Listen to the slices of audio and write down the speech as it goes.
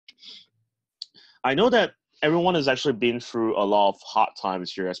I know that everyone has actually been through a lot of hard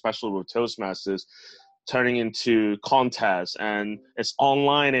times here, especially with Toastmasters turning into contests and it's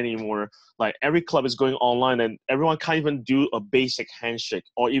online anymore. Like every club is going online and everyone can't even do a basic handshake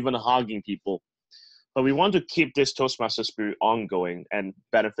or even hugging people. But we want to keep this Toastmaster spirit ongoing and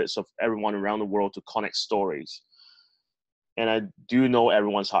benefits of everyone around the world to connect stories. And I do know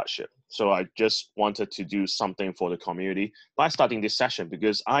everyone's hardship. So I just wanted to do something for the community by starting this session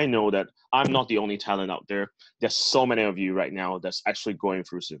because I know that I'm not the only talent out there. There's so many of you right now that's actually going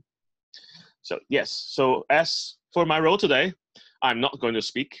through Zoom. So yes, so as for my role today, I'm not going to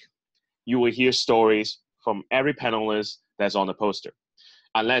speak. You will hear stories from every panelist that's on the poster.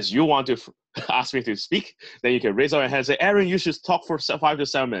 Unless you want to ask me to speak, then you can raise your hand and say, Aaron, you should talk for 5 to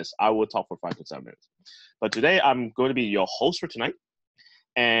 7 minutes. I will talk for 5 to 7 minutes. But today I'm going to be your host for tonight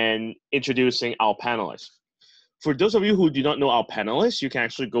and introducing our panelists. For those of you who do not know our panelists, you can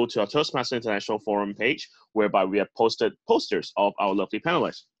actually go to our Toastmaster International Forum page, whereby we have posted posters of our lovely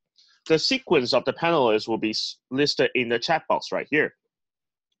panelists. The sequence of the panelists will be listed in the chat box right here.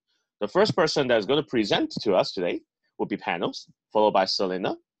 The first person that is going to present to us today will be Panos, followed by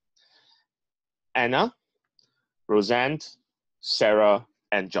Selena, Anna, Roseanne, Sarah,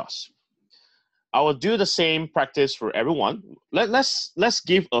 and Joss. I will do the same practice for everyone. Let's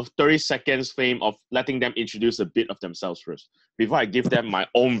give a 30 seconds frame of letting them introduce a bit of themselves first, before I give them my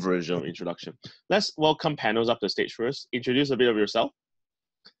own version of introduction. Let's welcome Panos up the stage first. Introduce a bit of yourself.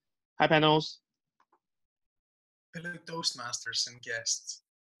 Hi, Panos. Hello, Toastmasters and guests.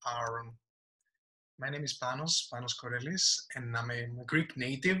 My name is Panos Korelis, and I'm a Greek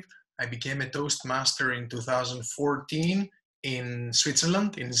native. I became a Toastmaster in 2014 in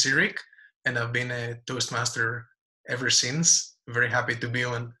Switzerland, in Zurich, and I've been a Toastmaster ever since. Very happy to be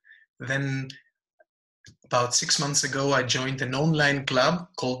on. Then about 6 months ago, I joined an online club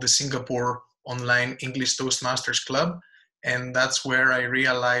called the Singapore Online English Toastmasters Club. And that's where I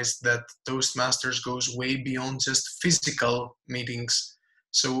realized that Toastmasters goes way beyond just physical meetings.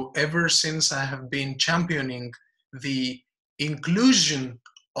 So ever since I have been championing the inclusion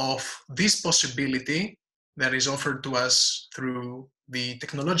of this possibility that is offered to us through the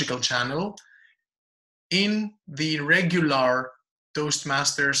technological channel in the regular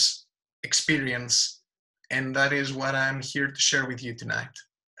Toastmasters experience. And that is what I'm here to share with you tonight.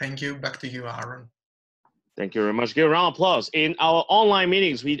 Thank you. Back to you, Aaron. Thank you very much. Give a round of applause. In our online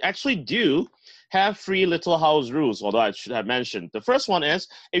meetings, we actually do have 3 little house rules, although I should have mentioned. The first one is,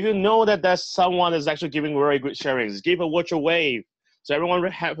 if you know that there's someone that's actually giving very good sharings, give a virtual wave. So everyone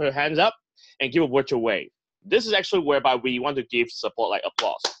have their hands up and give a virtual wave. This is actually whereby we want to give support like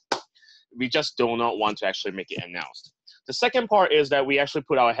applause. We just do not want to actually make it announced. The second part is that we actually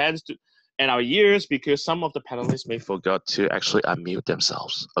put our hands and our ears because some of the panelists may forget to actually unmute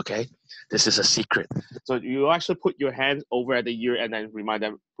themselves, okay? This is a secret. So you actually put your hand over at the ear and then remind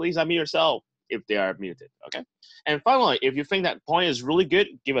them, please unmute yourself if they are muted, okay? And finally, if you think that point is really good,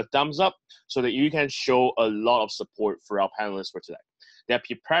 give a thumbs up so that you can show a lot of support for our panelists for today. They have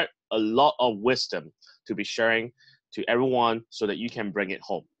prepared a lot of wisdom to be sharing to everyone so that you can bring it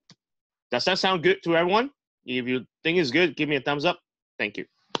home. Does that sound good to everyone? If you think it's good, give me a thumbs up. Thank you.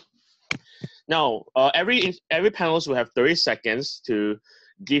 Now, every panelist will have 30 seconds to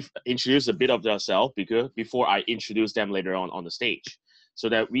introduce a bit of themselves before I introduce them later on the stage, so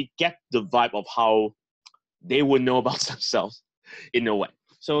that we get the vibe of how they would know about themselves in a way.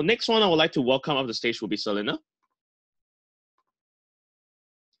 So next one I would like to welcome up the stage will be Selena.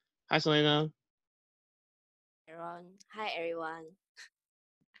 Hi, Selena. Aaron. Hi, everyone.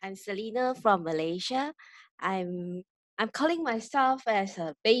 I'm Selena from Malaysia. I'm calling myself as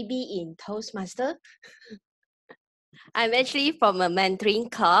a baby in Toastmaster. I'm actually from a Mandarin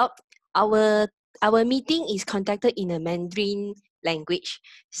club. Our meeting is conducted in a Mandarin language.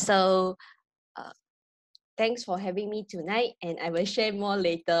 So thanks for having me tonight, and I will share more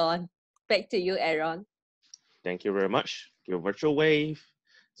later on. Back to you, Aaron. Thank you very much. Your virtual wave.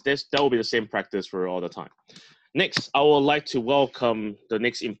 That will be the same practice for all the time. Next, I would like to welcome the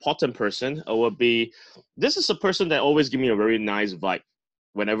next important person. This is a person that always gives me a very nice vibe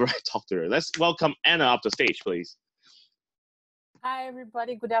whenever I talk to her. Let's welcome Anna up the stage, please. Hi,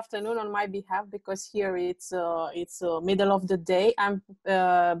 everybody. Good afternoon on my behalf, because here it's middle of the day. I'm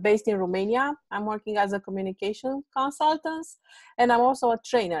based in Romania. I'm working as a communication consultant, and I'm also a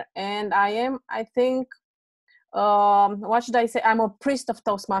trainer. And I think, what should I say? I'm a priest of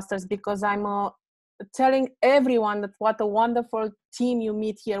Toastmasters, because I'm telling everyone that what a wonderful team you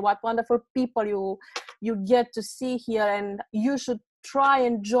meet here, what wonderful people you get to see here, and you should try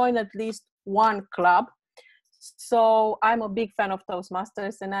and join at least one club. So I'm a big fan of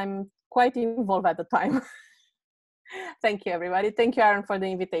Toastmasters, and I'm quite involved at the time. Thank you, everybody. Thank you, Aaron, for the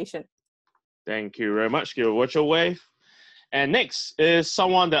invitation. Thank you very much. Give a virtual wave. And next is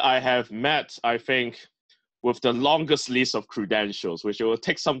someone that I have met, I think, with the longest list of credentials, which it will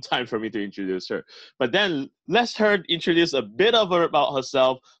take some time for me to introduce her. But then let's her introduce a bit of her about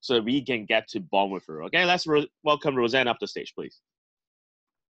herself so that we can get to bond with her. Okay, let's welcome Roseanne up the stage, please.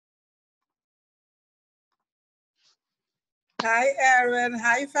 Hi, Aaron.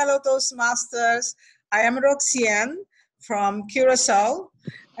 Hi, fellow Toastmasters. I am Roxanne from Curacao,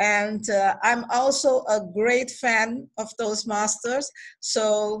 and I'm also a great fan of Toastmasters.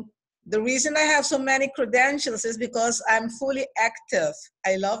 So the reason I have so many credentials is because I'm fully active.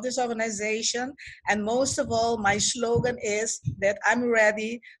 I love this organization, and most of all, my slogan is that I'm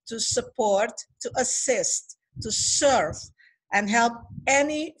ready to support, to assist, to serve, and help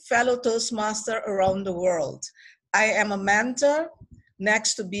any fellow Toastmaster around the world. I am a mentor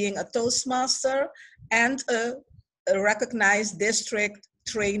next to being a Toastmaster and a recognized district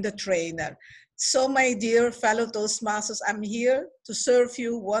trained trainer. So my dear fellow Toastmasters, I'm here to serve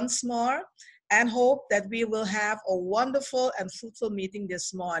you once more and hope that we will have a wonderful and fruitful meeting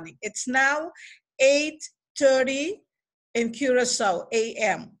this morning. It's now 8:30 in Curacao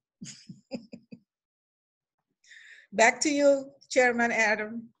AM. Back to you, Chairman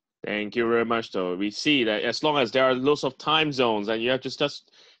Adam. Thank you very much, though. We see that as long as there are lots of time zones and you have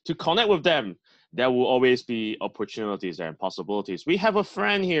just to connect with them, there will always be opportunities and possibilities. We have a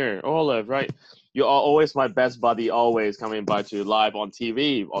friend here, Olive, right? You are always my best buddy, always coming by to live on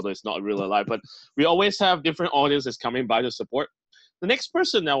TV, although it's not really live, but we always have different audiences coming by to support. The next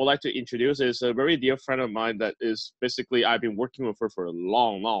person I would like to introduce is a very dear friend of mine that is basically, I've been working with her for a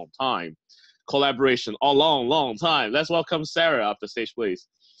long, long time. Collaboration, a long, long time. Let's welcome Sarah up the stage, please.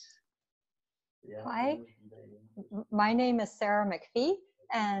 Hi, my name is Sarah McPhee,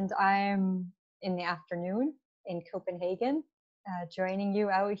 and I'm in the afternoon in Copenhagen, joining you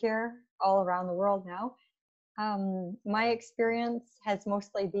out here all around the world now. My experience has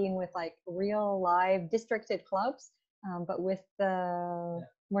mostly been with like real live districted clubs, but with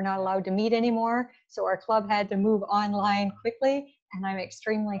we're not allowed to meet anymore, so our club had to move online quickly, and I'm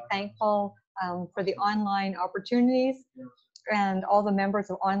extremely thankful for the online opportunities and all the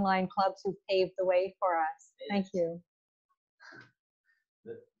members of online clubs who paved the way for us. Thank you.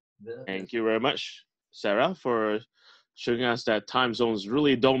 Thank you very much, Sarah, for showing us that time zones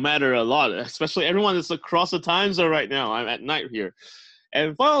really don't matter a lot, especially everyone is across the time zone right now. I'm at night here.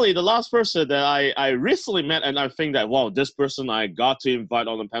 And finally, the last person that I recently met, and I think that, wow, this person I got to invite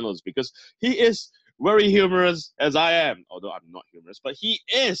on the panel is because he is very humorous as I am, although I'm not humorous, but he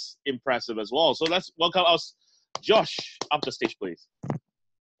is impressive as well. So let's welcome us. Josh, up the stage, please.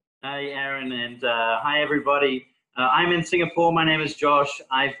 Hi, Aaron, and hi, everybody. I'm in Singapore. My name is Josh.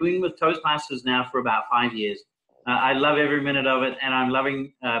 I've been with Toastmasters now for about 5 years. I love every minute of it, and I'm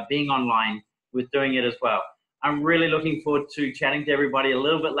loving being online with doing it as well. I'm really looking forward to chatting to everybody a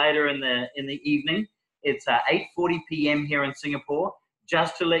little bit later in the evening. It's 8:40 p.m. here in Singapore.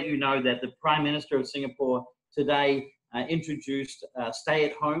 Just to let you know that the Prime Minister of Singapore today introduced stay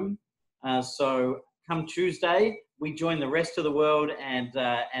at home. So come Tuesday, we join the rest of the world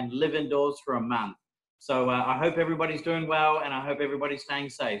and live indoors for a month. So I hope everybody's doing well, and I hope everybody's staying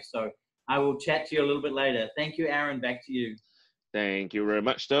safe. So I will chat to you a little bit later. Thank you, Aaron. Back to you. Thank you very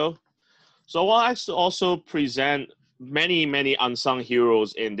much, though. So I want to also present many, many unsung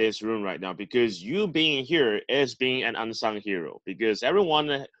heroes in this room right now, because you being here is being an unsung hero, because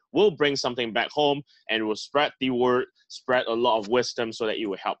everyone will bring something back home and will spread the word, spread a lot of wisdom so that you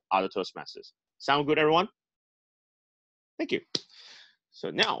will help other Toastmasters. Sound good, everyone? Thank you.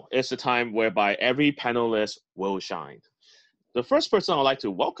 So now is the time whereby every panelist will shine. The first person I'd like to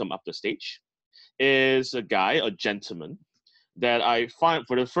welcome up the stage is a guy, a gentleman, that I find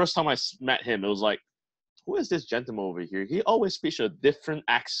for the first time I met him, it was like, who is this gentleman over here? He always speaks a different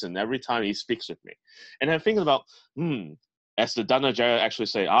accent every time he speaks with me. And I'm thinking about, as the Danajaya actually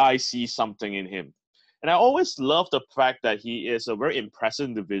say, I see something in him. And I always love the fact that he is a very impressive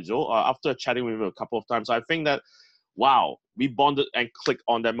individual. After chatting with him a couple of times, I think that, wow, we bonded and clicked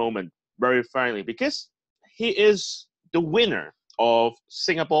on that moment very finally, because he is the winner of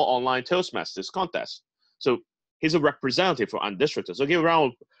Singapore Online Toastmasters contest. So he's a representative for undistricted. So give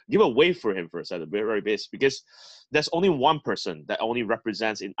a wave for him first at the very, very base, because there's only one person that only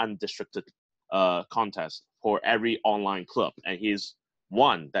represents in undistricted contest for every online club, and he's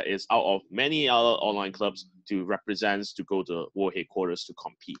one that is out of many other online clubs to represent to go to world headquarters to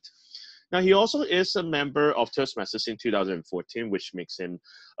compete. Now, he also is a member of Toastmasters in 2014, which makes him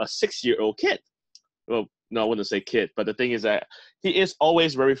a 6-year-old kid. Well, no, I wouldn't say kid, but the thing is that he is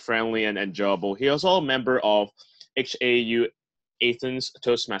always very friendly and enjoyable. He is also a member of HAU Athens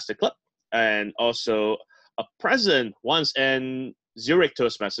Toastmaster Club, and also a president once in Zurich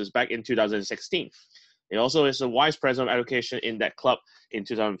Toastmasters back in 2016. He also is a vice president of education in that club in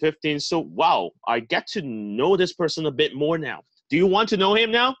 2015. So, wow, I get to know this person a bit more now. Do you want to know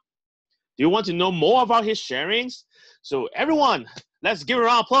him now? Do you want to know more about his sharings? So, everyone, let's give a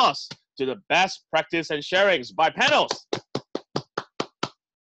round of applause to the best practice and sharings by panels.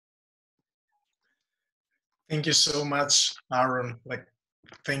 Thank you so much, Aaron.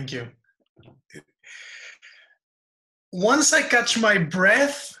 Thank you. Once I catch my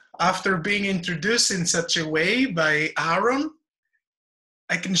breath after being introduced in such a way by Aaron,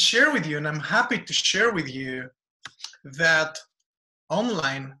 I can share with you, and I'm happy to share with you, that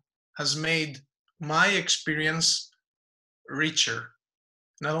online has made my experience richer.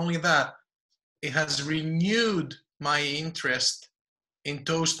 Not only that, it has renewed my interest in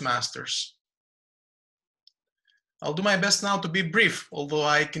Toastmasters. I'll do my best now to be brief, although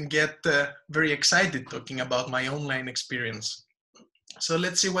I can get very excited talking about my online experience. So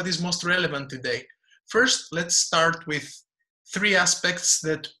let's see what is most relevant today. First, let's start with 3 aspects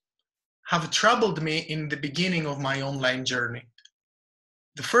that have troubled me in the beginning of my online journey.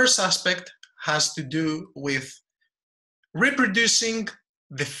 The first aspect has to do with reproducing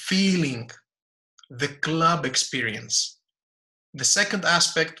the feeling, the club experience. The second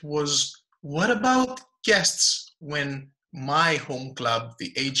aspect was, what about guests when my home club,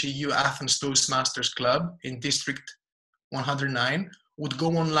 the HAU Athens Toastmasters Club in District 109, would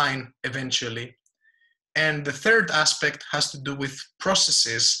go online eventually? And the third aspect has to do with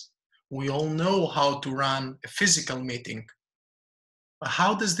processes. We all know how to run a physical meeting. But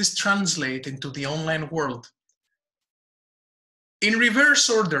how does this translate into the online world? In reverse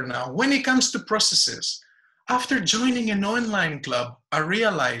order now, when it comes to processes, after joining an online club, I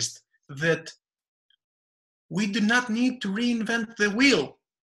realized that we do not need to reinvent the wheel.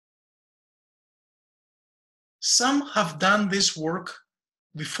 Some have done this work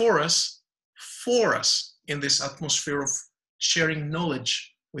before us, for us, in this atmosphere of sharing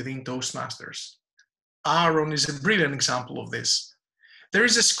knowledge within Toastmasters. Aaron is a brilliant example of this. There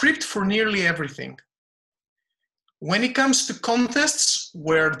is a script for nearly everything. When it comes to contests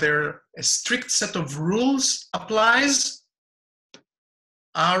where a strict set of rules applies,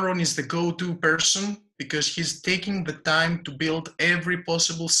 Aaron is the go-to person because he's taking the time to build every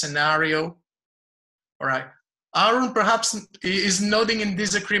possible scenario. All right. Aaron perhaps is nodding in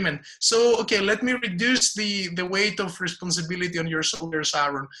disagreement. So, okay, let me reduce the weight of responsibility on your shoulders,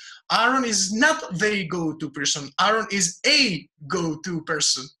 Aaron. Aaron is not the go-to person. Aaron is a go-to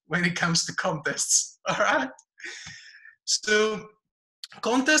person when it comes to contests, all right? So,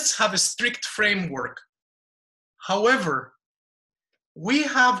 contests have a strict framework. However, we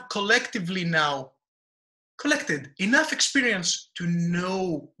have collectively now collected enough experience to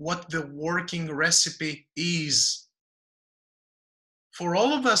know what the working recipe is. For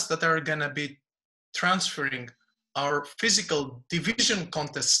all of us that are gonna be transferring our physical division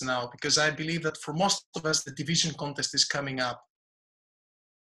contests now, because I believe that for most of us, the division contest is coming up,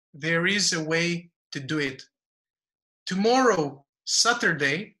 there is a way to do it. Tomorrow,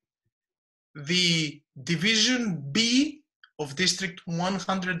 Saturday, the Division B of District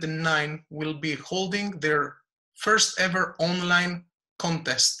 109 will be holding their first ever online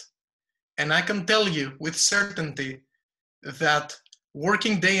contest. And I can tell you with certainty that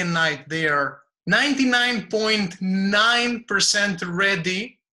working day and night, they are 99.9%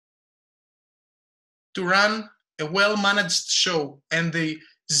 ready to run a well-managed show. And the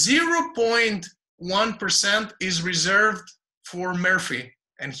 0.1% is reserved for Murphy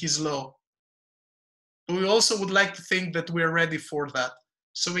and his law. We also would like to think that we're ready for that.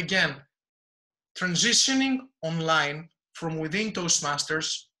 So again, transitioning online from within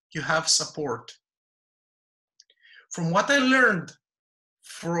Toastmasters, you have support. From what I learned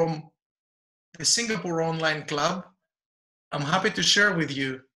from the Singapore Online Club, I'm happy to share with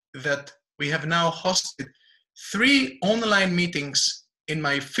you that we have now hosted 3 online meetings in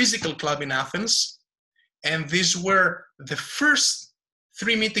my physical club in Athens. And these were the first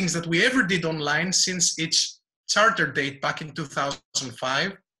 3 meetings that we ever did online since its charter date back in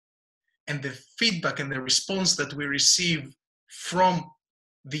 2005. And the feedback and the response that we received from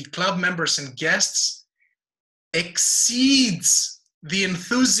the club members and guests exceeds the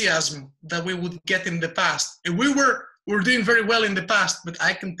enthusiasm that we would get in the past. And we were doing very well in the past, but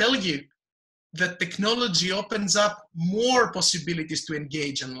I can tell you that technology opens up more possibilities to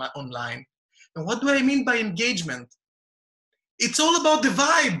engage online. And what do I mean by engagement? It's all about the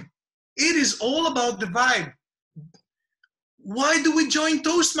vibe. It is all about the vibe. Why do we join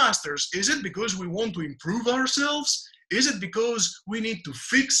Toastmasters? Is it because we want to improve ourselves? Is it because we need to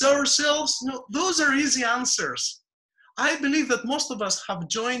fix ourselves? No, those are easy answers. I believe that most of us have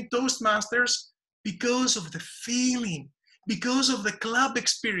joined Toastmasters because of the feeling, because of the club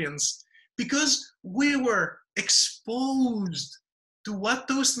experience, because we were exposed to what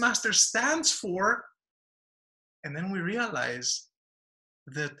Toastmasters stands for, and then we realize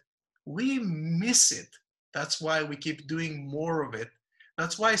that we miss it. That's why we keep doing more of it.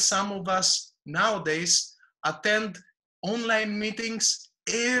 That's why some of us nowadays attend online meetings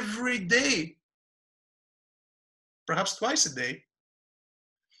every day, perhaps twice a day.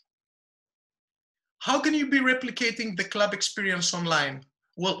 How can you be replicating the club experience online?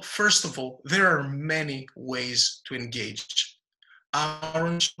 Well, first of all, there are many ways to engage.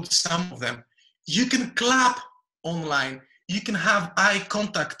 Aaron showed some of them. You can clap online. You can have eye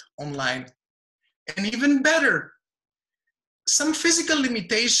contact online. And even better, some physical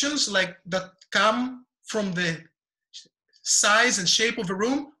limitations like that come from the size and shape of a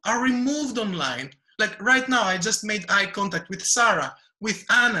room are removed online. Like right now, I just made eye contact with Sarah, with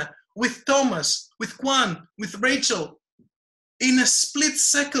Anna, with Thomas, with Juan, with Rachel in a split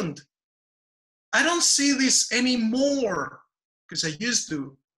second. I don't see this anymore, because I used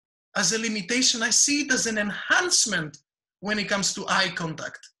to, as a limitation. I see it as an enhancement when it comes to eye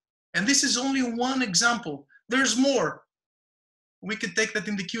contact. And this is only one example. There's more. We could take that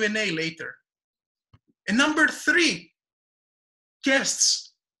in the Q&A later. And number 3,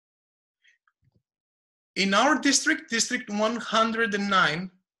 guests. In our district, District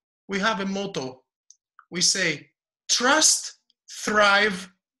 109, we have a motto. We say, trust, thrive,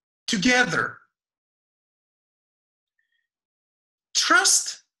 together.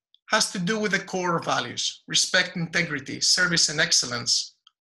 Trust has to do with the core values: respect, integrity, service, and excellence.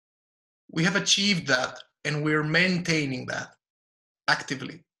 We have achieved that, and we're maintaining that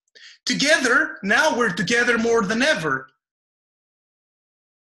actively. Together, now we're together more than ever.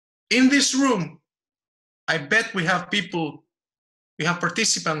 In this room, I bet we have people, we have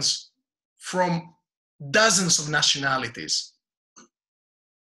participants from dozens of nationalities.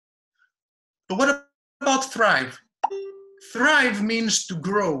 But what about thrive? Thrive means to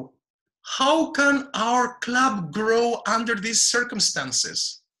grow. How can our club grow under these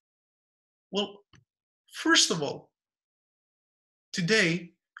circumstances? Well, first of all,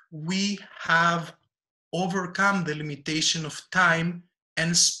 today we have overcome the limitation of time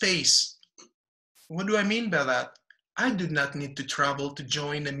and space. What do I mean by that? I do not need to travel to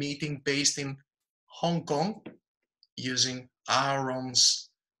join a meeting based in Hong Kong using Aaron's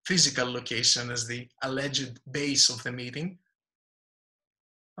physical location as the alleged base of the meeting.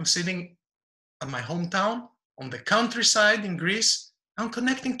 I'm sitting at my hometown on the countryside in Greece. I'm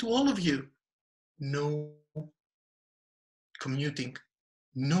connecting to all of you. No commuting,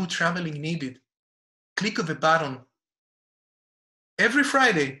 no traveling needed. Click of a button. Every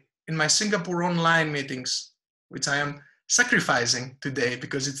Friday in my Singapore online meetings, which I am sacrificing today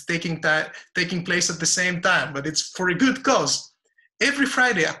because it's taking place at the same time, but it's for a good cause. Every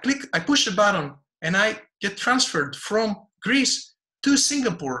Friday I push a button and I get transferred from Greece to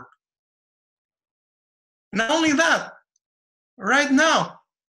Singapore. Not only that, right now,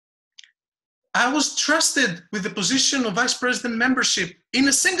 I was trusted with the position of Vice President membership in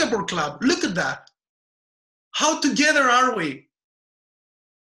a Singapore club. Look at that. How together are we?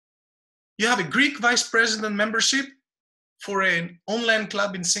 You have a Greek Vice President membership for an online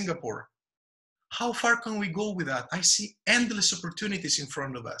club in Singapore. How far can we go with that? I see endless opportunities in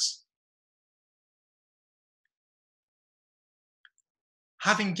front of us.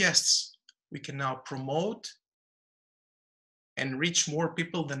 Having guests, we can now promote and reach more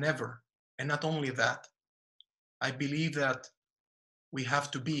people than ever. And not only that, I believe that we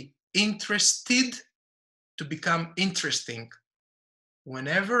have to be interested to become interesting.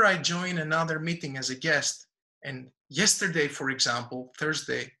 Whenever I join another meeting as a guest, and yesterday, for example,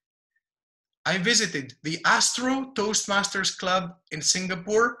 Thursday, I visited the Astro Toastmasters Club in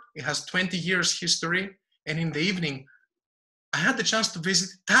Singapore. It has 20 years history. And in the evening, I had the chance to visit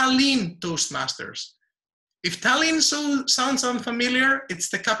Tallinn Toastmasters. If Tallinn sounds unfamiliar, it's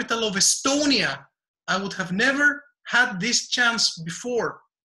the capital of Estonia. I would have never had this chance before.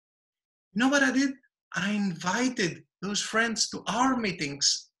 You know what I did? I invited those friends to our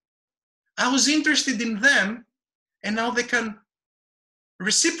meetings. I was interested in them, and now they can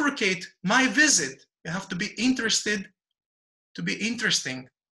reciprocate my visit. You have to be interested to be interesting.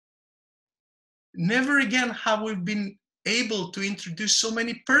 Never again have we been able to introduce so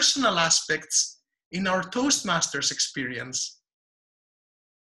many personal aspects in our Toastmasters experience.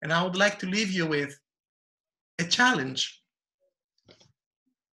 And I would like to leave you with a challenge.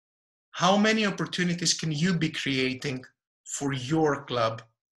 How many opportunities can you be creating for your club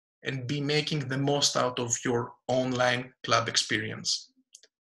and be making the most out of your online club experience?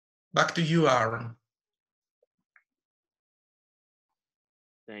 Back to you, Aaron.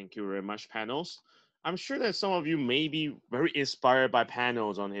 Thank you very much, panels. I'm sure that some of you may be very inspired by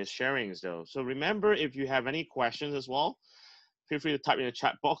panels on his sharings, though. So remember, if you have any questions as well, feel free to type in the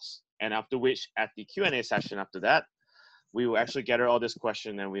chat box. And after which, at the Q&A session after that, we will actually gather all this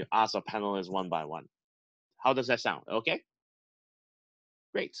question and we ask our panelists one by one. How does that sound? Okay?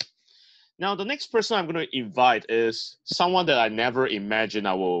 Great. Now, the next person I'm going to invite is someone that I never imagined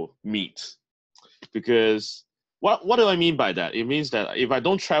I will meet. Because what do I mean by that? It means that if I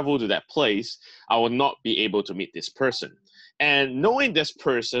don't travel to that place, I will not be able to meet this person. And knowing this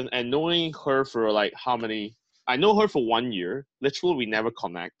person and knowing her for like how many, I know her for 1 year. Literally, we never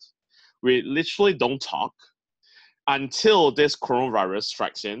connect. We literally don't talk until this coronavirus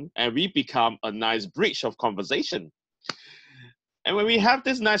strikes in and we become a nice bridge of conversation. And when we have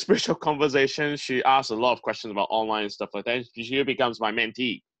this nice bridge of conversation, she asks a lot of questions about online and stuff like that. She becomes my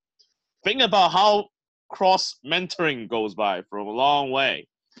mentee. Think about how cross mentoring goes by from a long way.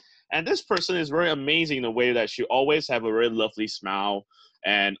 And this person is very amazing in a way that she always have a very lovely smile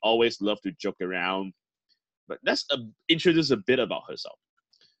and always love to joke around. But let's introduce a bit about herself.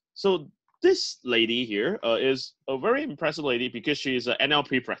 So this lady here is a very impressive lady because she is an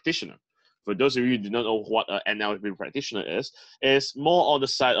NLP practitioner. For those of you who do not know what an NLP practitioner is, it's more on the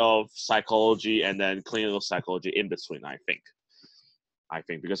side of psychology and then clinical psychology in between, I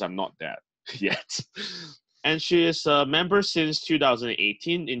think, because I'm not that yet. And she is a member since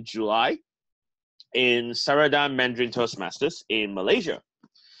 2018 in July in Saradan Mandarin Toastmasters in Malaysia.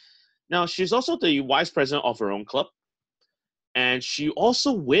 Now, she's also the vice president of her own club. And she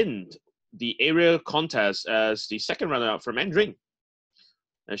also won the area contest as the second runner-up for Mandarin.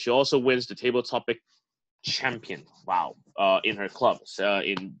 And she also wins the table topic champion, wow, in her club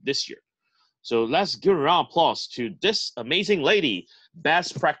in this year. So let's give a round of applause to this amazing lady,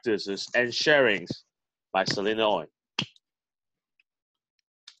 Best Practices and Sharings by Selena Oy.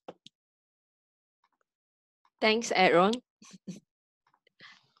 Thanks, Aaron.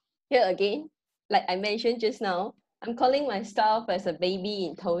 Here again, like I mentioned just now, I'm calling myself as a baby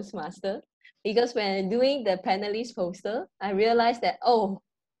in Toastmaster because when doing the panelist poster, I realized that, oh,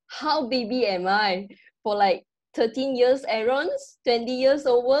 how baby am I? For like 13 years Aaron's, 20 years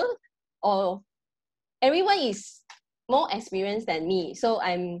over, or everyone is more experienced than me. So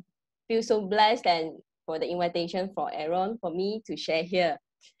I'm feel so blessed and for the invitation for Aaron for me to share here.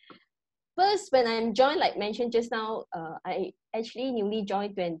 First, when I'm joined, like mentioned just now, I actually newly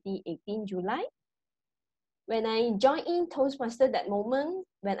joined 2018 July. When I joined in Toastmaster that moment,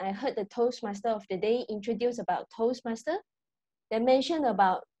 when I heard the Toastmaster of the day introduce about Toastmaster, they mentioned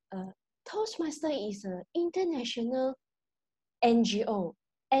about Toastmaster is an international NGO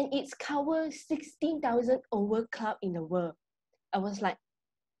and it's covers 16,000 over club in the world. I was like,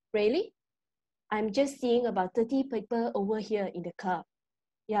 really? I'm just seeing about 30 people over here in the club.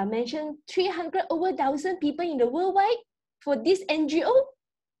 Yeah, mentioned 300 over 1,000 people in the worldwide for this NGO.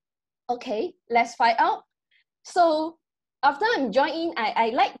 Okay, let's find out. So after I'm joining,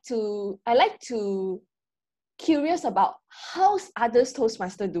 I like to curious about how's others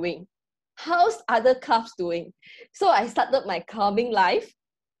Toastmaster doing, how's other clubs doing. So I started my clubbing life.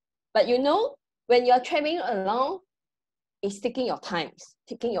 But you know, when you're traveling along, it's taking your time,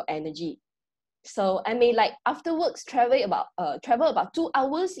 taking your energy. So I may like afterwards travel about 2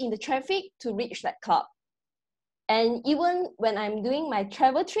 hours in the traffic to reach that club. And even when I'm doing my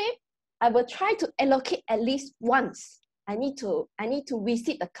travel trip, I will try to allocate at least once. I need to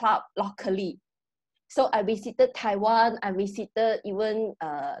visit the club locally. So I visited Taiwan. I visited even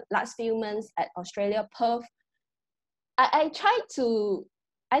last few months at Australia, Perth. I try to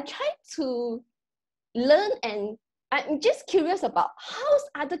learn, and I'm just curious about how's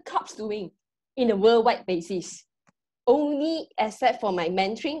other clubs doing in a worldwide basis. Only except for my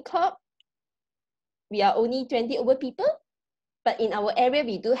mentoring club, we are only 20 over people, but in our area,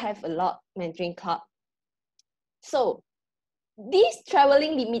 we do have a lot mentoring club. So this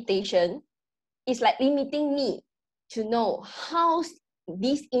traveling limitation is like limiting me to know how's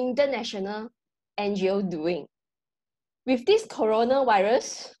this international NGO doing. With this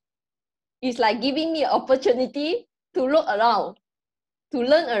coronavirus, it's like giving me an opportunity to look around, to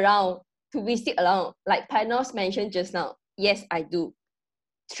learn around, to visit around. Like Panos mentioned just now, yes, I do.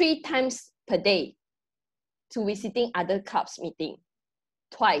 3 times per day to visiting other clubs meeting,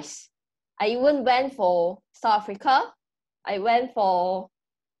 twice. I even went for South Africa. I went for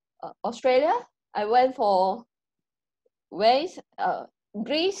Australia. I went for Greece.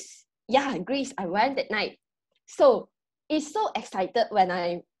 Yeah, Greece. I went that night. So it's so excited when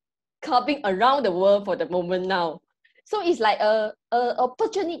I'm clubbing around the world for the moment now. So it's like a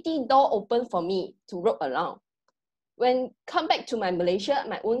opportunity door open for me to rope around. When come back to my Malaysia,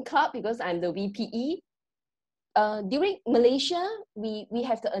 my own club, because I'm the VPE, during Malaysia, we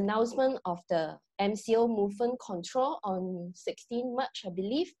have the announcement of the MCO movement control on 16 March, I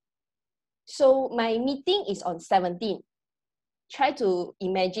believe. So my meeting is on 17. Try to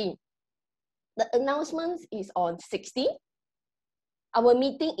imagine. The announcement is on 16. Our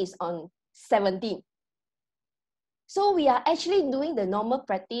meeting is on 17. So we are actually doing the normal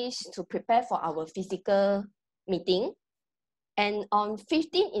practice to prepare for our physical meeting. And on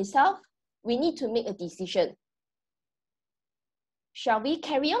 15 itself, we need to make a decision. Shall we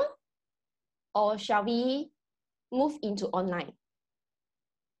carry on? Or shall we move into online?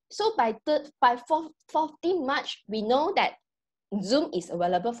 So by 14 March, we know that Zoom is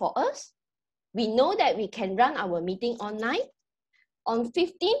available for us. We know that we can run our meeting online. On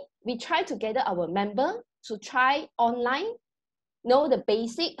 15, we try to gather our member to try online, know the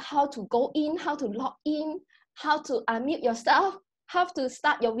basic, how to go in, how to log in, how to unmute yourself, how to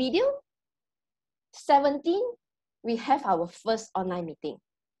start your video. 17, we have our first online meeting.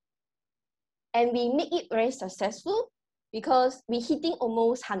 And we make it very successful because we're hitting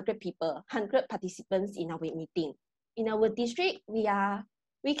almost 100 people, 100 participants in our meeting. In our district, we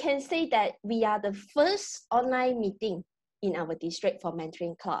can say that we are the first online meeting in our district for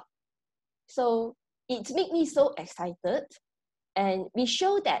mentoring club. So it makes me so excited. And we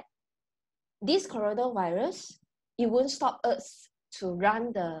show that this coronavirus, it won't stop us to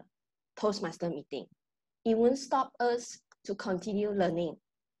run the Toastmaster meeting. It won't stop us to continue learning.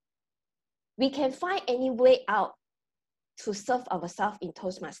 We can find any way out to serve ourselves in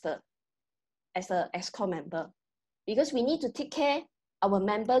Toastmaster as an EXCO member, because we need to take care our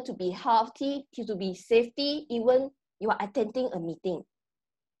member to be healthy, to be safety, even you are attending a meeting.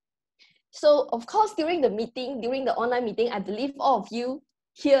 So of course, during the meeting, during the online meeting, I believe all of you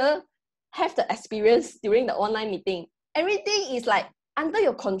here have the experience during the online meeting. Everything is like under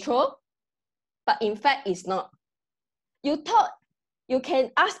your control, but in fact it's not. You thought you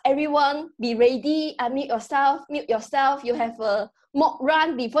can ask everyone, be ready, unmute yourself, mute yourself, you have a mock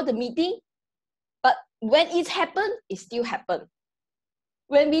run before the meeting. But when it's happened, it still happened.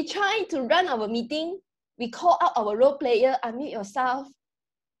 When we try to run our meeting, we call out our role player, unmute yourself,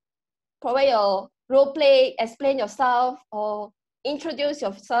 provide your role play, explain yourself, or introduce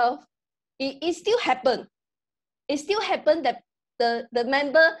yourself. It still happened. It still happened that the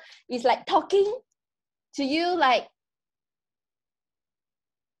member is like talking to you like,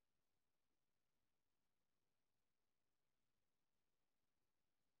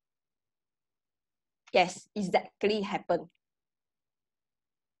 yes, exactly happened.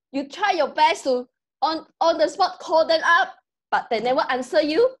 You try your best to on the spot call them up, but they never answer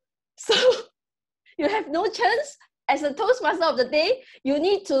you. So you have no chance. As a Toastmaster of the day, you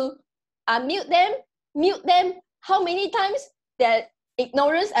need to unmute them, mute them. How many times they're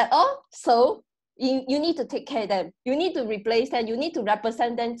ignorance at all? So you need to take care of them. You need to replace them. You need to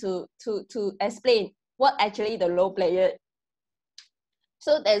represent them to explain what actually the role player.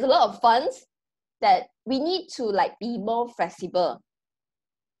 So there's a lot of fun that we need to like be more flexible.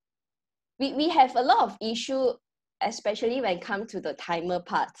 We have a lot of issue, especially when it comes to the timer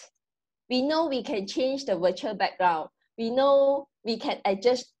part. We know we can change the virtual background. We know we can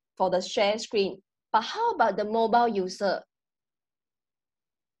adjust for the share screen. But how about the mobile user?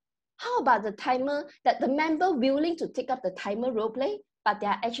 How about the timer that the member willing to take up the timer role play, but they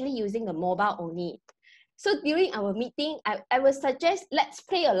are actually using the mobile only? So during our meeting, I would suggest let's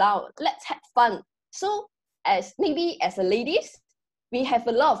play around, let's have fun. So maybe as a ladies, we have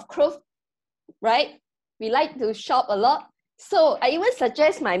a lot of clothes, right? We like to shop a lot. So I even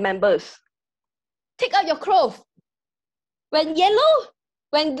suggest my members, take out your clothes. When yellow,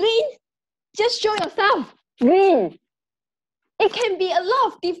 when green, just show yourself green. It can be a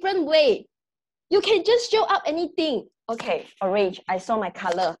lot of different ways. You can just show up anything. Okay, orange, I saw my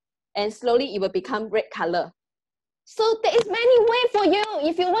color. And slowly it will become red color. So there is many ways for you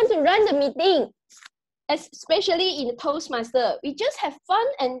if you want to run the meeting. Especially in Toastmaster, we just have fun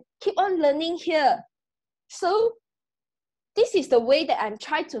and keep on learning here. So this is the way that I'm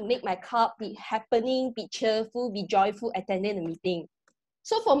trying to make my club be happening, be cheerful, be joyful, attending the meeting.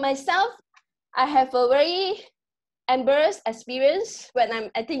 So for myself, I have a very embarrassed experience when I'm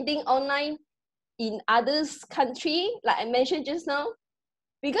attending online in others' country, like I mentioned just now.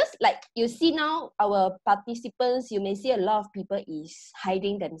 Because like you see now, our participants, you may see a lot of people is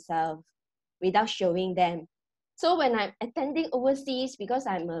hiding themselves without showing them. So when I'm attending overseas, because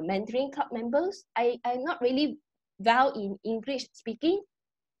I'm a mentoring club members, I'm not really well in English speaking.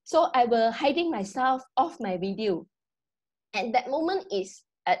 So I will hiding myself off my video. And that moment is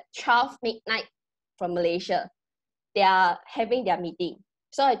at 12 midnight from Malaysia. They are having their meeting.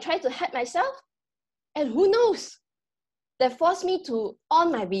 So I try to hide myself, and who knows? They forced me to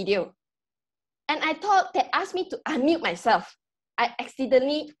on my video. And I thought they asked me to unmute myself. I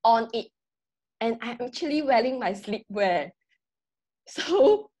accidentally on it. And I'm actually wearing my sleepwear.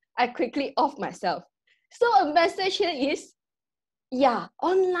 So I quickly off myself. So a message here is, yeah,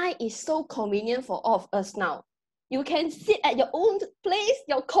 online is so convenient for all of us now. You can sit at your own place,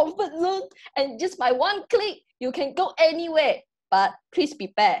 your comfort zone, and just by one click, you can go anywhere. But please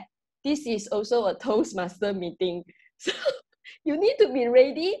prepare. This is also a Toastmaster meeting. So you need to be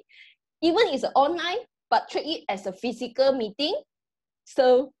ready, even it's online, but treat it as a physical meeting.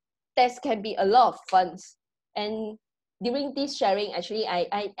 So that can be a lot of fun. And during this sharing, actually,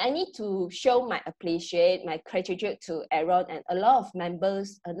 I need to show my appreciate, my gratitude to Aaron and a lot of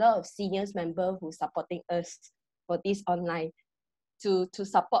members, a lot of seniors members who supporting us for this online to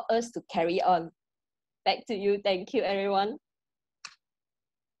support us to carry on. Back to you. Thank you, everyone.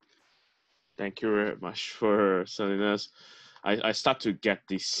 Thank you very much for telling us. I start to get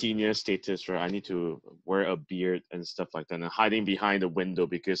the senior status where I need to wear a beard and stuff like that, and hiding behind the window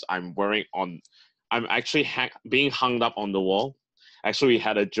because I'm actually being hung up on the wall. Actually, we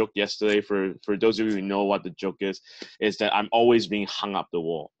had a joke yesterday for those of you who know what the joke is that I'm always being hung up the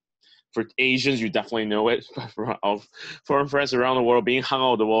wall. For Asians, you definitely know it. For foreign friends around the world, being hung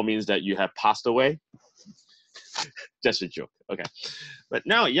on the wall means that you have passed away. Just a joke. Okay. But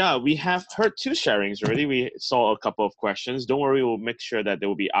now, yeah, we have heard 2 sharings already. We saw a couple of questions. Don't worry, we'll make sure that they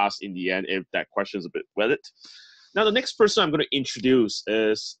will be asked in the end if that question is a bit valid. Now, the next person I'm going to introduce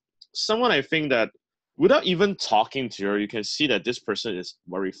is someone I think that without even talking to her, you can see that this person is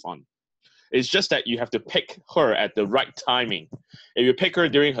very fun. It's just that you have to pick her at the right timing. If you pick her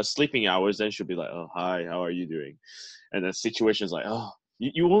during her sleeping hours, then she'll be like, oh, hi, how are you doing? And the situation is like, oh,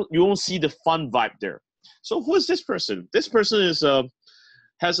 you won't see the fun vibe there. So who is this person? This person is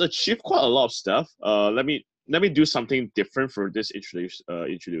has achieved quite a lot of stuff. Let me do something different for this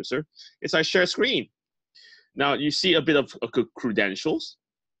introducer. It's I share screen. Now you see a bit of credentials.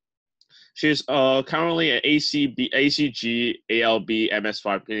 She's currently an ACG, ALB,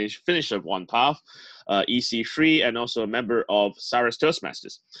 MS5 finished at one path, EC3, and also a member of Cyrus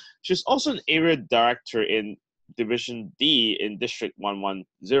Toastmasters. She's also an area director in Division D in District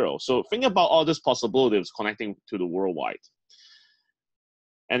 110. So think about all these possibilities connecting to the worldwide.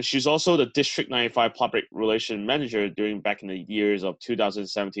 And she's also the District 95 Public Relations Manager back in the years of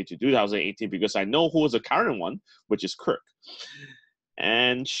 2017 to 2018, because I know who is the current one, which is Kirk.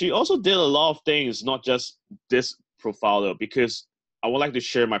 And she also did a lot of things, not just this profile though, because I would like to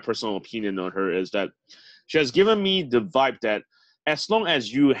share my personal opinion on her is that she has given me the vibe that as long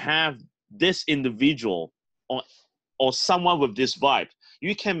as you have this individual or someone with this vibe,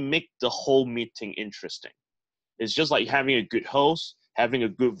 you can make the whole meeting interesting. It's just like having a good host, having a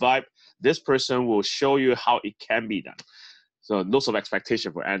good vibe. This person will show you how it can be done. So lots of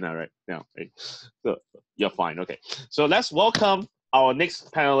expectation for Anna right now. Right? So you're fine. Okay. So let's welcome our next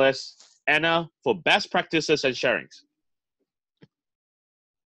panelist, Anna, for best practices and sharings.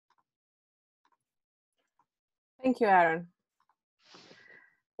 Thank you, Aaron.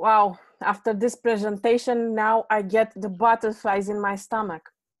 Wow, after this presentation, now I get the butterflies in my stomach.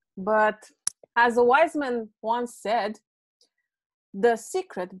 But as a wise man once said, the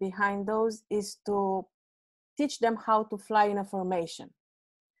secret behind those is to teach them how to fly in a formation.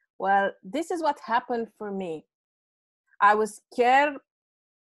 Well, this is what happened for me. I was scared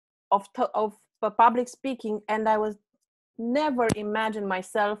of public speaking, and I was never imagined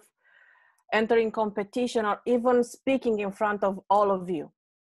myself entering competition or even speaking in front of all of you.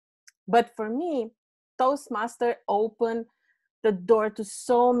 But for me, Toastmaster opened the door to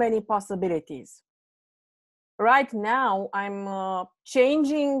so many possibilities. Right now, I'm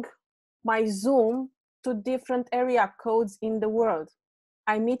changing my Zoom to different area codes in the world.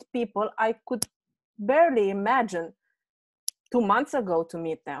 I meet people I could barely imagine 2 months ago to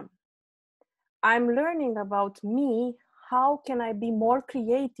meet them. I'm learning about me. How can I be more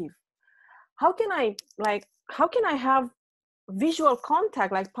creative? How can I have visual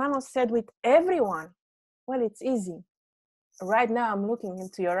contact, like Panos said, with everyone? Well, it's easy. Right now, I'm looking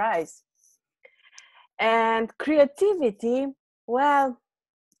into your eyes. And creativity, well,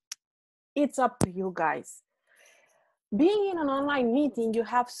 it's up to you guys. being in an online meeting, you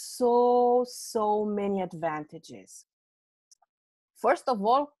have so many advantages. First of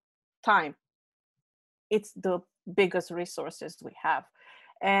all, time. It's the biggest resources we have.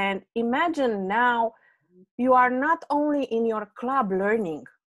 And imagine now you are not only in your club learning,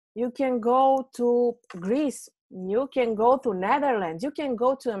 you can go to Greece, you can go to Netherlands, you can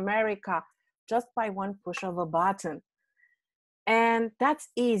go to America just by one push of a button. And that's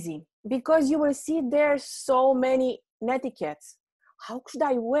easy because you will see there so many etiquettes. How should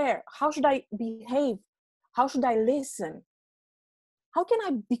I wear? How should I behave? How should I listen? How can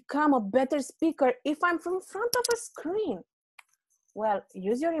I become a better speaker if I'm in front of a screen? Well,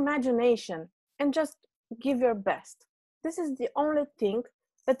 use your imagination and just give your best. This is the only thing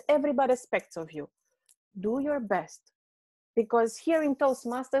that everybody expects of you. Do your best. Because here in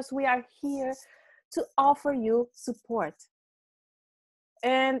Toastmasters, we are here to offer you support.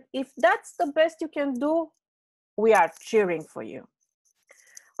 And if that's the best you can do, we are cheering for you.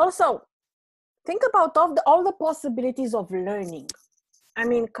 Also, think about all the possibilities of learning. I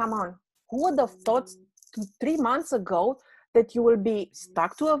mean, come on, who would have thought 3 months ago that you will be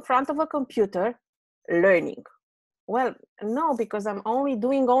stuck to in front of a computer learning? Well, no, because I'm only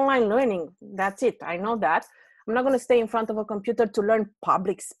doing online learning. That's it. I know that. I'm not going to stay in front of a computer to learn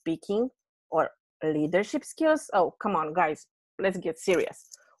public speaking or leadership skills. Oh, come on, guys, let's get serious.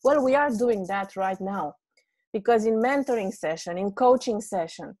 Well, we are doing that right now because in mentoring session, in coaching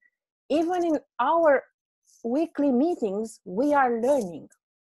session, even in our weekly meetings, we are learning.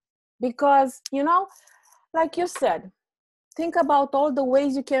 Because, you know, like you said, think about all the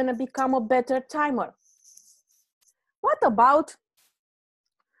ways you can become a better timer. What about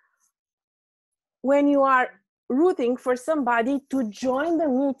when you are rooting for somebody to join the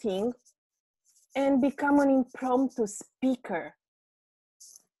meeting and become an impromptu speaker?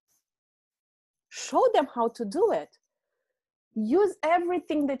 Show them how to do it. Use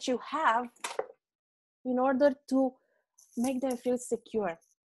everything that you have in order to make them feel secure,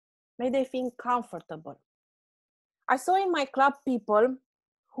 make them feel comfortable. I saw in my club people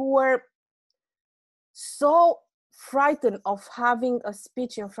who were so frightened of having a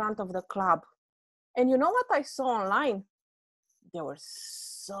speech in front of the club. And you know what I saw online? They were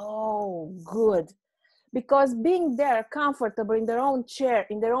so good. Because being there comfortable in their own chair,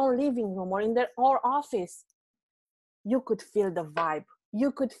 in their own living room or in their own office, you could feel the vibe.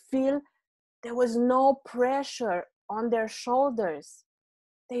 You could feel there was no pressure on their shoulders.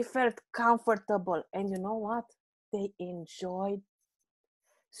 They felt comfortable. And you know what? They enjoyed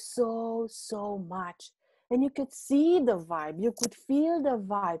so much. And you could see the vibe. You could feel the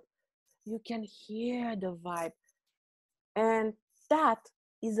vibe. You can hear the vibe. And that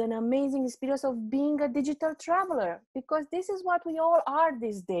is an amazing experience of being a digital traveler, because this is what we all are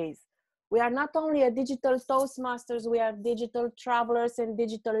these days. We are not only a digital Toastmasters, we are digital travelers and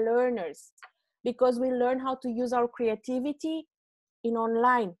digital learners, because we learn how to use our creativity in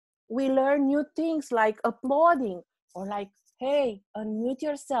online. We learn new things like applauding or like, hey, unmute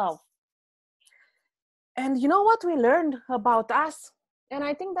yourself. And you know what we learned about us? And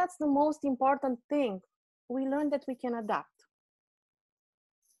I think that's the most important thing. We learned that we can adapt.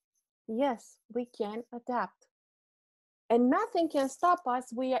 Yes, we can adapt. And nothing can stop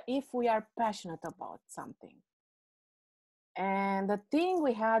us if we are passionate about something. And the thing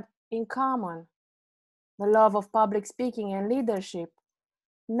we had in common, the love of public speaking and leadership,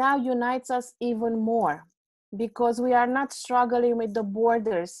 now unites us even more, because we are not struggling with the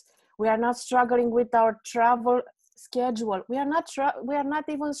borders. We are not struggling with our travel schedule. We are not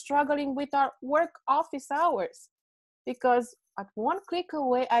even struggling with our work office hours, because at one click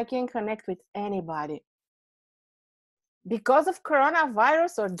away, I can connect with anybody. Because of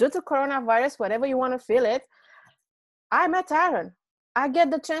coronavirus or due to coronavirus, whatever you want to feel it, I met Aaron. I get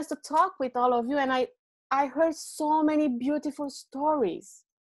the chance to talk with all of you, and I heard so many beautiful stories.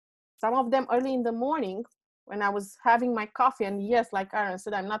 Some of them early in the morning when I was having my coffee, and yes, like Aaron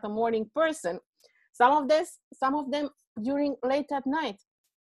said, I'm not a morning person. Some of them during late at night.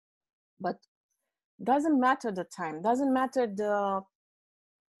 But doesn't matter the time, doesn't matter the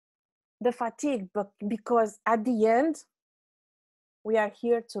fatigue, but because at the end, we are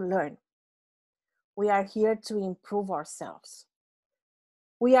here to learn. We are here to improve ourselves.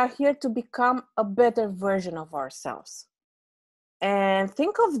 We are here to become a better version of ourselves. And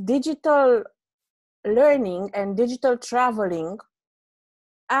think of digital learning and digital traveling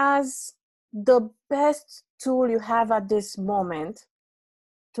as the best tool you have at this moment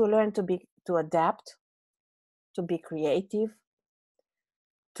to learn to adapt, to be creative,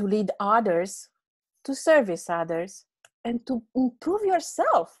 to lead others, to service others, and to improve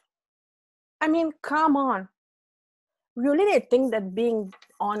yourself. I mean, come on. You really think that being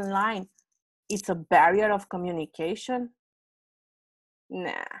online, it's a barrier of communication?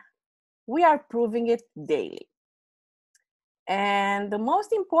 Nah, we are proving it daily. And the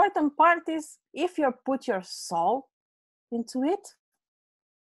most important part is if you put your soul into it,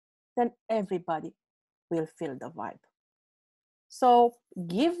 then everybody will feel the vibe. So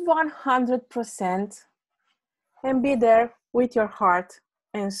give 100% and be there with your heart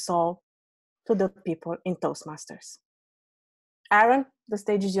and soul to the people in Toastmasters. Aaron, the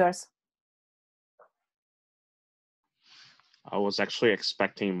stage is yours. I was actually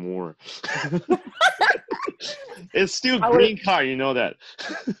expecting more. It's still I will- green card, you know that.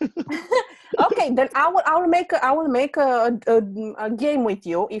 Okay, then I will make a game with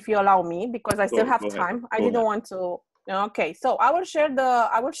you if you allow me, because I still have Go ahead. time. I Go didn't ahead. want to. Okay, so I will share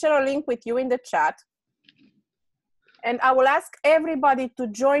a link with you in the chat, and I will ask everybody to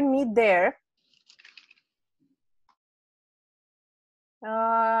join me there.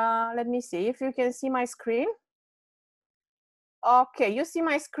 Let me see if you can see my screen. Okay, you see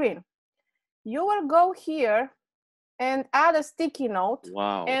my screen. You will go here and add a sticky note.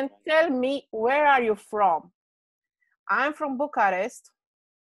 Wow. And tell me, where are you from? I'm from Bucharest,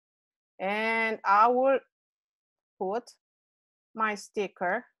 and I will put my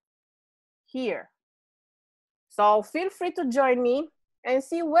sticker here. So feel free to join me and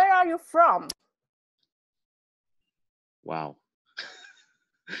see, where are you from? Wow.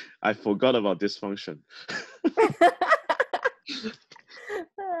 I forgot about this function.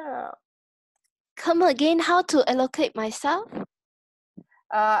 Come again, how to allocate myself?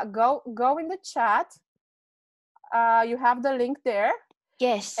 Go in the chat. You have the link there.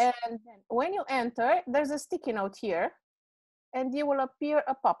 Yes. And when you enter, there's a sticky note here, and you will appear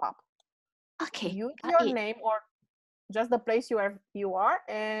a pop-up. Okay. Use got your it. name or just the place you are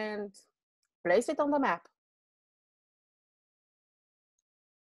and place it on the map.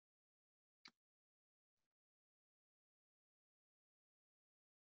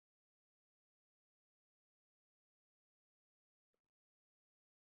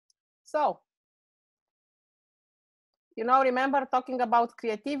 So, remember talking about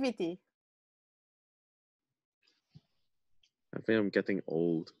creativity? I think I'm getting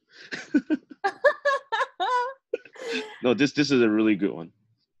old. No, this is a really good one.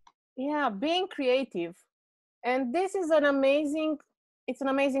 Yeah, being creative. And this is an amazing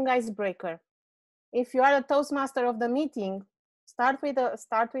icebreaker. If you are the Toastmaster of the meeting, start with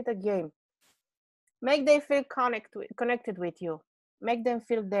a game. Make them feel connected with you. Make them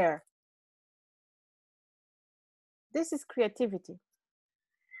feel there. This is creativity.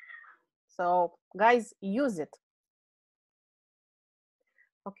 So guys, use it.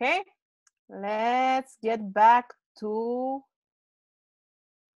 Okay, let's get back to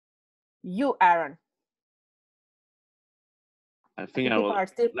you, Aaron. I think People are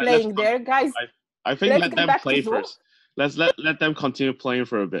still playing there, guys. I think let's let get them back to play Zoom. first. Let's let them continue playing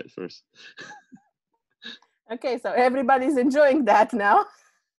for a bit first. Okay, so everybody's enjoying that now.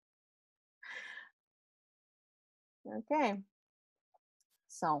 Okay.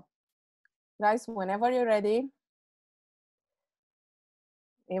 So, guys, whenever you're ready,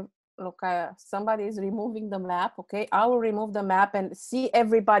 look, somebody is removing the map. Okay, I will remove the map and see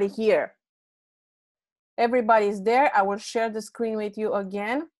everybody here. Everybody is there. I will share the screen with you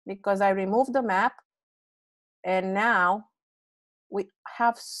again because I removed the map. And now we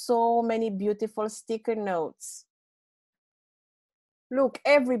have so many beautiful sticker notes. Look,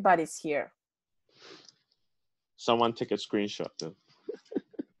 everybody's here. Someone take a screenshot though.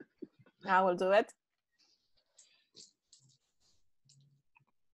 I will do it.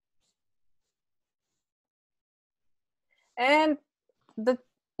 And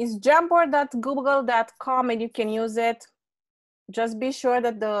is jamboard.google.com and you can use it. Just be sure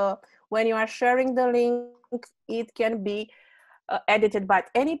that when you are sharing the link, it can be edited by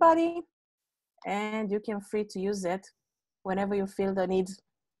anybody, and you can free to use it whenever you feel the need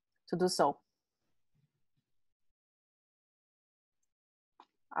to do so.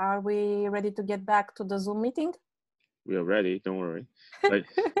 Are we ready to get back to the Zoom meeting? We are ready, don't worry.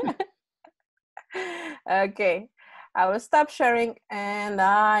 Okay, I will stop sharing and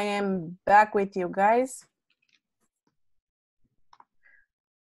I am back with you guys.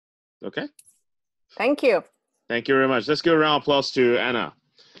 Okay. Thank you. Thank you very much. Let's give a round of applause to Anna.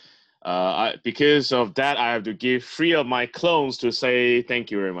 Because of that, I have to give 3 of my clones to say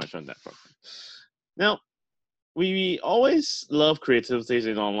thank you very much on that program. Now, we always love creativity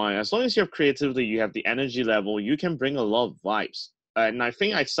in online. As long as you have creativity, you have the energy level, you can bring a lot of vibes. And I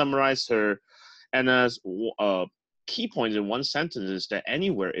think I summarized Anna's key points in one sentence is that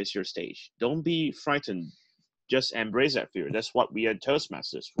anywhere is your stage. Don't be frightened just embrace that fear. That's what we are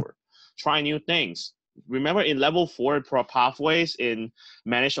Toastmasters for. Try new things. Remember in level 4 pro pathways in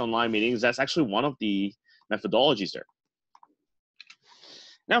managed online meetings, that's actually one of the methodologies there.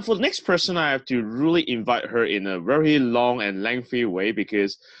 Now for the next person, I have to really invite her in a very long and lengthy way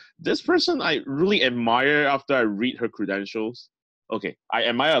because this person I really admire after I read her credentials. Okay, I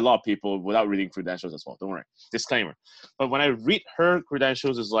admire a lot of people without reading credentials as well. Don't worry, disclaimer. But when I read her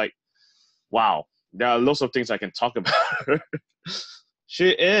credentials, it's like, wow, there are lots of things I can talk about her. She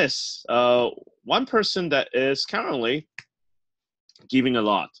is one person that is currently giving a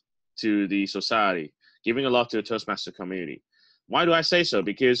lot to the society, giving a lot to the Toastmaster community. Why do I say so?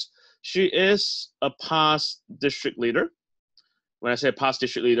 Because she is a past district leader. When I say past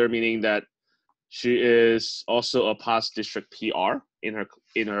district leader, meaning that she is also a past district PR in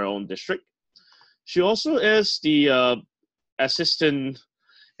her own district. She also is the assistant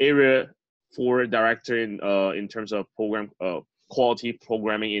area 4 director in terms of program quality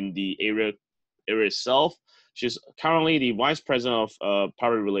programming in the area itself. She's currently the vice president of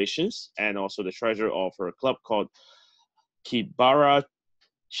public relations and also the treasurer of her club called Kibara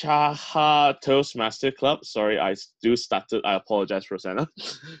Chaha Toastmaster Club. Sorry, I apologize, Rosanna.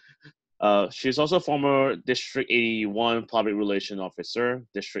 She's also former District 81 Public Relations Officer,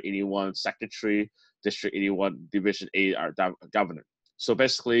 District 81 Secretary, District 81 Division 8 Governor. So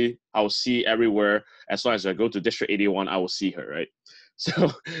basically, I will see everywhere. As long as I go to District 81, I will see her, right?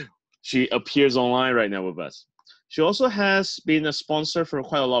 So she appears online right now with us. She also has been a sponsor for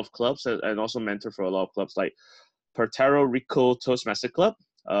quite a lot of clubs and also mentor for a lot of clubs like Puerto Rico Toastmaster Club,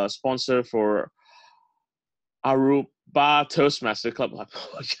 sponsor for Aruba Toastmaster Club. I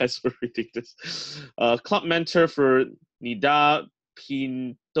apologize for reading this. Club mentor for Nida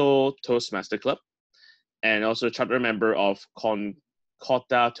Pinto Toastmaster Club, and also a chapter member of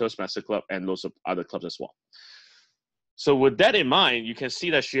Kotta Toastmaster Club and lots of other clubs as well. So with that in mind, you can see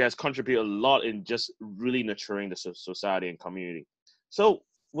that she has contributed a lot in just really nurturing the society and community. So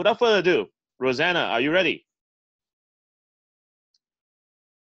without further ado, Rosanna, are you ready?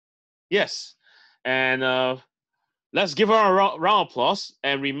 Yes. And let's give her a round of applause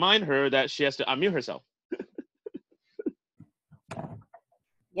and remind her that she has to unmute herself.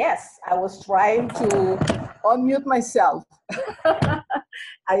 Yes, I was trying to unmute myself.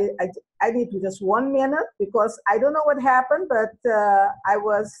 I need just 1 minute because I don't know what happened, but I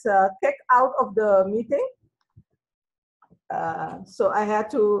was kicked out of the meeting. So I had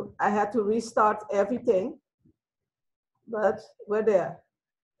to restart everything, but we're there.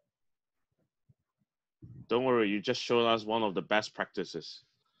 Don't worry, you just showed us one of the best practices.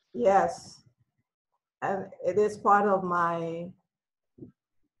 Yes, and it is part of my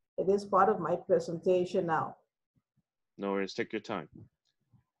presentation now. No worries, take your time.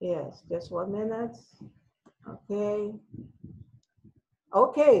 Yes, just 1 minute. Okay.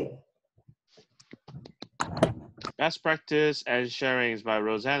 Okay. Best practice and sharings by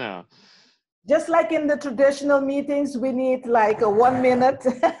Rosanna. Just like in the traditional meetings, we need like a 1 minute.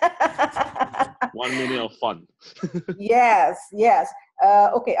 1 minute of fun. Yes, yes.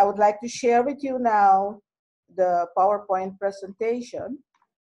 Okay, I would like to share with you now the PowerPoint presentation.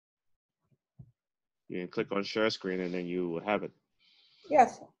 You can click on share screen and then you will have it.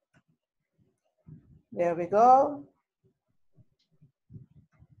 Yes. There we go.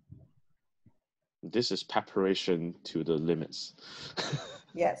 This is preparation to the limits.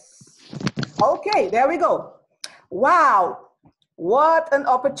 Yes. Okay, there we go. Wow, what an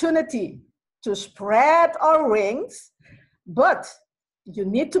opportunity to spread our wings, but you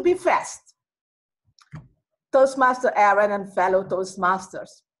need to be fast. Toastmaster Aaron and fellow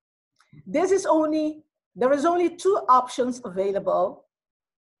Toastmasters. There is only 2 options available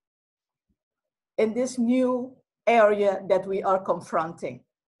in this new area that we are confronting.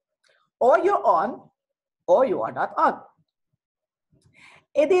 Or you're on, or you are not on.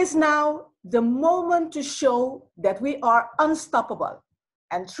 It is now the moment to show that we are unstoppable.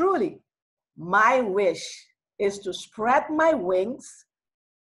 And truly, my wish is to spread my wings.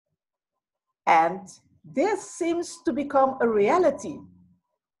 And this seems to become a reality.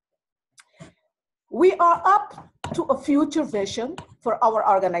 We are up to a future vision for our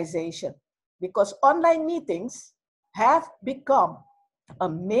organization because online meetings have become a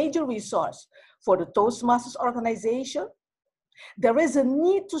major resource for the Toastmasters organization. There is a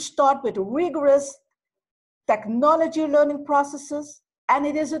need to start with rigorous technology learning processes, and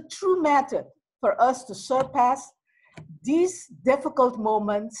it is a true method for us to surpass these difficult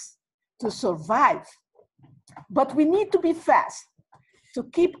moments to survive. But we need to be fast to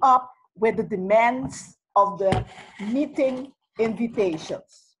keep up with the demands of the meeting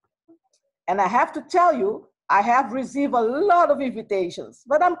invitations. And I have to tell you, I have received a lot of invitations,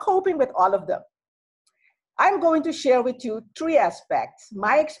 but I'm coping with all of them. I'm going to share with you 3 aspects: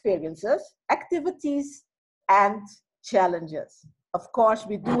 my experiences, activities, and challenges. Of course,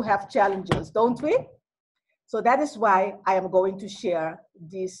 we do have challenges, don't we? So that is why I am going to share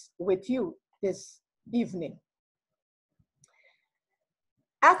this with you this evening.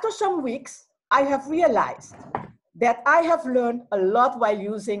 After some weeks, I have realized that I have learned a lot while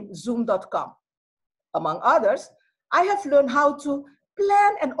using Zoom.com. Among others, I have learned how to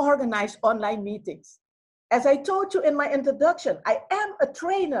plan and organize online meetings. As I told you in my introduction, I am a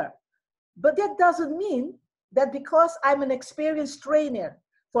trainer, but that doesn't mean that because I'm an experienced trainer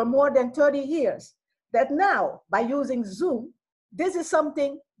for more than 30 years, that now by using Zoom, this is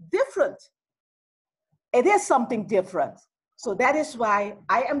something different. It is something different. So that is why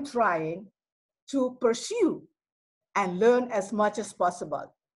I am trying to pursue and learn as much as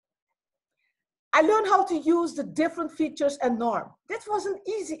possible. I learned how to use the different features and norms. That wasn't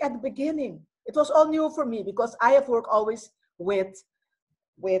easy at the beginning. It was all new for me because I have worked always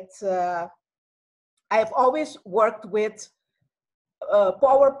I have always worked with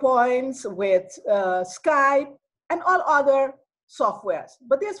PowerPoints, with Skype, and all other softwares.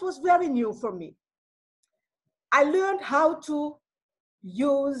 But this was very new for me. I learned how to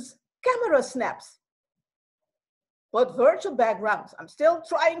use camera snaps, but virtual backgrounds. I'm still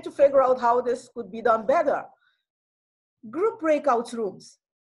trying to figure out how this could be done better. Group breakout rooms,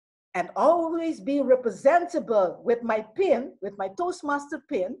 and always be representable with my pin, with my Toastmaster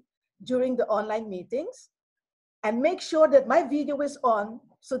pin during the online meetings, and make sure that my video is on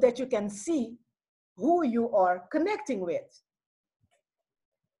so that you can see who you are connecting with.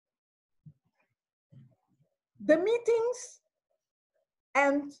 The meetings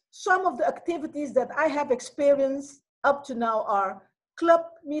and some of the activities that I have experienced up to now are club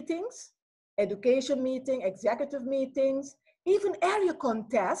meetings, education meeting, executive meetings, even area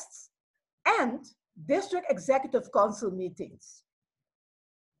contests, and district executive council meetings.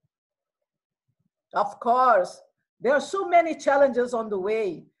 Of course, there are so many challenges on the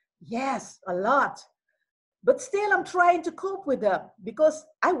way. Yes, a lot. But still, I'm trying to cope with them because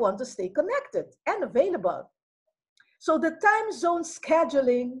I want to stay connected and available. So the time zone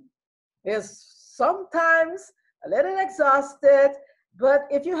scheduling is sometimes a little exhausted, but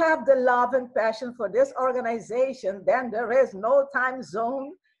if you have the love and passion for this organization, then there is no time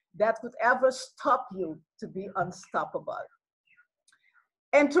zone that could ever stop you to be unstoppable.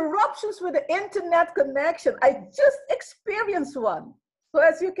 Interruptions with the internet connection, I just experienced one. So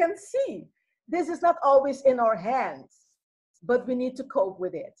as you can see, this is not always in our hands, but we need to cope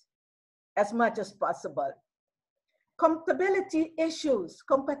with it as much as possible. Compatibility issues,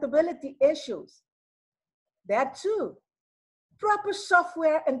 that too. Proper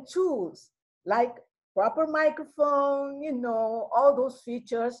software and tools like proper microphone, you know, all those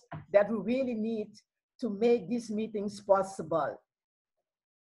features that we really need to make these meetings possible.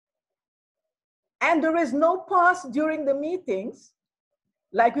 And there is no pause during the meetings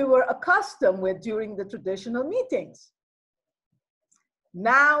like we were accustomed with during the traditional meetings.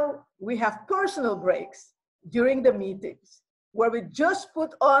 Now we have personal breaks during the meetings where we just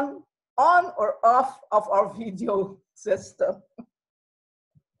put on or off of our video system.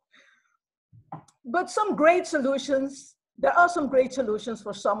 But some great solutions, there are some great solutions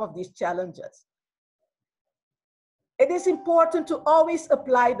for some of these challenges. It is important to always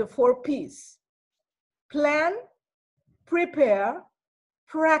apply the 4 Ps. Plan, prepare,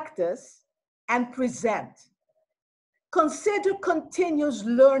 practice, and present. Consider continuous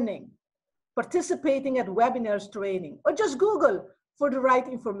learning, participating at webinars, training, or just Google for the right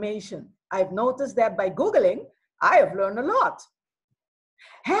information. I've noticed that by Googling, I have learned a lot.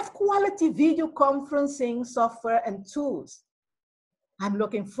 Have quality video conferencing software and tools. I'm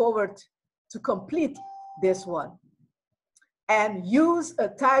looking forward to complete this one. And use a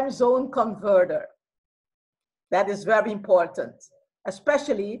time zone converter. That is very important,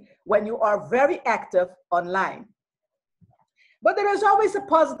 especially when you are very active online. But there is always a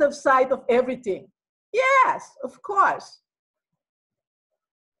positive side of everything. Yes, of course.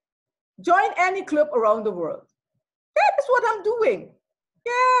 Join any club around the world. That is what I'm doing.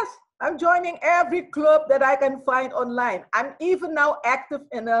 Yes, I'm joining every club that I can find online. I'm even now active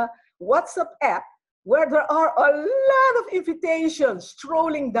in a WhatsApp app where there are a lot of invitations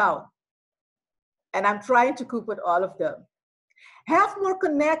strolling down. And I'm trying to cope with all of them. Have more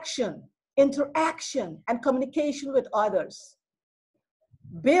connection, interaction, and communication with others.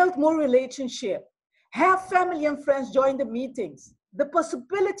 Build more relationship. Have family and friends join the meetings. The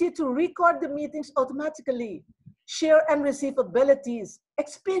possibility to record the meetings automatically. Share and receive abilities,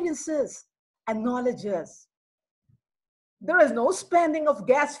 experiences, and knowledges. There is no spending of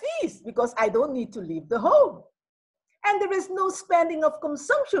gas fees because I don't need to leave the home. And there is no spending of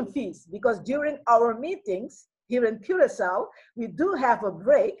consumption fees because during our meetings here in Curacao, we do have a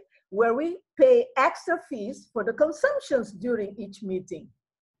break where we pay extra fees for the consumptions during each meeting.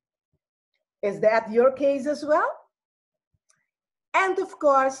 Is that your case as well? And of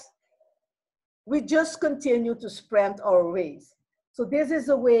course, we just continue to spread our wings. So this is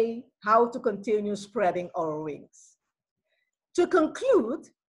a way how to continue spreading our wings. To conclude,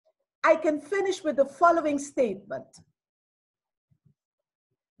 I can finish with the following statement.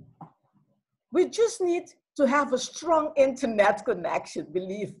 We just need to have a strong internet connection,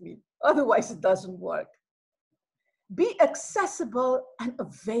 believe me, otherwise it doesn't work. Be accessible and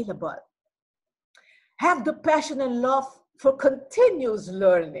available. Have the passion and love for continuous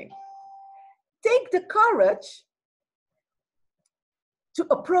learning. Take the courage to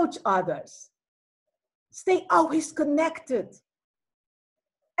approach others. Stay always connected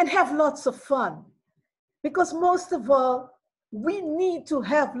and have lots of fun. Because most of all, we need to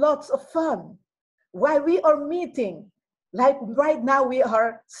have lots of fun while we are meeting. Like right now, we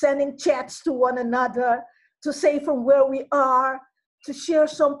are sending chats to one another to say from where we are, to share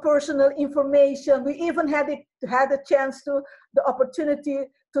some personal information. We even had a chance to, the opportunity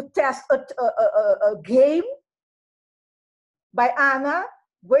to test a game by Anna,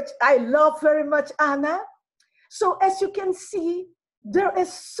 which I love very much, Anna. So as you can see, there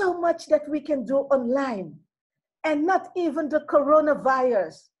is so much that we can do online. And not even the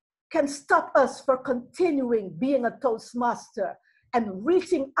coronavirus can stop us from continuing being a Toastmaster and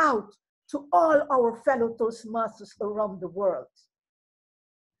reaching out to all our fellow Toastmasters around the world.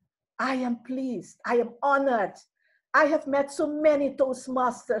 I am pleased, I am honored. I have met so many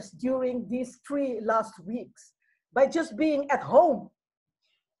Toastmasters during these 3 last weeks by just being at home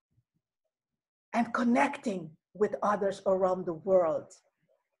and connecting with others around the world.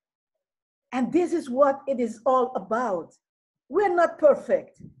 And this is what it is all about. We're not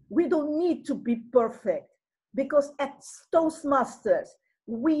perfect. We don't need to be perfect because at Toastmasters,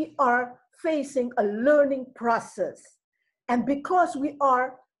 we are facing a learning process. And because we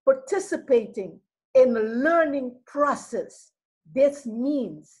are participating in a learning process, this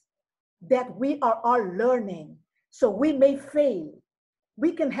means that we are all learning. So we may fail.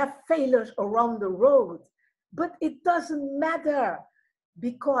 We can have failures around the road, but it doesn't matter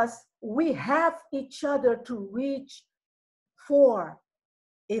because we have each other to reach for.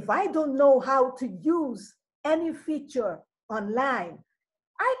 If I don't know how to use any feature online,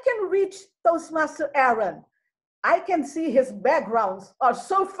 I can reach Toastmaster Aaron. I can see his backgrounds are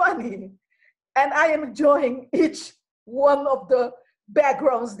so funny, and I am enjoying each one of the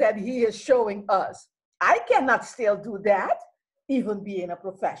backgrounds that he is showing us. I cannot still do that, even being a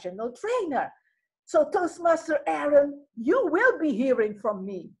professional trainer. So Toastmaster Aaron, you will be hearing from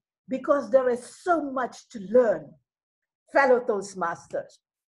me because there is so much to learn. Fellow Toastmasters,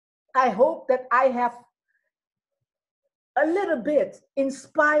 I hope that I have a little bit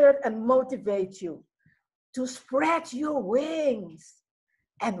inspired and motivate you to spread your wings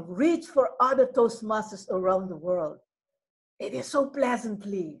and reach for other Toastmasters around the world. It is so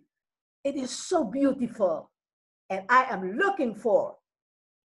pleasantly, it is so beautiful, and I am looking forward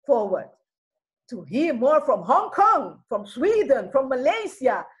to hear more from Hong Kong, from Sweden, from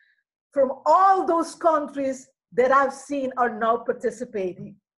Malaysia, from all those countries that I've seen are now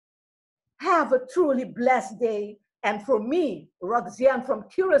participating. Have a truly blessed day. And for me, Roxanne from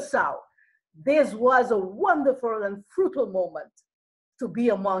Curacao, this was a wonderful and fruitful moment to be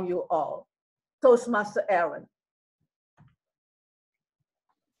among you all. Toastmaster Aaron.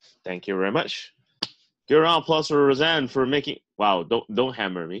 Thank you very much. Give a round of applause for Roseanne for making. Wow, don't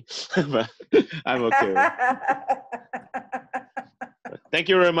hammer me, but I'm okay. Thank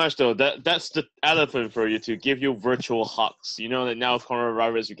you very much, though. That's the elephant for you to give you virtual hugs. You know that now with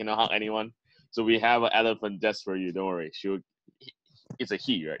coronavirus, you cannot hug anyone, so we have an elephant just for you. Don't worry. It's a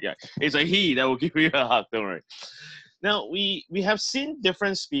he, right? Yeah, it's a he that will give you a hug. Don't worry. Now we have seen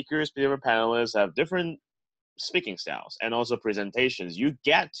different speakers, different panelists have different speaking styles and also presentations. You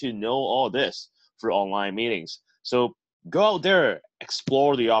get to know all this through online meetings. So go out there,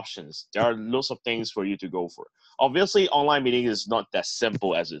 explore the options. There are lots of things for you to go for. Obviously, online meeting is not that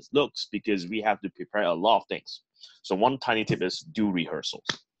simple as it looks because we have to prepare a lot of things. So one tiny tip is do rehearsals.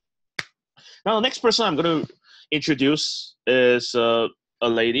 Now, the next person I'm going to introduce is a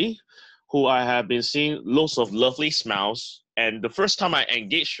lady who I have been seeing lots of lovely smiles. And the first time I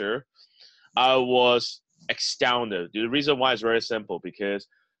engaged her, I was astounded. The reason why is very simple because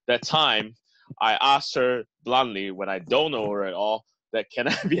that time I asked her bluntly when I don't know her at all that can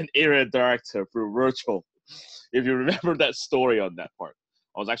I be an area director through virtual If you remember that story on that part.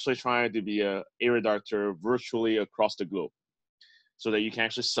 I was actually trying to be a area director virtually across the globe so that you can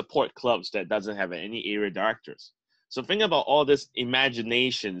actually support clubs that doesn't have any area directors. So think about all these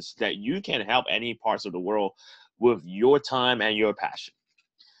imaginations that you can help any parts of the world with your time and your passion.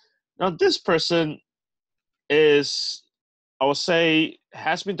 Now, this person is, I would say,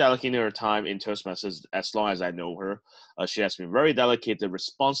 has been dedicating her time in Toastmasters as long as I know her. She has been very dedicated,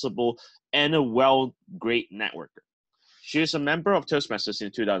 responsible, and a great networker. She is a member of Toastmasters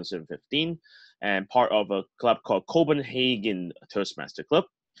in 2015 and part of a club called Copenhagen Toastmaster Club.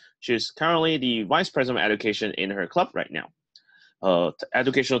 She is currently the Vice President of Education in her club right now.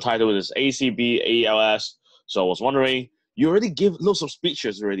 Educational title is ACB ALS. So I was wondering, you already give lots of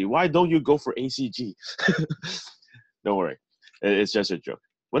speeches already. Why don't you go for ACG? Don't worry. It's just a joke.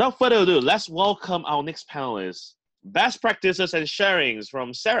 Without further ado, let's welcome our next panelist. Best practices and sharings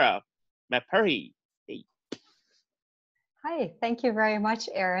from Sarah McPerry. Hey. Hi, thank you very much,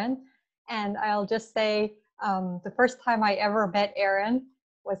 Aaron. And I'll just say the first time I ever met Aaron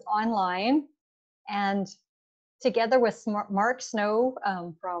was online. And together with Mark Snow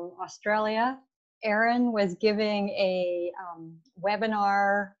from Australia, Aaron was giving a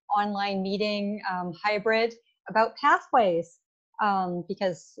webinar online meeting hybrid about pathways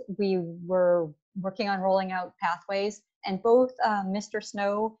because we were working on rolling out pathways, and both Mr.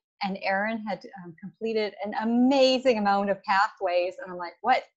 Snow and Aaron had completed an amazing amount of pathways. And I'm like,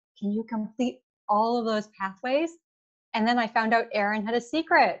 what? Can you complete all of those pathways? And then I found out Aaron had a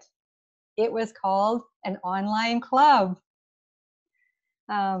secret. It was called an online club.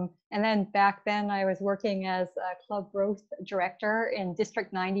 And then back then I was working as a club growth director in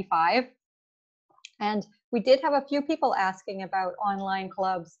District 95. And we did have a few people asking about online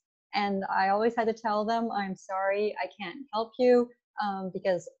clubs. And I always had to tell them, I'm sorry, I can't help you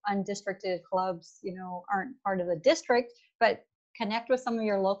because undistricted clubs, aren't part of the district, but connect with some of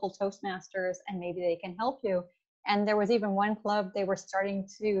your local Toastmasters and maybe they can help you. And there was even one club they were trying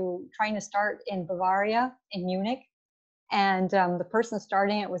to start in Bavaria, in Munich. And the person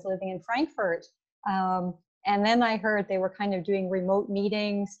starting it was living in Frankfurt. And then I heard they were kind of doing remote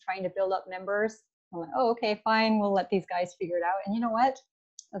meetings, trying to build up members. I'm like, oh, okay, fine, we'll let these guys figure it out. And you know what?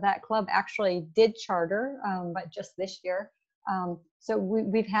 That club actually did charter, but just this year. So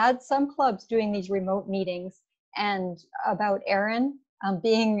we've had some clubs doing these remote meetings. And about Aaron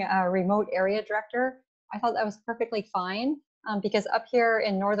being a remote area director, I thought that was perfectly fine because up here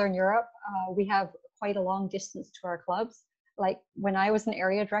in Northern Europe, we have quite a long distance to our clubs. Like when I was an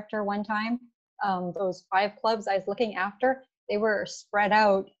area director one time, those 5 clubs I was looking after, they were spread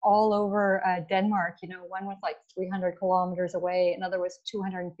out all over Denmark. One was like 300 kilometers away, another was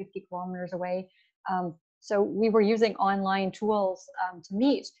 250 kilometers away. So we were using online tools to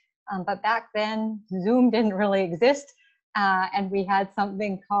meet. But back then, Zoom didn't really exist. And we had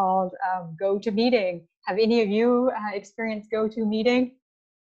something called GoToMeeting. Have any of you experienced GoToMeeting?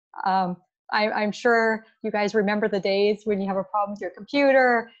 I'm sure you guys remember the days when you have a problem with your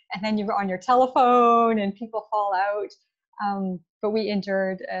computer and then you're on your telephone and people fall out. But we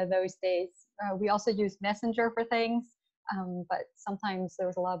endured those days. We also used Messenger for things, but sometimes there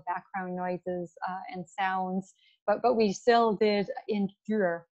was a lot of background noises and sounds, but we still did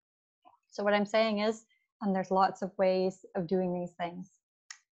endure. So what I'm saying is there's lots of ways of doing these things.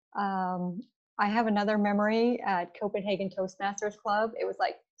 I have another memory at Copenhagen Toastmasters Club. It was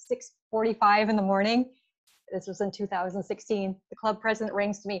like 6:45 in the morning. This was in 2016. The club president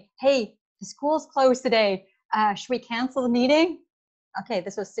rings to me, hey, the school's closed today. Should we cancel the meeting? Okay,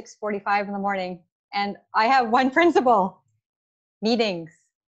 this was 6:45 in the morning. And I have one principle: meetings.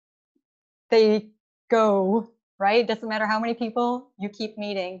 They go, right? Doesn't matter how many people, you keep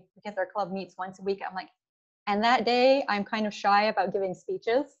meeting because our club meets once a week. I'm like, and that day I'm kind of shy about giving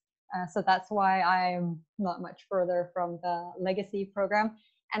speeches. So that's why I'm not much further from the legacy program.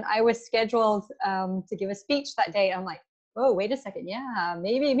 And I was scheduled to give a speech that day. I'm like, oh, wait a second. Yeah,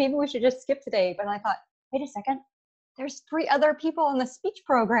 maybe we should just skip today. But I thought, wait a second, there's 3 other people in the speech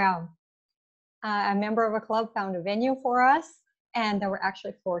program. A member of a club found a venue for us, and there were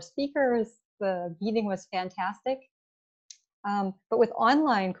actually 4 speakers. The meeting was fantastic. But with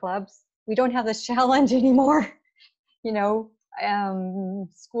online clubs, we don't have this challenge anymore.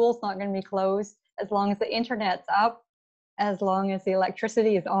 School's not going to be closed as long as the internet's up, as long as the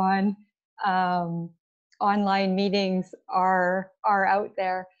electricity is on. Online meetings are out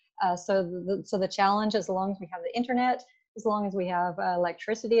there. So the challenge, as long as we have the internet, as long as we have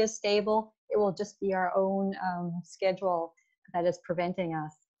electricity is stable, it will just be our own schedule that is preventing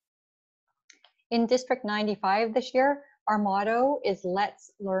us. In District 95 this year, our motto is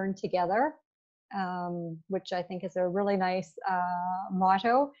Let's Learn Together. which I think is a really nice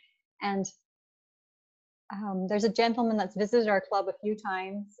motto. And there's a gentleman that's visited our club a few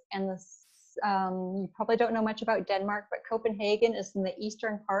times, and this, you probably don't know much about Denmark, but Copenhagen is in the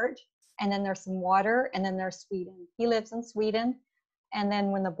eastern part, and then there's some water, and then there's Sweden. He lives in Sweden, and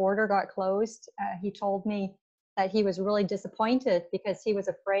then when the border got closed, he told me that he was really disappointed because he was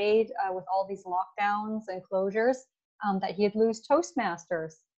afraid with all these lockdowns and closures that he'd lose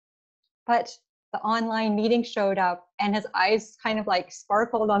Toastmasters. But the online meeting showed up, and his eyes kind of like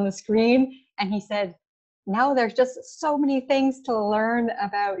sparkled on the screen, and he said, now there's just so many things to learn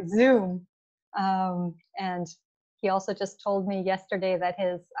about Zoom. And he also just told me yesterday that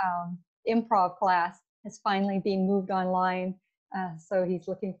his improv class has finally been moved online. So he's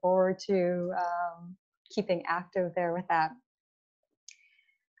looking forward to keeping active there with that.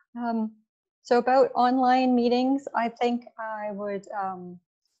 So about online meetings, I think I would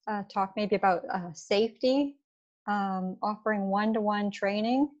talk maybe about safety, offering one-to-one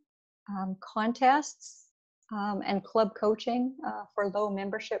training, contests, and club coaching for low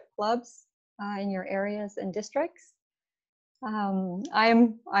membership clubs in your areas and districts. I'm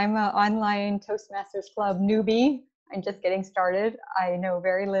an online Toastmasters Club newbie. I'm just getting started. I know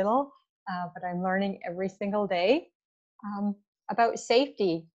very little, but I'm learning every single day. About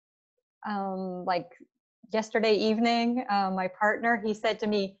safety, like yesterday evening, my partner, he said to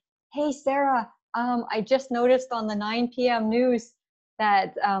me, hey, Sarah, I just noticed on the 9 p.m. news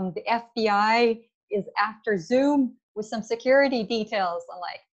that the FBI is after Zoom with some security details. I'm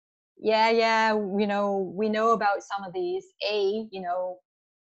like, yeah, we know about some of these.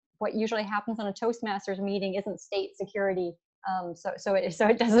 What usually happens on a Toastmasters meeting isn't state security. So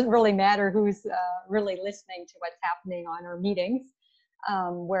it doesn't really matter who's really listening to what's happening on our meetings.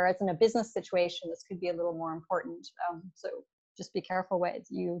 Whereas in a business situation, this could be a little more important. So just be careful what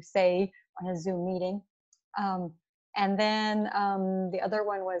you say on a Zoom meeting. And then the other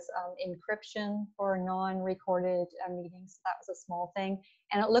one was encryption for non-recorded meetings. That was a small thing.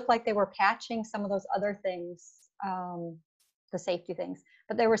 And it looked like they were patching some of those other things, the safety things.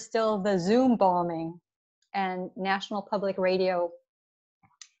 But there was still the Zoom bombing, and National Public Radio,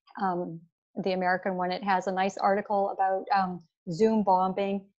 the American one, it has a nice article about Zoom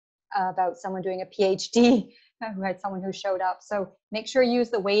bombing, about someone doing a PhD who had someone who showed up. So make sure you use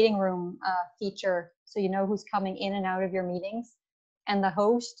the waiting room feature so you know who's coming in and out of your meetings. And the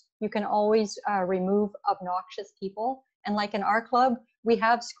host, you can always remove obnoxious people. And like in our club, we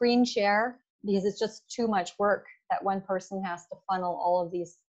have screen share because it's just too much work that one person has to funnel all of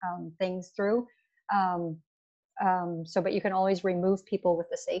these things through. But you can always remove people with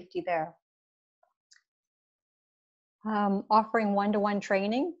the safety there. Offering one-to-one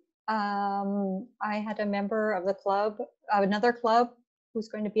training. I had a member of the club, another club, who's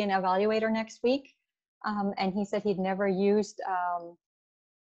going to be an evaluator next week. And he said he'd never used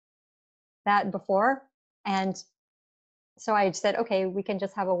that before. And so I said, okay, we can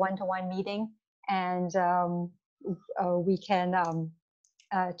just have a one-to-one meeting, and we can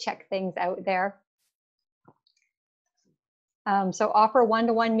check things out there. So offer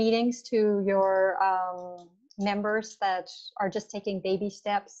one-to-one meetings to your members that are just taking baby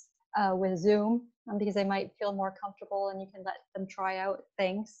steps with Zoom, because they might feel more comfortable, and you can let them try out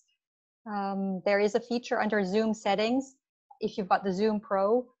things. There is a feature under Zoom settings if you've got the Zoom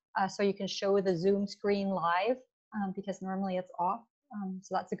Pro, so you can show the Zoom screen live, because normally it's off.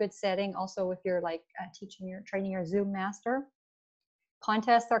 So that's a good setting. Also, if you're like training your Zoom master.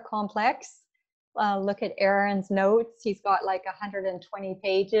 Contests are complex. Look at Aaron's notes. He's got like 120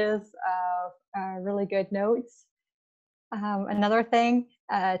 pages of really good notes. Another thing,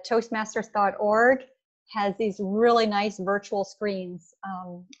 Toastmasters.org has these really nice virtual screens.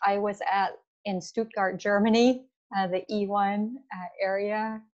 I was in Stuttgart, Germany, the E1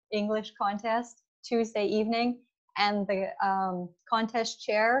 area English contest Tuesday evening, and the contest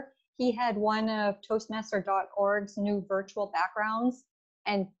chair, he had one of Toastmaster.org's new virtual backgrounds,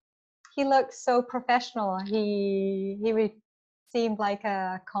 and he looked so professional. He seemed like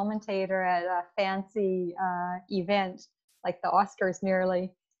a commentator at a fancy event, like the Oscars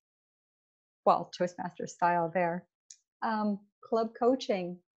nearly. Well, Toastmaster style there. Club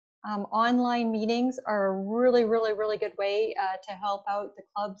coaching. Online meetings are a really, really, really good way to help out the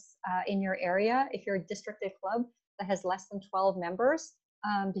clubs in your area if you're a districted club that has less than 12 members,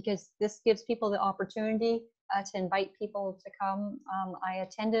 because this gives people the opportunity to invite people to come. I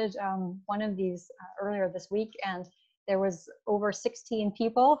attended one of these earlier this week, and there was over 16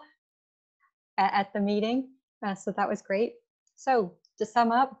 people at the meeting, so that was great. So to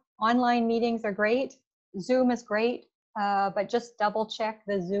sum up, online meetings are great. Zoom is great. but just double check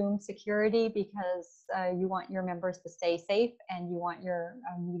the Zoom security because you want your members to stay safe and you want your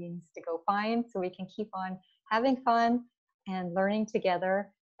meetings to go fine so we can keep on having fun and learning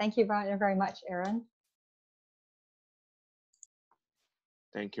together. Thank you very, very much, Aaron.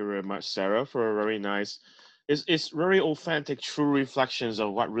 Thank you very much, Sarah, for a very nice, it's very authentic, true reflections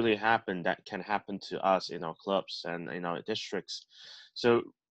of what really happened that can happen to us in our clubs and in our districts. So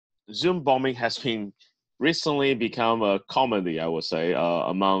Zoom bombing has been recently become a comedy, I would say,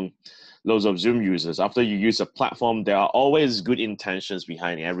 among loads of Zoom users. After you use a platform, there are always good intentions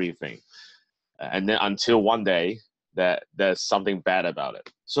behind everything. And then until one day that there's something bad about it.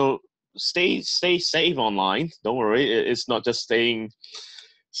 So stay safe online. Don't worry. It's not just staying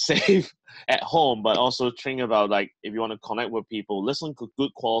safe at home, but also think about, like, if you want to connect with people, listen to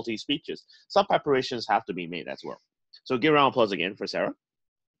good quality speeches. Some preparations have to be made as well. So give a round of applause again for Sarah.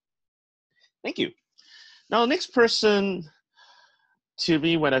 Thank you. Now, next person to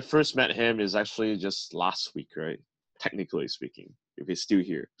me, when I first met him, is actually just last week, right? Technically speaking, if he's still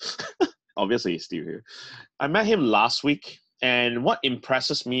here. Obviously, he's still here. I met him last week, and what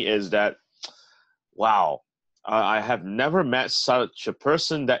impresses me is that, wow, I have never met such a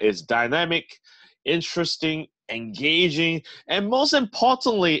person that is dynamic, interesting, engaging, and most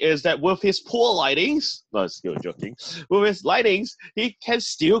importantly is that with his poor lightings, no, still joking, with his lightings, he can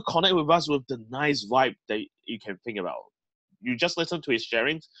still connect with us with the nice vibe that you can think about. You just listen to his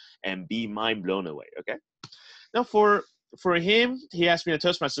sharings and be mind blown away, okay? Now for him, he has been a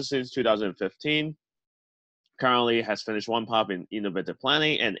Toastmaster since 2015. Currently has finished one pub in Innovative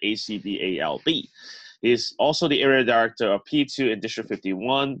Planning and ACBALB. He's also the area director of P2 in District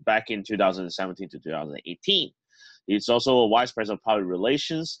 51 back in 2017 to 2018. He's also a vice president of public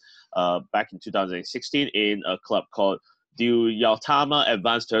relations back in 2016 in a club called Du Yautama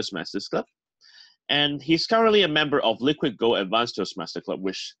Advanced Toastmasters Club. And he's currently a member of Liquid Gold Advanced Toastmaster Club,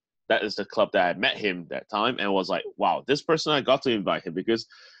 which that is the club that I met him that time and was like, wow, this person, I got to invite him because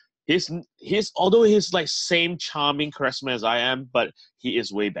he's although he's like same charming charisma as I am, but he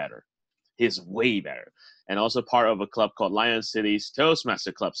is way better. He's way better. And also part of a club called Lion City's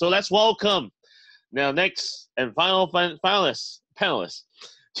Toastmaster Club. So let's welcome now next and final panelist,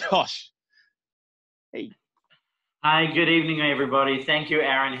 Josh. Hey. Hi, good evening, everybody. Thank you,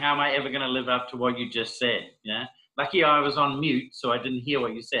 Aaron. How am I ever going to live up to what you just said? Yeah. Lucky I was on mute, so I didn't hear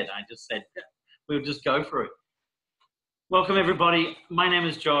what you said. I just said, we'll just go for it. Welcome, everybody. My name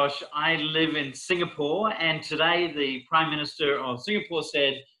is Josh. I live in Singapore, and today the Prime Minister of Singapore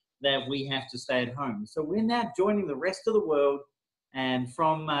said that we have to stay at home. So we're now joining the rest of the world, and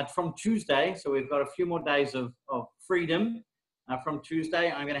from Tuesday, so we've got a few more days of freedom. From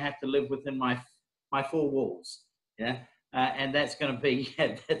Tuesday, I'm going to have to live within my four walls, yeah, and that's going to be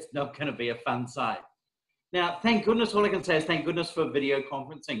that's not going to be a fun sight. Now, thank goodness, all I can say is thank goodness for video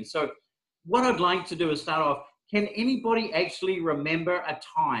conferencing. So what I'd like to do is start off. Can anybody actually remember a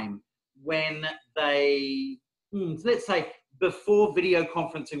time when they, let's say, before video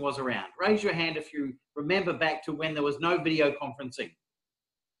conferencing was around? Raise your hand if you remember back to when there was no video conferencing.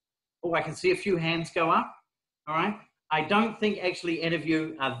 Oh, I can see a few hands go up. All right. I don't think actually any of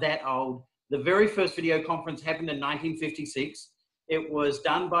you are that old. The very first video conference happened in 1956. It was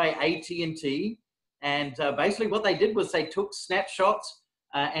done by AT&T. And basically what they did was they took snapshots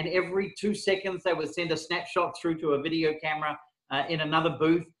and every 2 seconds they would send a snapshot through to a video camera in another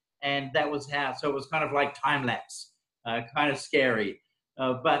booth. And that was how, so it was kind of like time lapse. Kind of scary,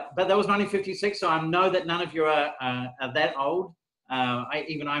 but that was 1956. So I know that none of you are that old.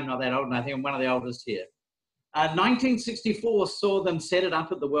 Even I'm not that old, and I think I'm one of the oldest here. 1964 saw them set it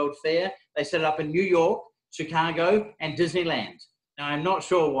up at the World Fair. They set it up in New York, Chicago, and Disneyland. Now I'm not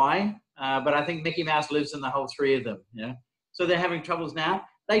sure why, but I think Mickey Mouse lives in the whole three of them. Yeah, so they're having troubles now.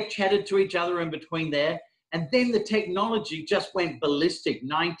 They chatted to each other in between there, and then the technology just went ballistic.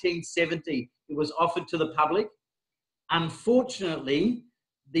 1970, it was offered to the public. Unfortunately,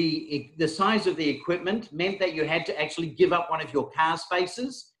 the size of the equipment meant that you had to actually give up one of your car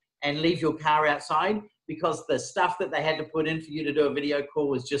spaces and leave your car outside because the stuff that they had to put in for you to do a video call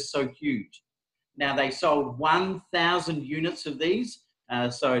was just so huge. Now, they sold 1,000 units of these,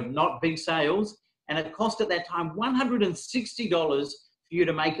 so not big sales, and it cost at that time $160 for you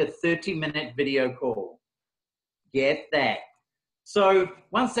to make a 30-minute video call. Get that. So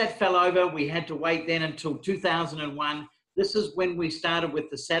once that fell over, we had to wait then until 2001. This is when we started with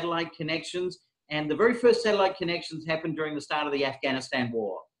the satellite connections. And the very first satellite connections happened during the start of the Afghanistan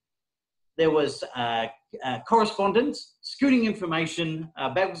war. There was correspondence, scooting information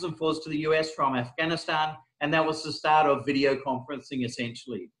backwards and forwards to the US from Afghanistan. And that was the start of video conferencing,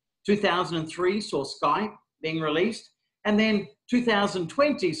 essentially. 2003 saw Skype being released. And then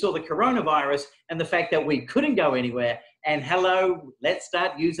 2020 saw the coronavirus and the fact that we couldn't go anywhere. And hello, let's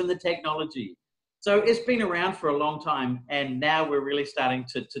start using the technology. So it's been around for a long time, and now we're really starting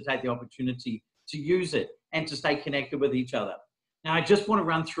to take the opportunity to use it and to stay connected with each other. Now, I just want to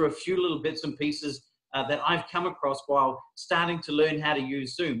run through a few little bits and pieces that I've come across while starting to learn how to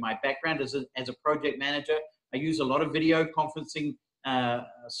use Zoom. My background is as a project manager. I use a lot of video conferencing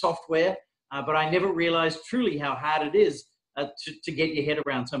software, but I never realized truly how hard it is to get your head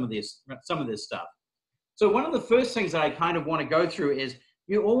around some of this stuff. So one of the first things that I kind of want to go through is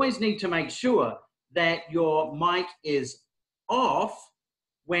you always need to make sure that your mic is off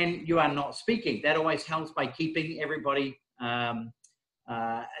when you are not speaking. That always helps by keeping everybody, the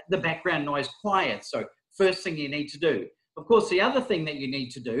background noise quiet. So first thing you need to do. Of course, the other thing that you need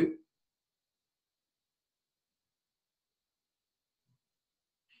to do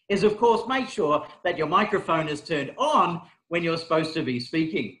is, of course, make sure that your microphone is turned on when you're supposed to be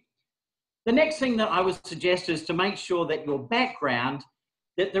speaking. The next thing that I would suggest is to make sure that your background,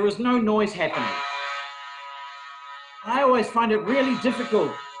 that there is no noise happening. I always find it really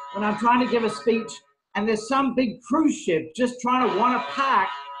difficult when I'm trying to give a speech and there's some big cruise ship just trying to want to park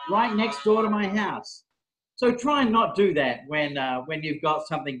right next door to my house. So try and not do that when you've got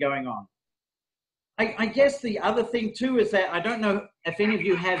something going on. I guess the other thing too is that I don't know if any of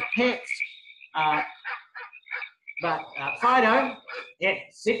you have pets, but Fido, yeah,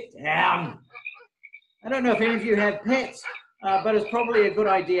 sit down. I don't know if any of you have pets, but it's probably a good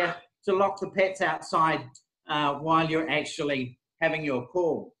idea to lock the pets outside while you're actually having your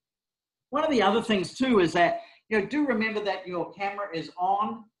call. One of the other things too is that, do remember that your camera is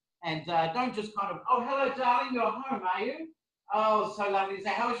on, and don't just kind of, oh, hello, darling, you're home, are you? Oh, so lovely to say,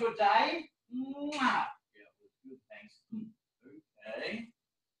 how was your day? Mwah. Yeah, it was good, thanks. Okay.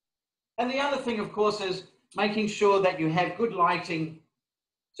 And the other thing, of course, is making sure that you have good lighting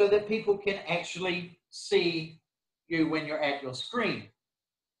so that people can actually see you when you're at your screen.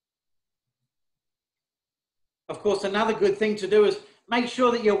 Of course, another good thing to do is make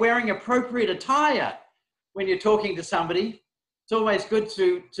sure that you're wearing appropriate attire when you're talking to somebody. It's always good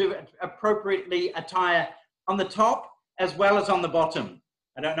to appropriately attire on the top as well as on the bottom.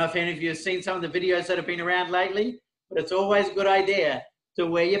 I don't know if any of you have seen some of the videos that have been around lately, but it's always a good idea to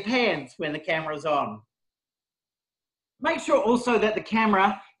wear your pants when the camera's on. Make sure also that the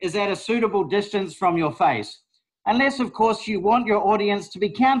camera is at a suitable distance from your face, unless, of course, you want your audience to be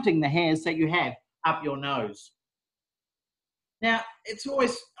counting the hairs that you have up your nose. Now, it's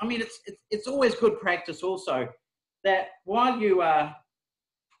always, it's always good practice also that while you are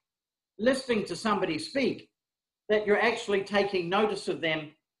listening to somebody speak, that you're actually taking notice of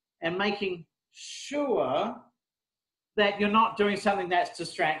them and making sure that you're not doing something that's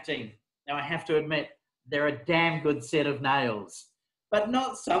distracting. Now, I have to admit, they're a damn good set of nails, but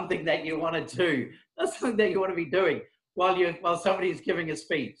not something that you want to do. Not something that you want to be doing while somebody's giving a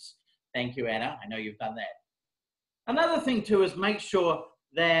speech. Thank you, Anna. I know you've done that. Another thing too is make sure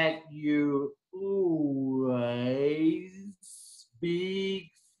that you always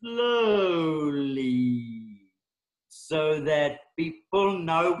speak slowly so that people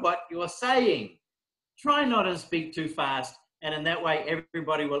know what you're saying. Try not to speak too fast, and in that way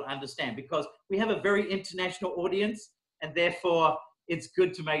everybody will understand, because we have a very international audience, and therefore it's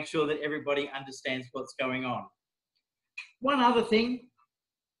good to make sure that everybody understands what's going on. One other thing,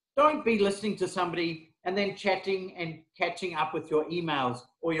 don't be listening to somebody and then chatting and catching up with your emails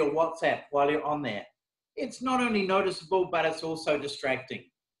or your WhatsApp while you're on there. It's not only noticeable, but it's also distracting.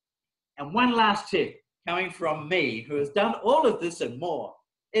 And one last tip coming from me, who has done all of this and more,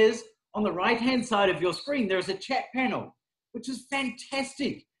 is on the right-hand side of your screen, there's a chat panel, which is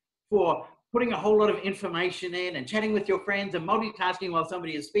fantastic for putting a whole lot of information in and chatting with your friends and multitasking while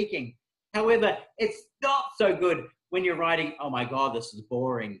somebody is speaking. However, it's not so good when you're writing, oh my God, this is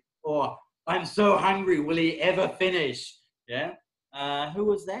boring, or I'm so hungry, will he ever finish? Yeah. Who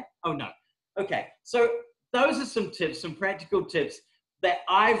was that? Oh, no. Okay. So those are some tips, some practical tips that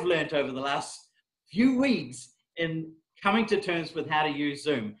I've learned over the last few weeks in coming to terms with how to use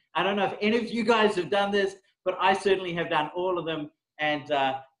Zoom. I don't know if any of you guys have done this, but I certainly have done all of them. And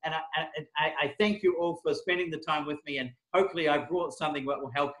I thank you all for spending the time with me. And hopefully I brought something that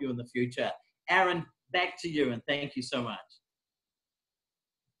will help you in the future. Aaron, back to you. And thank you so much.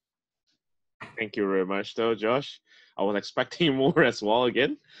 Thank you very much, though, Josh. I was expecting more as well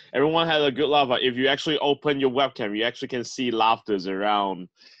again. Everyone had a good laugh. If you actually open your webcam, you actually can see laughters around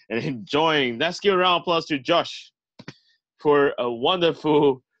and enjoying. Let's give a round of applause to Josh for a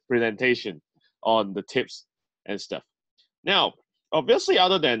wonderful presentation on the tips and stuff. Now, obviously,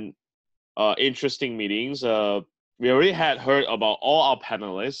 other than interesting meetings, we already had heard about all our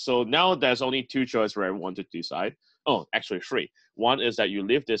panelists. So now there's only two choices for everyone to decide. Oh, actually three. One is that you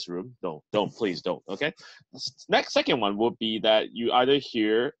leave this room. Don't, please don't. Okay. Second one would be that you either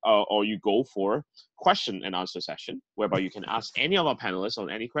hear or you go for question and answer session, whereby you can ask any of our panelists on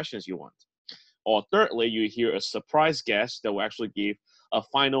any questions you want. Or thirdly, you hear a surprise guest that will actually give a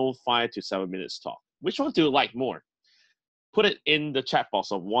final 5 to 7 minutes talk. Which one do you like more? Put it in the chat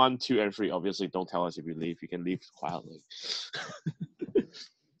box of 1, 2, and 3. Obviously, don't tell us if you leave. You can leave quietly.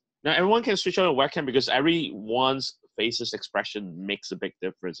 Now, everyone can switch on a webcam because everyone's face's expression makes a big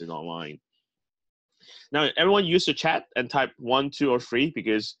difference in online. Now, everyone use the chat and type 1, 2, or 3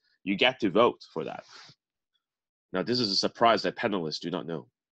 because you get to vote for that. Now, this is a surprise that panelists do not know.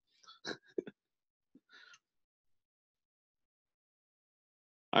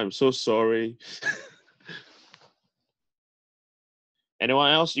 I'm so sorry.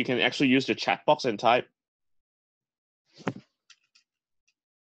 Anyone else? You can actually use the chat box and type.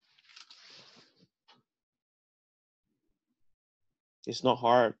 It's not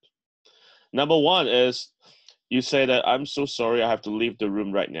hard. Number one is you say that I'm so sorry I have to leave the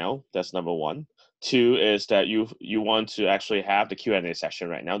room right now. That's number one. Two is that you want to actually have the Q&A session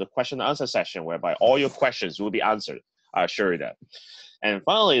right now, the question and answer session whereby all your questions will be answered. I assure you that. And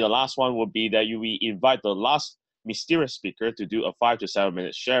finally, the last one would be that we invite the last mysterious speaker to do a 5 to 7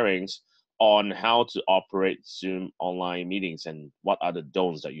 minute sharings on how to operate Zoom online meetings and what are the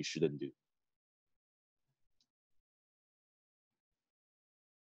don'ts that you shouldn't do.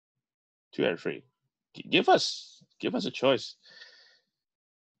 2 and 3. Give us a choice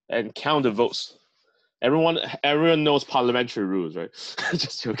and count the votes. Everyone knows parliamentary rules, right?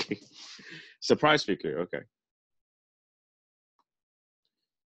 Just joking. Surprise speaker, okay.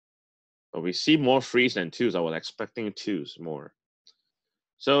 But we see more 3s than 2s. I was expecting 2s more.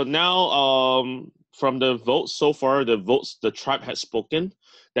 So now, from the votes so far, the tribe has spoken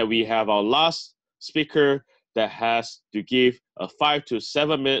that we have our last speaker that has to give a 5 to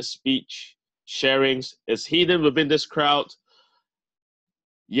 7 minute speech sharings is hidden within this crowd.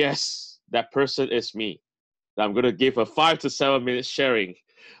 Yes, that person is me. I'm going to give a 5 to 7 minute sharing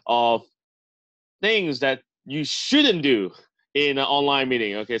of things that you shouldn't do in an online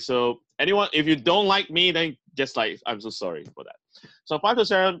meeting. Okay, so anyone, if you don't like me, then just like, I'm so sorry for that. So 5 to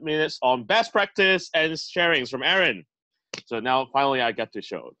 7 minutes on best practice and sharings from Aaron. So now finally I get to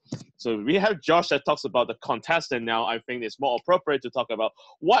show. So we have Josh that talks about the contestant. Now I think it's more appropriate to talk about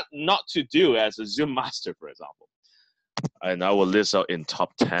what not to do as a Zoom master, for example. And I will list out in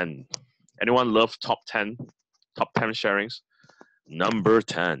top 10. Anyone love top 10? Top 10 sharings? Number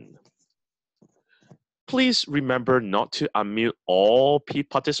 10. Please remember not to unmute all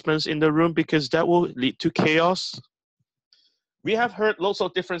participants in the room because that will lead to chaos. We have heard lots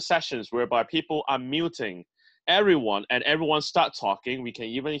of different sessions whereby people are muting everyone and everyone start talking. We can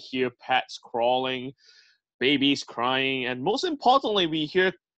even hear pets crawling, babies crying, and most importantly, we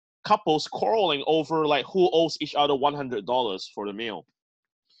hear couples quarreling over like who owes each other $100 for the meal.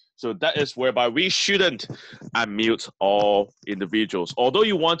 So that is whereby we shouldn't unmute all individuals. Although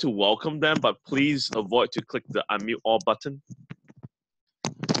you want to welcome them, but please avoid to click the unmute all button.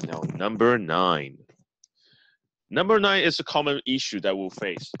 Now, number 9. Number 9 is a common issue that we'll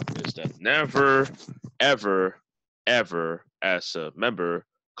face, is that never, ever, ever, as a member,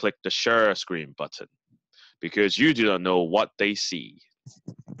 click the share screen button because you do not know what they see.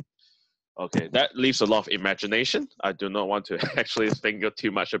 Okay, that leaves a lot of imagination. I do not want to actually think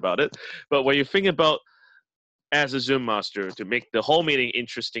too much about it. But when you think about, as a Zoom master, to make the whole meeting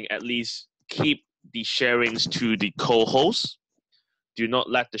interesting, at least keep the sharings to the co-host. Do not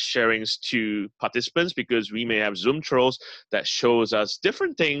let the sharings to participants because we may have Zoom trolls that shows us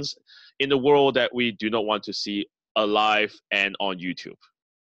different things in the world that we do not want to see alive and on YouTube.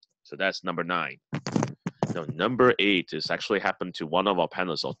 So that's number 9. Now, number 8 is actually happened to one of our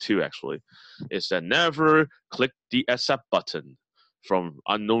panelists, or 2 actually, is that never click the accept button from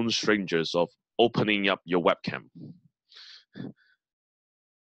unknown strangers of opening up your webcam.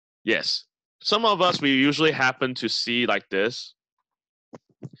 Yes, some of us, we usually happen to see like this,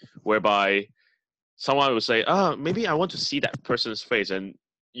 whereby someone will say, oh, maybe I want to see that person's face. And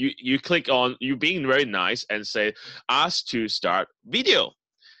you click on, you being very nice and say, ask to start video.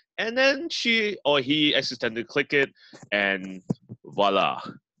 And then she or he accidentally click it and voila,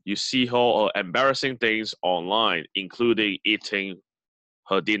 you see her embarrassing things online, including eating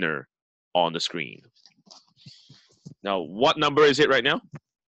her dinner on the screen. Now, what number is it right now?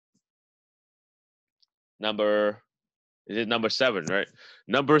 Is it number 7, right?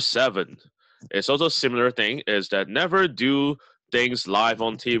 Number 7. It's also a similar thing, is that never do things live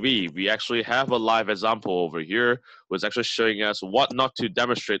on TV. We actually have a live example over here, was actually showing us what not to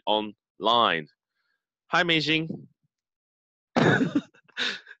demonstrate online. Hi, Meijing.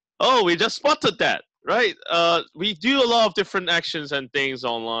 Oh, we just spotted that, right? We do a lot of different actions and things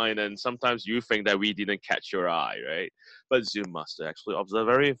online, and sometimes you think that we didn't catch your eye, right? But Zoom Master actually observe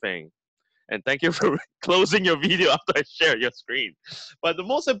everything. And thank you for closing your video after I share your screen. But the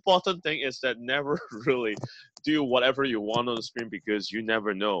most important thing is that never really do whatever you want on the screen, because you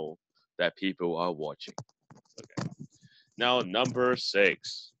never know that people are watching. Okay. Now, number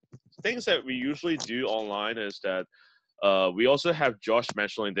 6. Things that we usually do online is that we also have Josh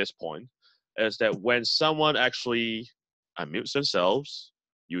mentioning this point, is that when someone actually unmutes themselves,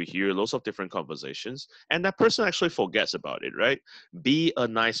 you hear lots of different conversations, and that person actually forgets about it, right? Be a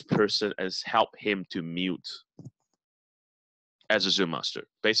nice person and help him to mute as a Zoom master.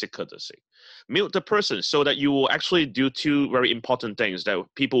 Basic courtesy. Mute the person so that you will actually do 2 very important things that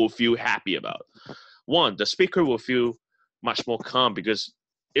people will feel happy about. 1, the speaker will feel much more calm because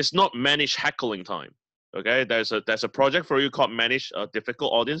it's not managed heckling time. Okay, there's a project for you called manage a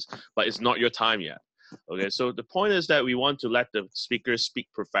difficult audience, but it's not your time yet. Okay, so the point is that we want to let the speakers speak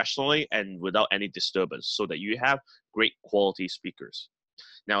professionally and without any disturbance so that you have great quality speakers.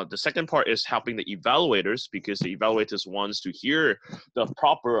 Now, the second part is helping the evaluators, because the evaluators wants to hear the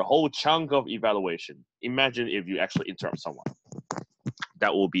proper whole chunk of evaluation. Imagine if you actually interrupt someone.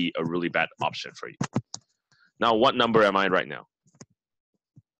 That will be a really bad option for you. Now, what number am I right now?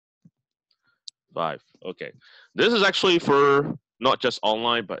 5. Okay. This is actually for not just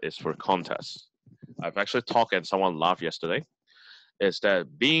online, but it's for contests. I've actually talked and someone laughed yesterday. Is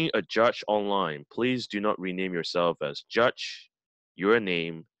that being a judge online, please do not rename yourself as judge, your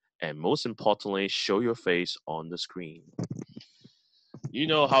name, and most importantly, show your face on the screen. You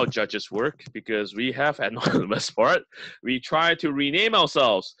know how judges work, because we have anonymous part. We try to rename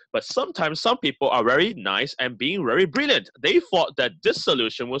ourselves, but sometimes some people are very nice and being very brilliant. They thought that this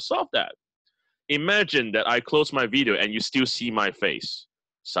solution will solve that. Imagine that I close my video and you still see my face.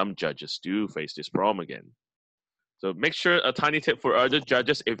 Some judges do face this problem again. So make sure, a tiny tip for other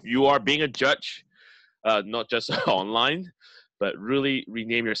judges, if you are being a judge, not just online, but really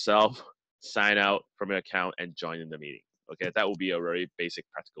rename yourself, sign out from your account, and join in the meeting. Okay, that will be a very basic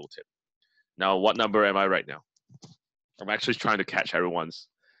practical tip. Now, what number am I right now? I'm actually trying to catch everyone's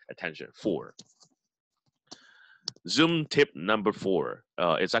attention. 4. Zoom tip number 4.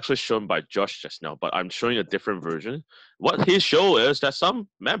 It's actually shown by Josh just now, but I'm showing a different version. What he showed is that some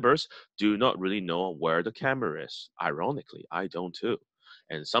members do not really know where the camera is. Ironically, I don't too.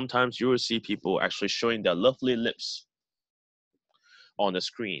 And sometimes you will see people actually showing their lovely lips on the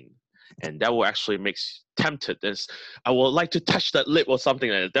screen. And that will actually make tempted. I would like to touch that lip or something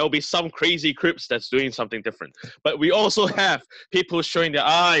like that. There will be some crazy crips that's doing something different. But we also have people showing their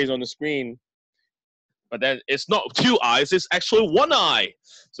eyes on the screen. But then it's not 2 eyes, it's actually 1 eye.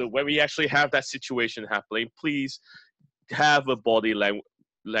 So when we actually have that situation happening, please have a body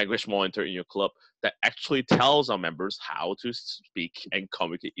language monitor in your club that actually tells our members how to speak and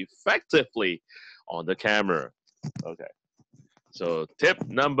communicate effectively on the camera. Okay. So tip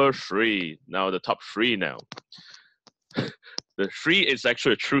number 3. Now the top 3 now. The 3 is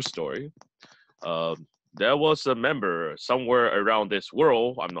actually a true story. There was a member somewhere around this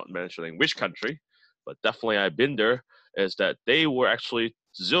world, I'm not mentioning which country, but definitely I've been there, is that they were actually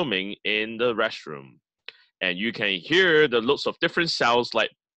Zooming in the restroom. And you can hear the lots of different sounds like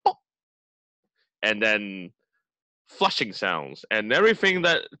pop, and then flushing sounds, and everything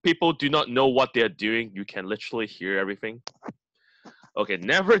that people do not know what they're doing, you can literally hear everything. Okay,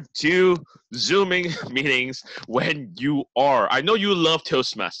 never do Zooming meetings when you are. I know you love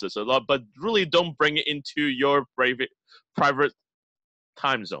Toastmasters a lot, but really don't bring it into your private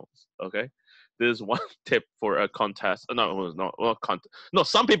time zones, okay? This is one tip for a contest. No,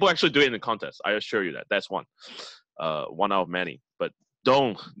 some people actually do it in a contest. I assure you that. That's one. One out of many. But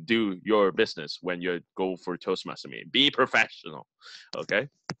don't do your business when you go for Toastmaster meeting. Be professional, okay?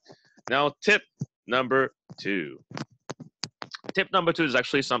 Now, tip number 2. Tip number 2 is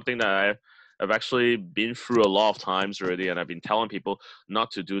actually something that I've actually been through a lot of times already, and I've been telling people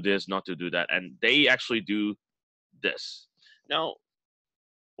not to do this, not to do that, and they actually do this. Now,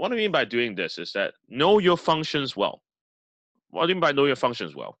 what I mean by doing this is that know your functions well. What I mean by know your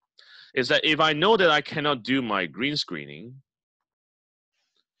functions well is that if I know that I cannot do my green screening,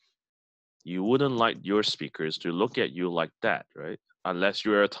 you wouldn't like your speakers to look at you like that, right? Unless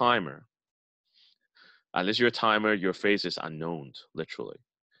you're a timer. Unless you're a timer, your face is unknown, literally.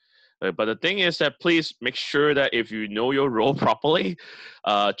 But the thing is that please make sure that if you know your role properly,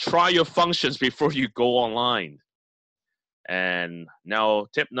 try your functions before you go online. And now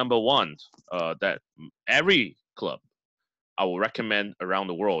tip number one, that every club I will recommend around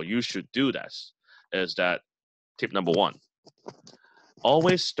the world, you should do this, is that tip number one,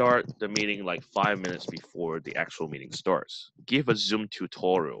 always start the meeting like 5 minutes before the actual meeting starts. Give a Zoom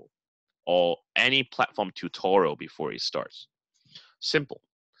tutorial or any platform tutorial before it starts. Simple.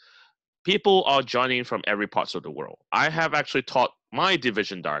 People are joining from every parts of the world. I have actually taught my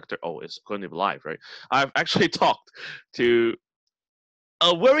division director, oh, it's going to be live, right? I've actually talked to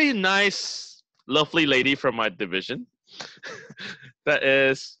a very nice, lovely lady from my division that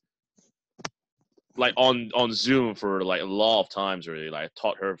is like on Zoom for like a lot of times already. Like I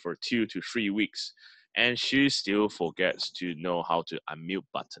taught her for 2 to 3 weeks, and she still forgets to know how to unmute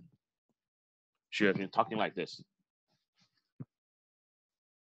button. She has been talking like this.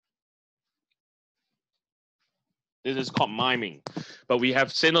 This is called miming, but we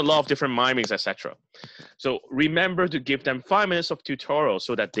have seen a lot of different mimings, etc. So remember to give them 5 minutes of tutorial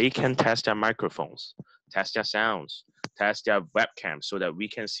so that they can test their microphones, test their sounds, test their webcams so that we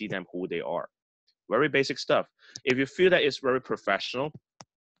can see them who they are. Very basic stuff. If you feel that it's very professional,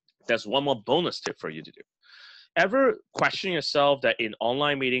 there's one more bonus tip for you to do. Ever question yourself that in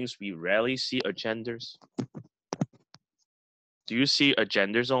online meetings, we rarely see agendas? Do you see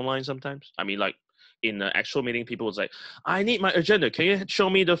agendas online sometimes? I mean, like in the actual meeting, people will say, I need my agenda. Can you show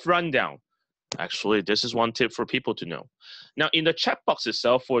me the rundown? Actually, this is one tip for people to know. Now, in the chat box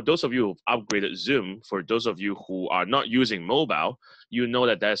itself, for those of you who've upgraded Zoom, for those of you who are not using mobile, you know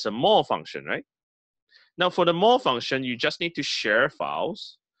that there's a more function, right? Now, for the more function, you just need to share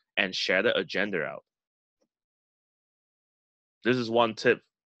files and share the agenda out. This is one tip,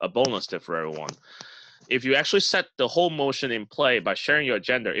 a bonus tip for everyone. If you actually set the whole motion in play by sharing your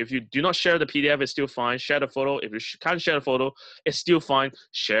agenda, if you do not share the PDF, it's still fine. Share the photo. If you can't share the photo, it's still fine.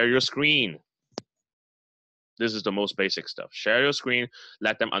 Share your screen. This is the most basic stuff. Share your screen.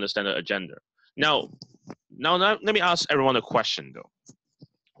 Let them understand the agenda. Now, let me ask everyone a question, though.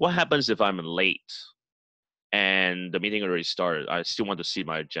 What happens if I'm late and the meeting already started? I still want to see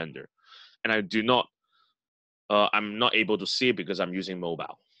my agenda, and I do not. I'm not able to see it because I'm using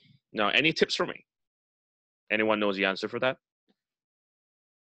mobile. Now, any tips for me? Anyone knows the answer for that?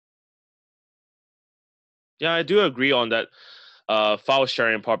 Yeah, I do agree on that file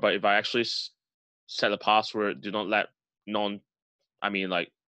sharing part, but if I actually set a password, do not let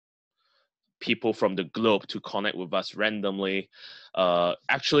people from the globe to connect with us randomly.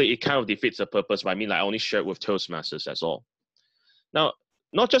 Actually, it kind of defeats the purpose, but I mean, like, I only share it with Toastmasters, that's all. Now,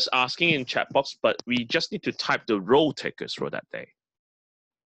 not just asking in chat box, but we just need to type the role takers for that day.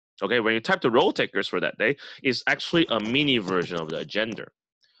 Okay, when you type the role takers for that day, it's actually a mini version of the agenda.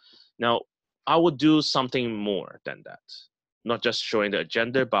 Now, I would do something more than that. Not just showing the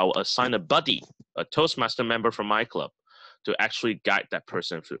agenda, but I will assign a buddy, a Toastmaster member from my club, to actually guide that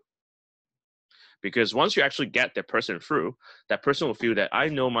person through. Because once you actually get that person through, that person will feel that I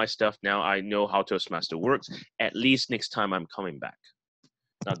know my stuff now, I know how Toastmaster works, at least next time I'm coming back.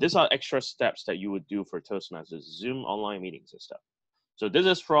 Now, these are extra steps that you would do for Toastmasters, Zoom online meetings and stuff. So this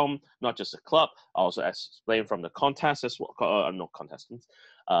is from not just the club, I also explain from the contest as well, not contestants,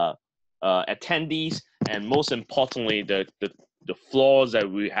 attendees, and most importantly, the flaws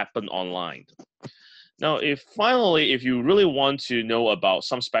that will happen online. Now, if you really want to know about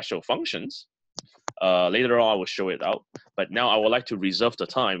some special functions, later on I will show it out. But now I would like to reserve the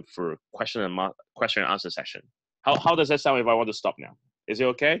time for question and answer session. How does that sound if I want to stop now? Is it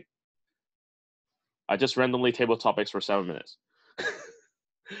okay? I just randomly table topics for 7 minutes.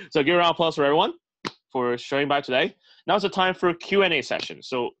 So give a round of applause for everyone for showing by today. Now it's the time for a Q&A session.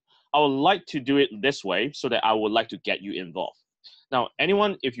 So I would like to do it this way so that I would like to get you involved. Now,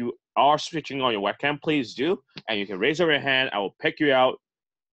 anyone, if you are switching on your webcam, please do. And you can raise your hand. I will pick you out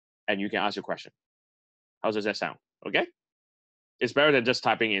and you can ask your question. How does that sound? Okay? It's better than just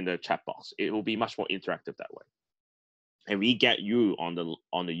typing in the chat box. It will be much more interactive that way. And we get you on the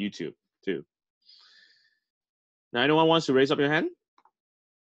YouTube too. Now, anyone wants to raise up your hand?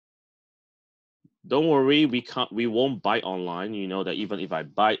 Don't worry, we won't bite online. You know that even if I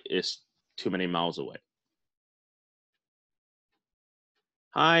bite, it's too many miles away.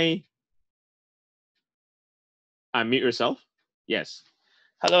 Hi. Unmute yourself. Yes.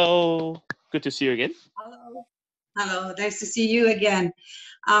 Hello. Good to see you again. Hello. Hello. Nice to see you again.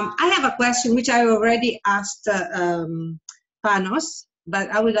 I have a question which I already asked Panos, but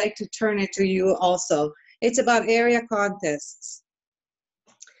I would like to turn it to you also. It's about area contests.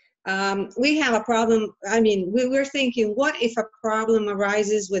 We have a problem. I mean, we're thinking, what if a problem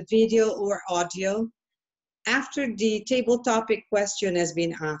arises with video or audio after the table topic question has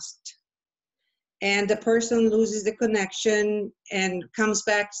been asked? and the person loses the connection and comes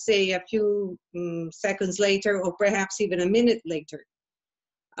back, say, a few seconds later, or perhaps even a minute later.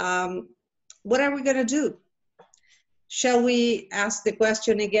 What are we going to do? Shall we ask the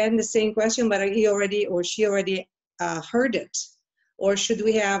question again, the same question, but he already or she already heard it? Or should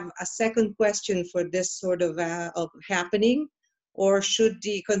we have a second question for this sort of happening? Or should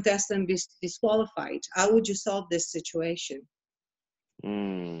the contestant be disqualified? How would you solve this situation?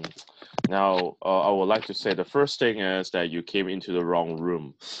 Now, I would like to say the first thing is that you came into the wrong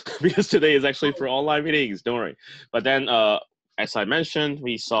room because today is actually for online meetings, don't worry. But then, as I mentioned,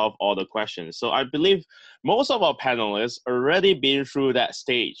 we solved all the questions. So I believe most of our panelists already been through that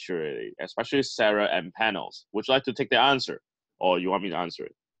stage already, especially Sarah and panels. Would you like to take the answer, or you want me to answer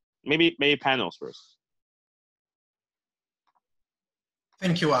it? Maybe panels first.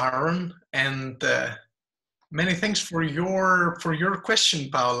 Thank you, Aaron, and many thanks for your question,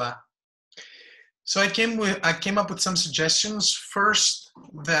 Paula. So I came up with some suggestions. First,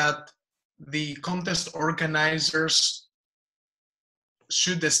 that the contest organizers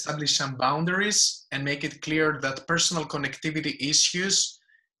should establish some boundaries and make it clear that personal connectivity issues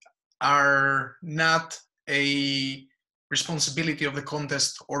are not a responsibility of the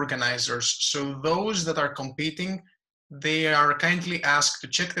contest organizers. So those that are competing, they are kindly asked to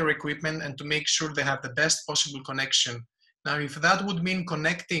check their equipment and to make sure they have the best possible connection. Now, if that would mean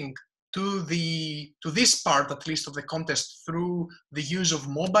connecting to this part, at least, of the contest through the use of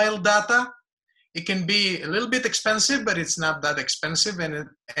mobile data, it can be a little bit expensive, but it's not that expensive,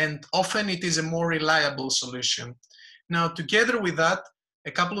 and often it is a more reliable solution. Now, together with that,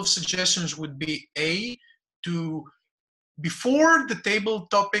 a couple of suggestions would be before the table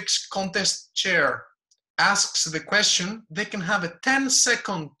topics contest chair asks the question, they can have a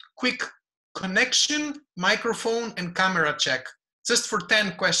 10-second quick connection, microphone, and camera check, just for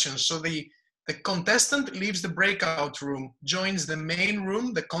 10 questions. So the contestant leaves the breakout room, joins the main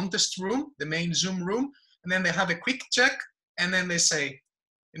room, the contest room, the main Zoom room, and then they have a quick check, and then they say,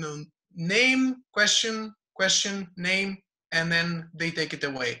 name, question, name, and then they take it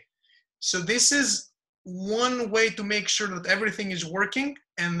away. So this is one way to make sure that everything is working,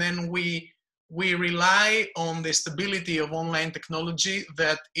 and then we rely on the stability of online technology,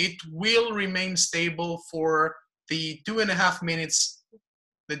 that it will remain stable for the 2.5 minutes,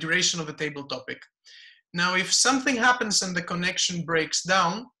 the duration of the table topic. Now, if something happens and the connection breaks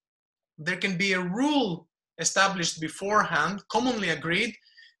down, there can be a rule established beforehand, commonly agreed,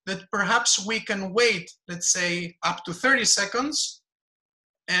 that perhaps we can wait, let's say, up to 30 seconds,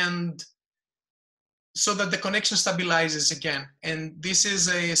 and so that the connection stabilizes again. And this is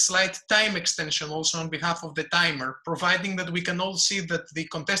a slight time extension also on behalf of the timer, providing that we can all see that the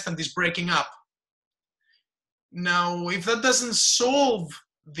contestant is breaking up. Now, if that doesn't solve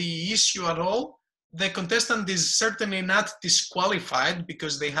the issue at all, the contestant is certainly not disqualified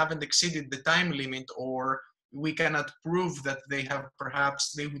because they haven't exceeded the time limit, or we cannot prove that they have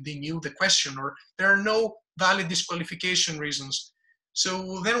perhaps they knew the question, or there are no valid disqualification reasons.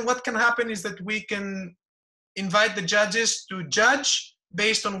 So then what can happen is that we can invite the judges to judge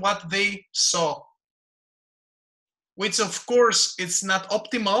based on what they saw, which of course it's not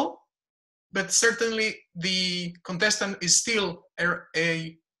optimal, but certainly the contestant is still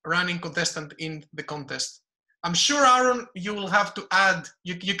a running contestant in the contest. I'm sure, Aaron, you will have to add,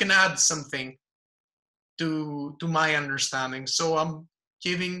 you can add something to my understanding. So I'm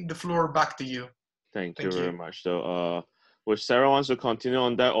giving the floor back to you. Thank you very much. So, would Sarah wants to continue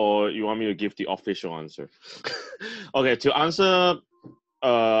on that, or you want me to give the official answer? Okay, to answer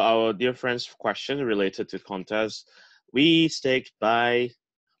our dear friend's question related to contest, we stick by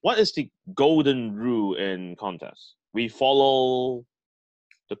what is the golden rule in contest? We follow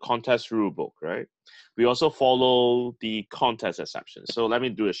the contest rule book, right? We also follow the contest exception. So let me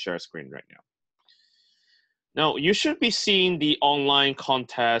do a share screen right now. Now, you should be seeing the online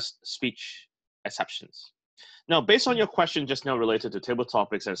contest speech exceptions. Now, based on your question just now related to table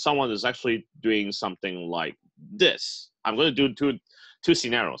topics, and someone is actually doing something like this, I'm going to do two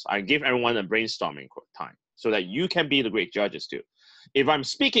scenarios. I give everyone a brainstorming time so that you can be the great judges too. If I'm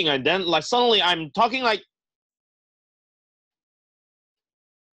speaking and then like suddenly I'm talking like,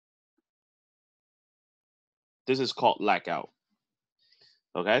 this is called lag out.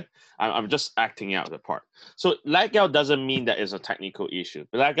 Okay, I'm just acting out the part. So lag out doesn't mean that it's a technical issue.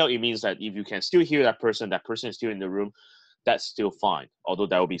 But lag out, it means that if you can still hear that person is still in the room, that's still fine. Although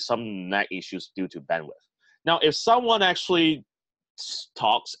there will be some lag issues due to bandwidth. Now, if someone actually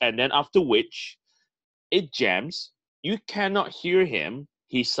talks and then after which it jams, you cannot hear him,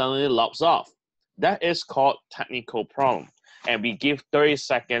 he suddenly logs off. That is called technical problem. and we give 30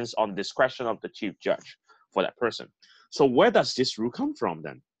 seconds on discretion of the chief judge for that person. So where does this rule come from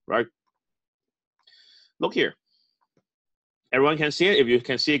then, right? Look here. Everyone can see it? If you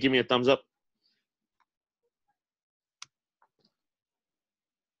can see it, give me a thumbs up.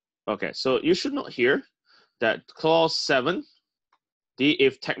 Okay, so you should note here that clause 7,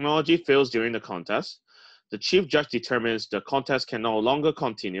 if technology fails during the contest, the chief judge determines the contest can no longer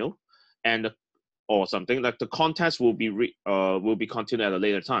continue, and or something like the contest will be continued at a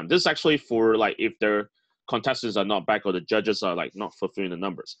later time. This is actually for like if the contestants are not back or the judges are like not fulfilling the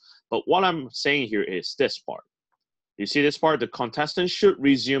numbers. But what I'm saying here is this part. You see this part? The contestants should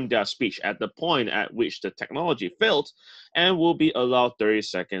resume their speech at the point at which the technology failed and will be allowed 30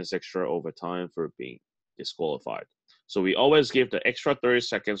 seconds extra overtime for being disqualified. So we always give the extra 30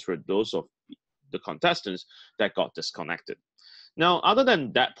 seconds for those of the contestants that got disconnected. Now, other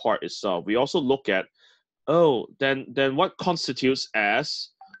than that part itself, we also look at, then what constitutes as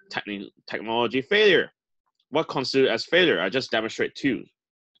technology failure? What constitutes as failure? I just demonstrate two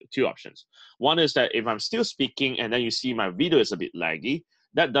options. One is that if I'm still speaking and then you see my video is a bit laggy,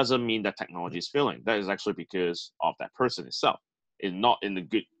 that doesn't mean that technology is failing. That is actually because of that person itself, and not in the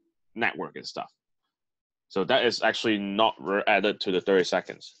good network and stuff. So that is actually not added to the 30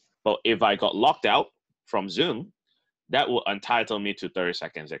 seconds. But if I got locked out from Zoom, that will entitle me to 30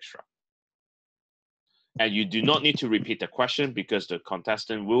 seconds extra. And you do not need to repeat the question because the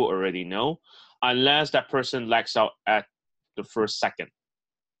contestant will already know, unless that person lags out at the first second.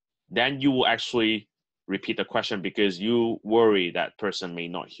 Then you will actually repeat the question because you worry that person may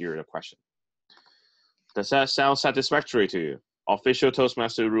not hear the question. Does that sound satisfactory to you? Official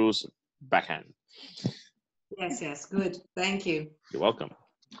Toastmaster rules backhand. Yes, good. Thank you. You're welcome.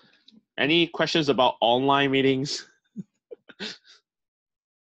 Any questions about online meetings?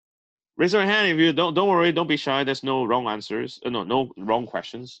 Raise your hand if you don't worry, don't be shy. There's no wrong answers. No wrong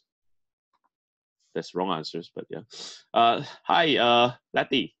questions. There's wrong answers, but yeah. Hi,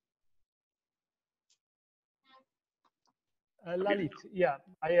 Lati. Lalit, yeah,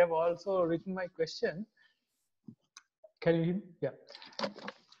 I have also written my question. Can you hear me? Yeah.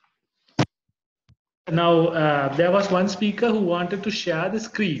 Now, there was one speaker who wanted to share the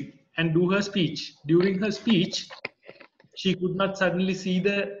screen and do her speech. During her speech, she could not suddenly see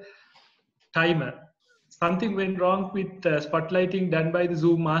the timer. Something went wrong with spotlighting done by the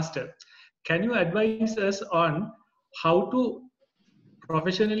Zoom master. Can you advise us on how to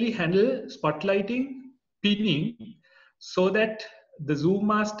professionally handle spotlighting, pinning, so that the Zoom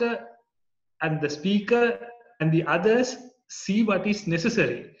master and the speaker and the others see what is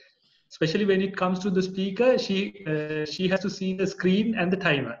necessary? Especially when it comes to the speaker, she has to see the screen and the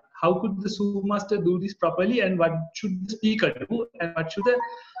timer. How could the Zoom master do this properly, and what should the speaker do, and what should the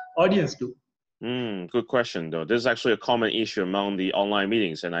audience do? Good question, though. This is actually a common issue among the online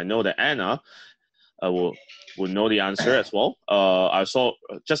meetings, and I know that Anna will know the answer as well. I saw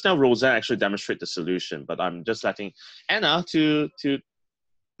just now Roseanne actually demonstrate the solution, but I'm just letting Anna to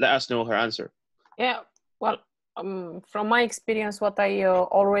let us know her answer. Yeah, well, from my experience, what I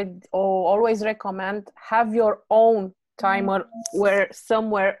always recommend, have your own timer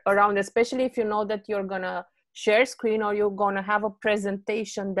somewhere around, especially if you know that you're gonna share screen or you're gonna have a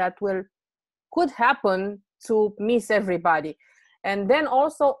presentation that could happen to miss everybody. And then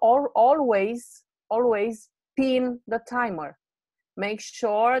also always pin the timer. Make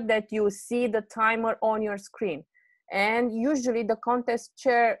sure that you see the timer on your screen. And usually the contest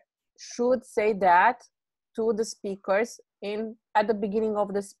chair should say that to the speakers at the beginning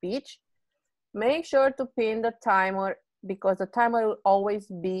of the speech. Make sure to pin the timer because the timer will always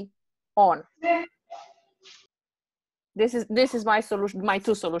be on. This is my solution, my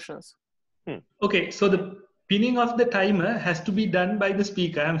two solutions. Okay, so the pinning of the timer has to be done by the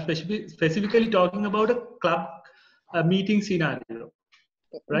speaker. I'm specifically talking about a club meeting scenario,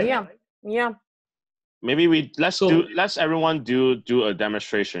 right? Yeah. Maybe let's everyone do a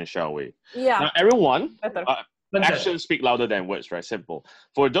demonstration, shall we? Yeah. Now, everyone, Better. Actions speak louder than words, right? Simple.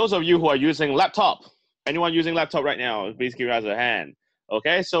 For those of you who are using laptop, anyone using laptop right now, please give us a hand.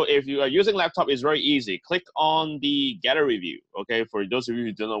 Okay, so if you are using laptop, it's very easy. Click on the gallery view. Okay, for those of you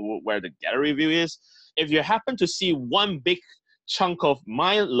who don't know where the gallery view is, if you happen to see one big chunk of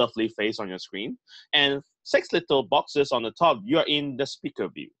my lovely face on your screen and 6 little boxes on the top, you are in the speaker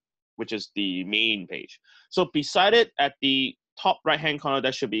view, which is the main page. So beside it, at the top right-hand corner,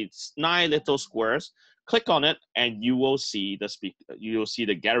 there should be 9 little squares. Click on it, and you will see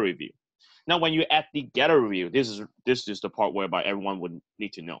the gallery view. Now, when you're at the gallery view, this is the part whereby everyone would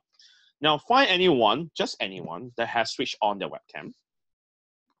need to know. Now, find anyone, just anyone, that has switched on their webcam.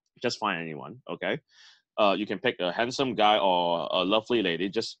 Just find anyone, okay? You can pick a handsome guy or a lovely lady.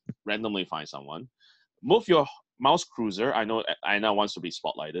 Just randomly find someone. Move your mouse cursor. I know Anna wants to be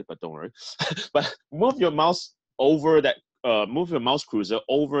spotlighted, but don't worry. But move your mouse over that. Move your mouse cursor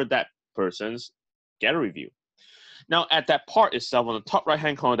over that person's gallery view. Now, at that part itself, on the top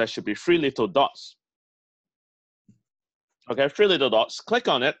right-hand corner, there should be 3 little dots. Okay, 3 little dots. Click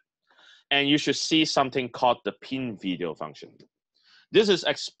on it, and you should see something called the pin video function. This is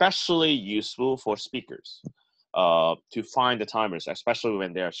especially useful for speakers to find the timers, especially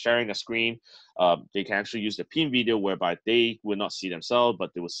when they're sharing a screen. They can actually use the pin video whereby they will not see themselves,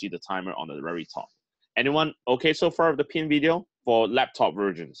 but they will see the timer on the very top. Anyone okay so far with the pin video for laptop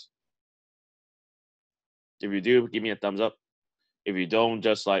versions? If you do, give me a thumbs up. If you don't,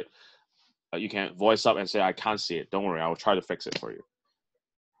 just like, you can voice up and say, I can't see it. Don't worry, I will try to fix it for you.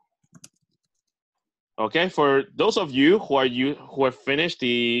 Okay, for those of you who have finished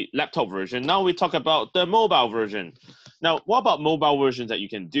the laptop version, now we talk about the mobile version. Now, what about mobile versions that you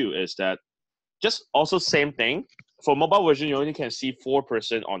can do is that just also same thing. For mobile version, you only can see 4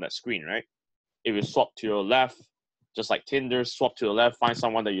 person on that screen, right? If you swap to your left, just like Tinder, swap to your left, find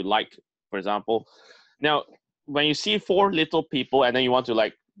someone that you like, for example. Now, when you see 4 little people and then you want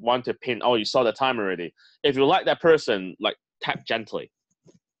to pin, oh, you saw the time already. If you like that person, like tap gently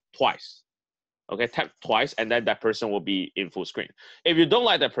twice. Okay, tap twice, and then that person will be in full screen. If you don't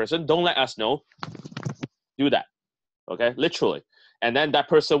like that person, don't let us know. Do that, okay, literally. And then that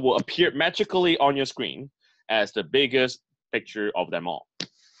person will appear magically on your screen as the biggest picture of them all.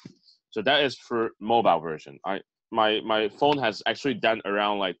 So that is for mobile version. My phone has actually done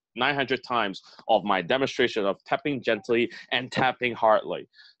around like 900 times of my demonstration of tapping gently and tapping hardly.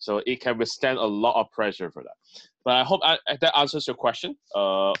 So it can withstand a lot of pressure for that. But I hope that answers your question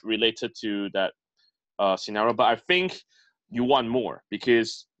related to that scenario. But I think you want more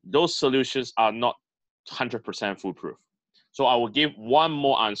because those solutions are not 100% foolproof. So I will give one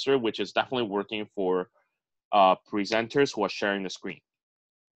more answer, which is definitely working for presenters who are sharing the screen.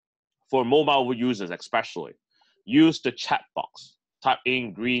 For mobile users especially, use the chat box. Type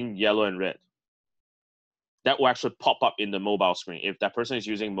in green, yellow, and red. That will actually pop up in the mobile screen. If that person is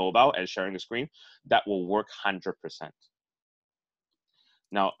using mobile and sharing the screen, that will work 100%.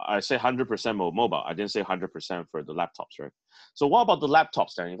 Now, I say 100% mobile. I didn't say 100% for the laptops, right? So what about the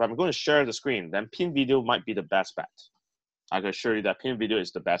laptops then? If I'm going to share the screen, then pin video might be the best bet. I can assure you that pin video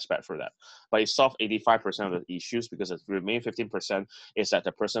is the best bet for that. But it solves 85% of the issues because the remaining 15% is that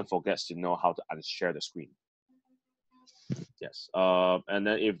the person forgets to know how to unshare the screen. Yes. And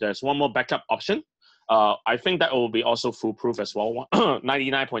then if there's one more backup option, I think that will be also foolproof as well.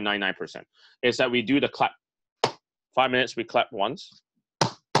 99.99% is that we do the clap. 5 minutes, we clap once.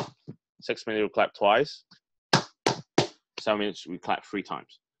 6 minutes, we clap twice. 7 minutes, we clap 3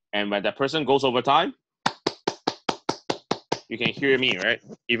 times. And when that person goes over time, you can hear me, right?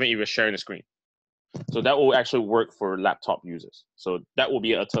 Even if you're sharing the screen. So that will actually work for laptop users. So that will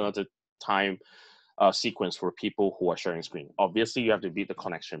be an alternative time sequence for people who are sharing screen. Obviously, you have to beat the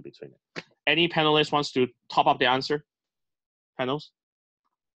connection between it. Any panelist wants to top up the answer? Panels?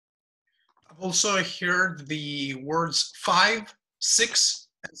 I've also heard the words 5, 6,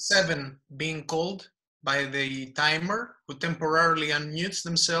 and 7 being called by the timer who temporarily unmutes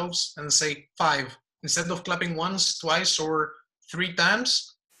themselves and say 5. Instead of clapping once, twice, or 3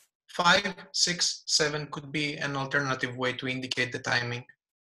 times, 5, 6, 7 could be an alternative way to indicate the timing.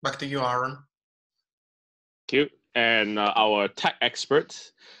 Back to you, Aaron. Thank you. And our tech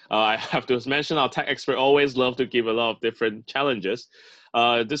expert, I have to mention our tech expert always love to give a lot of different challenges.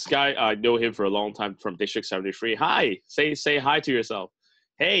 This guy, I know him for a long time from District 73. Hi, say hi to yourself.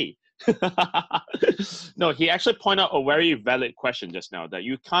 Hey. No, he actually pointed out a very valid question just now that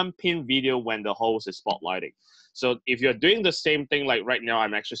you can't pin video when the host is spotlighting. So if you're doing the same thing, like right now,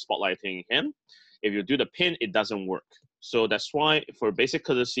 I'm actually spotlighting him. If you do the pin, it doesn't work. So that's why for basic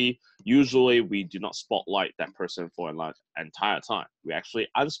courtesy, usually we do not spotlight that person for an entire time. We actually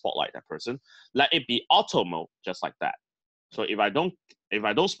unspotlight that person. Let it be auto mode, just like that. So if I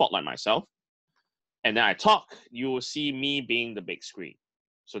don't spotlight myself, and then I talk, you will see me being the big screen.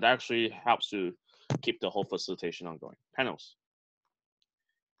 So that actually helps to keep the whole facilitation ongoing. Panels.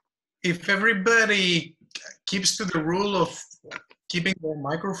 If everybody keeps to the rule of keeping their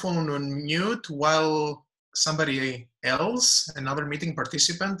microphone on mute while somebody else, another meeting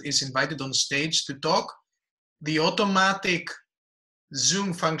participant, is invited on stage to talk, the automatic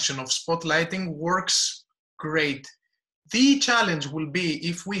Zoom function of spotlighting works great. The challenge will be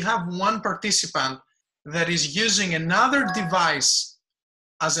if we have one participant that is using another device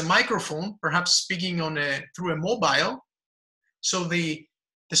as a microphone, perhaps speaking through a mobile, so the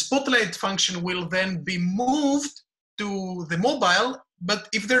the spotlight function will then be moved to the mobile, but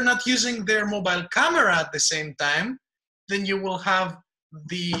if they're not using their mobile camera at the same time, then you will have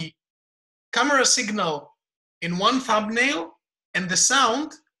the camera signal in one thumbnail and the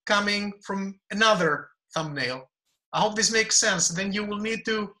sound coming from another thumbnail. I hope this makes sense. Then you will need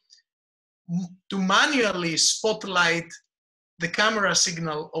to manually spotlight the camera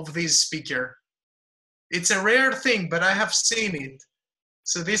signal of this speaker. It's a rare thing, but I have seen it.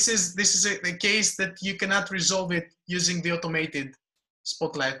 So this is a case that you cannot resolve it using the automated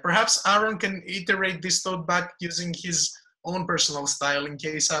spotlight. Perhaps Aaron can iterate this thought back using his own personal style in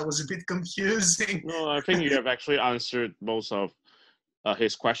case I was a bit confusing. No, I think you have actually answered most of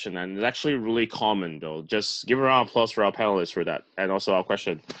his question, and it's actually really common though. Just give a round of applause for our panelists for that, and also our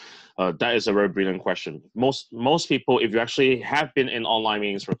question. That is a very brilliant question. Most people, if you actually have been in online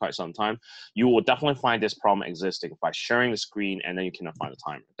meetings for quite some time, you will definitely find this problem existing by sharing the screen and then you cannot find the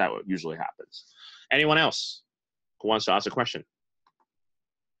timer. That usually happens. Anyone else who wants to ask a question?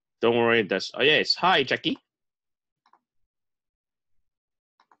 Don't worry. Oh yes. Hi, Jackie.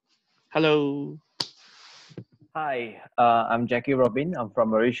 Hello. Hi, I'm Jackie Robin. I'm from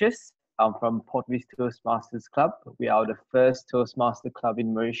Mauritius. I'm from Portuguese Toastmasters Club. We are the first Toastmaster club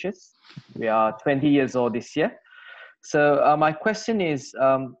in Mauritius. We are 20 years old this year. So my question is,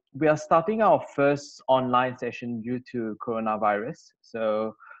 we are starting our first online session due to coronavirus.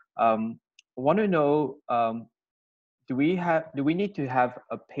 So I want to know, do we need to have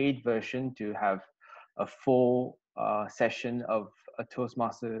a paid version to have a full session of a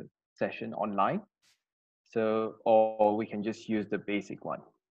Toastmaster session online? So, or we can just use the basic one.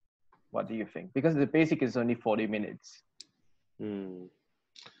 What do you think? Because the basic is only 40 minutes.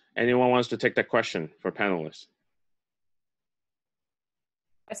 Anyone wants to take that question for panelists?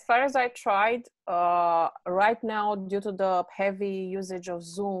 As far as I tried, right now, due to the heavy usage of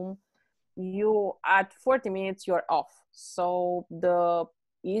Zoom, you at 40 minutes, you're off. So the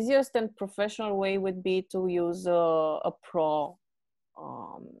easiest and professional way would be to use a pro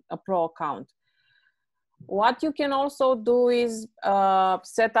account. What you can also do is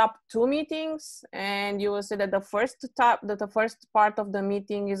set up 2 meetings, and you will see that the first part of the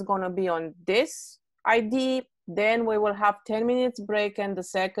meeting is going to be on this ID. Then we will have 10 minutes break, and the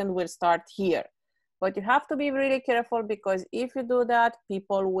second will start here. But you have to be really careful, because if you do that,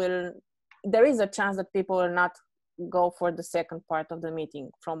 there is a chance that people will not go for the second part of the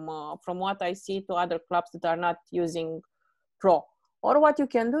meeting. From what I see to other clubs that are not using Pro. Or what you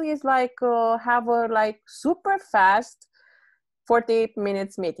can do is have a super fast 40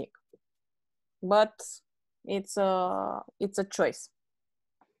 minutes meeting, but it's a choice.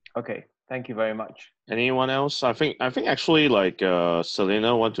 Okay, thank you very much. Anyone else? I think actually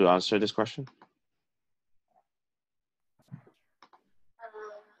Selena want to answer this question.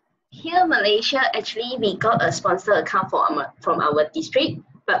 Here, Malaysia, actually we got a sponsor account from our district,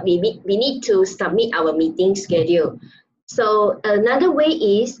 but we need to submit our meeting schedule. So another way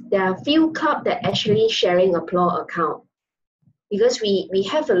is there are few clubs that actually sharing a Pro account, because we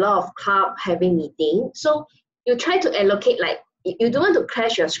have a lot of club having meeting. So you try to allocate, you don't want to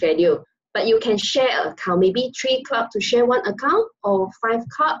crash your schedule, but you can share an account, maybe 3 clubs to share one account, or 5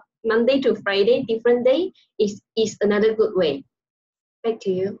 clubs, Monday to Friday, different day is another good way. Back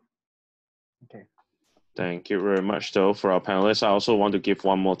to you. Okay. Thank you very much, though, for our panelists. I also want to give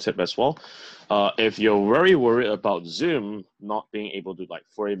one more tip as well. If you're very worried about Zoom not being able to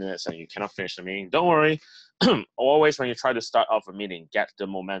 40 minutes and you cannot finish the meeting, don't worry. Always when you try to start off a meeting, get the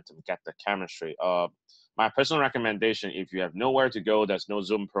momentum, get the chemistry. My personal recommendation, if you have nowhere to go, there's no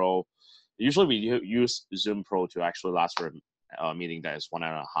Zoom Pro. Usually we use Zoom Pro to actually last for a meeting that is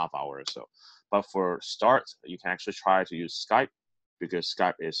 1.5 hours or so. But for start, you can actually try to use Skype, because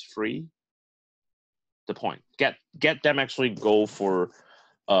Skype is free. The point, get them actually go for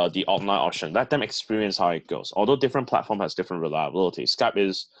the online option. Let them experience how it goes. Although different platform has different reliability. Skype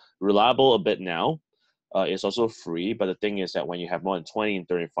is reliable a bit now. It's also free, but the thing is that when you have more than 20 and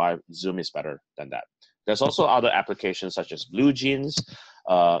 35, Zoom is better than that. There's also other applications such as Blue Jeans.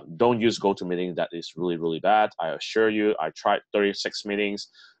 Don't use GoToMeeting. That is really, really bad. I assure you, I tried 36 meetings.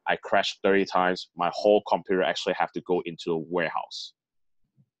 I crashed 30 times. My whole computer actually have to go into a warehouse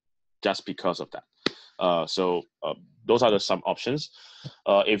just because of that. So those are some options.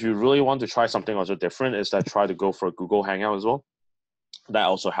 If you really want to try something also different, is that try to go for Google Hangout as well. That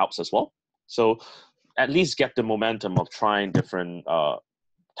also helps as well. So at least get the momentum of trying different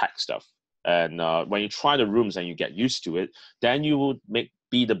tech stuff. And when you try the rooms and you get used to it, then you will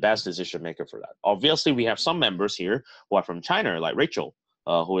be the best decision maker for that. Obviously, we have some members here who are from China, like Rachel,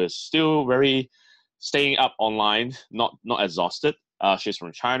 who is still very staying up online, not exhausted. She's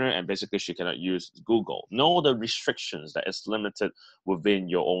from China, and basically she cannot use Google. Know the restrictions that is limited within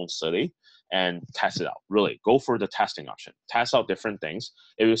your own city, and test it out. Really, go for the testing option. Test out different things.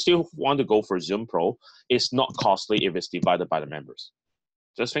 If you still want to go for Zoom Pro, it's not costly if it's divided by the members.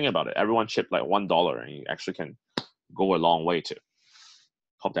 Just think about it. Everyone chip like $1, and you actually can go a long way too.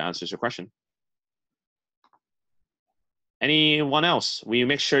 Hope that answers your question. Anyone else? We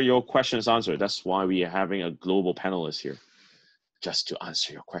make sure your question is answered. That's why we are having a global panelist here, just to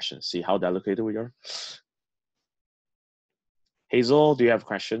answer your questions. See how delicate we are? Hazel, do you have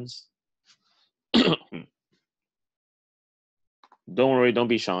questions? Don't worry, don't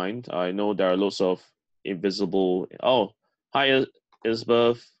be shy. I know there are lots of invisible. Oh, hi,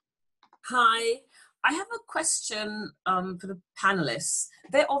 Elizabeth. Hi, I have a question for the panelists.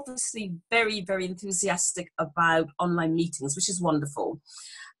 They're obviously very, very enthusiastic about online meetings, which is wonderful.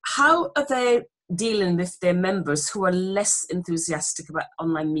 How are they dealing with their members who are less enthusiastic about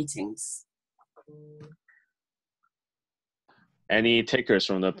online meetings? Any takers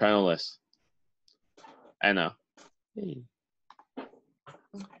from the panelists? Anna. Hey.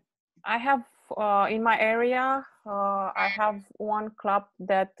 I have in my area, I have one club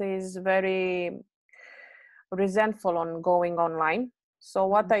that is very resentful on going online. So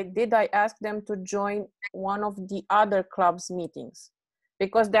what I did, I asked them to join one of the other club's meetings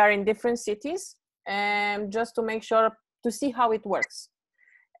because they are in different cities, and just to make sure to see how it works.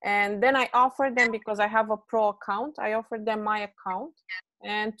 And then I offered them, because I have a pro account, I offered them my account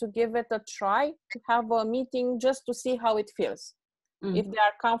and to give it a try, to have a meeting just to see how it feels. If they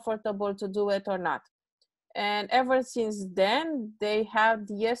are comfortable to do it or not. And ever since then, they had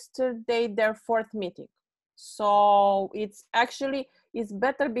yesterday their 4th meeting. So it's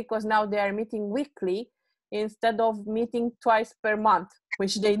better because now they are meeting weekly instead of meeting twice per month,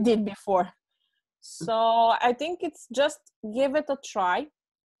 which they did before. So I think it's just give it a try.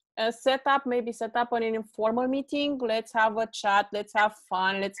 Set up an informal meeting. Let's have a chat. Let's have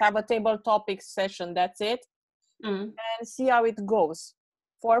fun. Let's have a table topics session. That's it. And see how it goes.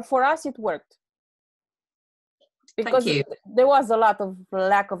 For us, it worked because there was a lot of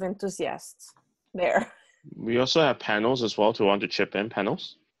lack of enthusiasts there. We also have panels as well. To want to chip in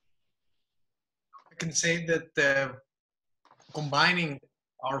panels? I can say that combining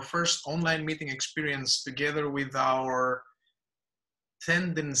our first online meeting experience together with our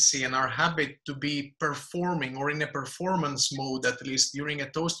tendency and our habit to be performing or in a performance mode, at least during a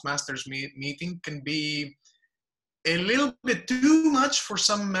Toastmasters meeting, can be a little bit too much for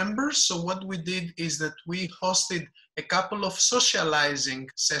some members. So what we did is that we hosted a couple of socializing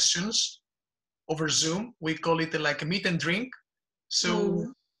sessions over Zoom. We call it like a meet and drink.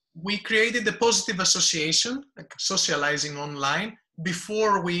 So we created a positive association, like socializing online,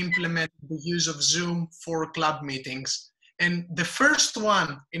 before we implemented the use of Zoom for club meetings. And the first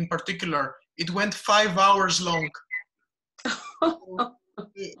one in particular, it went 5 hours long.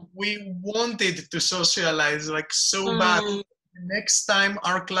 We wanted to socialize like so bad. Next time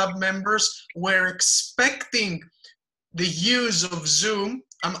our club members were expecting the use of Zoom.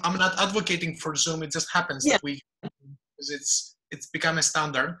 I'm not advocating for Zoom. It just happens that because it's become a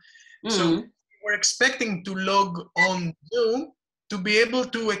standard. So we're expecting to log on Zoom to be able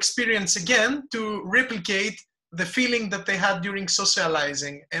to experience again, to replicate the feeling that they had during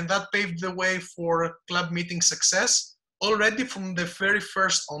socializing. And that paved the way for club meeting success already from the very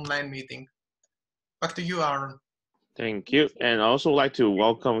first online meeting. Back to you, Aaron. Thank you. And I also like to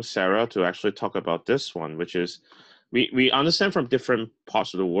welcome Sarah to actually talk about this one, which is we understand from different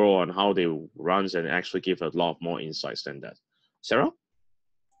parts of the world on how they runs and actually give a lot more insights than that. Sarah?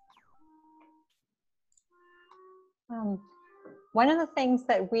 One of the things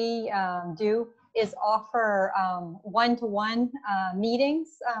that we do is offer one-to-one meetings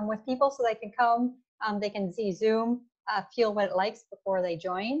with people so they can come, they can see Zoom, feel what it likes before they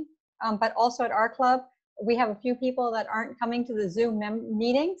join. But also at our club, we have a few people that aren't coming to the Zoom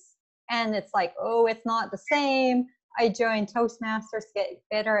meetings, and it's like, oh, it's not the same. I joined Toastmasters to get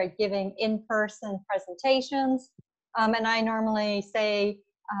better at giving in-person presentations. And I normally say,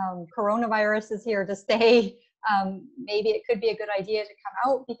 coronavirus is here to stay. Maybe it could be a good idea to come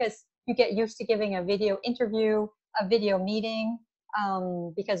out because you get used to giving a video interview, a video meeting,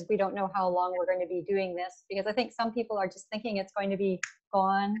 because we don't know how long we're going to be doing this. Because I think some people are just thinking it's going to be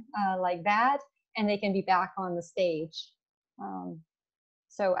gone like that, and they can be back on the stage.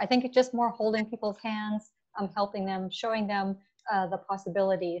 So I think it's just more holding people's hands, helping them, showing them the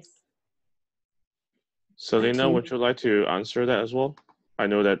possibilities. Selena, would you like to answer that as well? I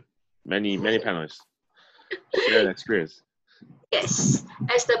know that many panelists share that experience. Yes,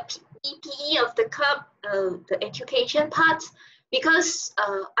 as the EPE of the club, the education part, because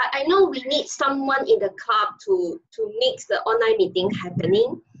I know we need someone in the club to make the online meeting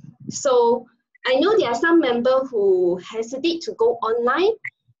happening. So I know there are some members who hesitate to go online.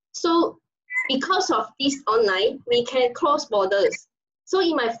 So because of this online, we can cross borders. So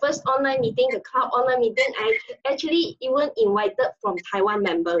in my first online meeting, the club online meeting, I actually even invited from Taiwan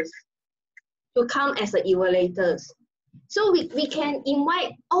members to come as the evaluators. So we can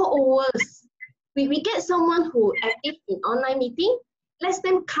invite all overs. We get someone who active in online meeting, let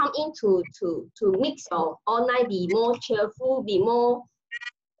them come in to mix our online, be more cheerful, be more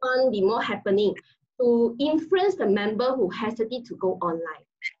fun, be more happening, to influence the member who hesitate to go online.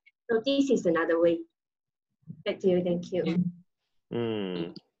 So this is another way. Back to you, thank you.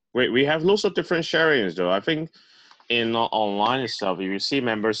 Wait, we have lots of different sharings though. I think in online itself, if you see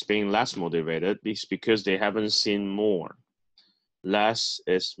members being less motivated, it's because they haven't seen more. Less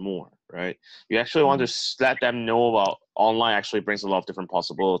is more, right? You actually want to let them know about online actually brings a lot of different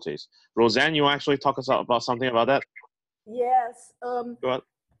possibilities. Roseanne, you actually talk about something about that? Yes. Go ahead.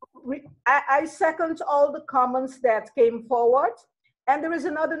 I second all the comments that came forward. And there is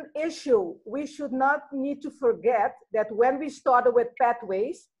another issue. We should not need to forget that when we started with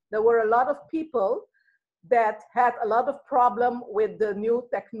Pathways, there were a lot of people that had a lot of problem with the new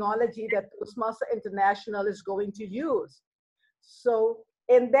technology that Toastmaster International is going to use. So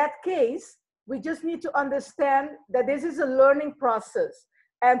in that case, we just need to understand that this is a learning process.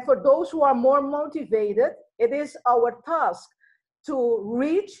 And for those who are more motivated, it is our task to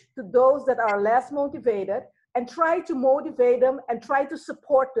reach to those that are less motivated and try to motivate them and try to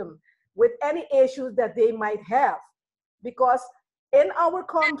support them with any issues that they might have. Because in our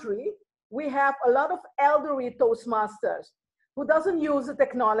country, we have a lot of elderly Toastmasters who doesn't use the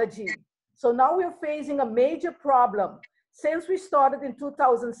technology. So now we're facing a major problem. Since we started in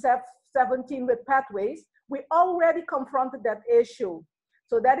 2017 with Pathways, we already confronted that issue.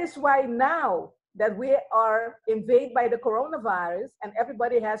 So that is why now that we are invaded by the coronavirus and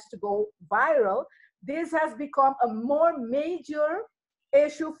everybody has to go viral, this has become a more major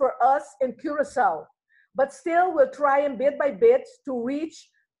issue for us in Curacao. But still, we'll try and bit by bit to reach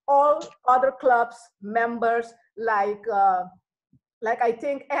all other clubs, members, like I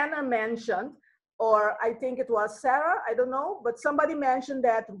think Anna mentioned, or I think it was Sarah, I don't know, but somebody mentioned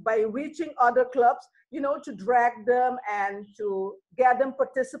that by reaching other clubs, you know, to drag them and to get them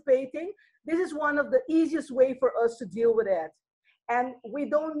participating, this is one of the easiest way for us to deal with it. And we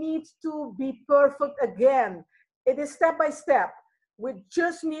don't need to be perfect again. It is step by step. We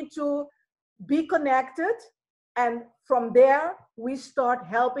just need to be connected. And from there, we start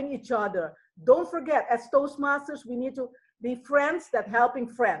helping each other. Don't forget, as Toastmasters, we need to be friends that helping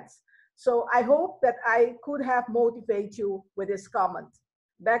friends. So I hope that I could have motivated you with this comment.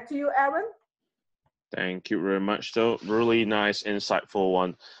 Back to you, Aaron. Thank you very much, though. Really nice, insightful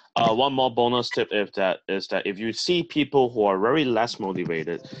one. One more bonus tip is that if you see people who are very less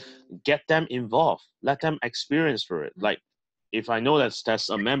motivated, get them involved. Let them experience for it. Like, if I know that's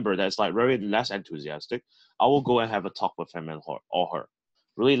a member that's like very less enthusiastic, I will go and have a talk with him or her.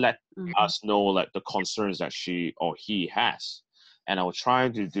 Really let us know like the concerns that she or he has. And I will try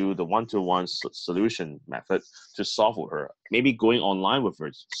to do the one-to-one solution method to solve with her. Maybe going online with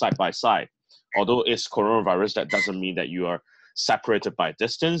her side by side. Although it's coronavirus, that doesn't mean that you are separated by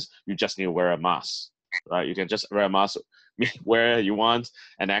distance. You just need to wear a mask, right? You can just wear a mask where you want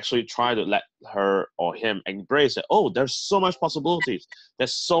and actually try to let her or him embrace it. Oh, there's so much possibilities.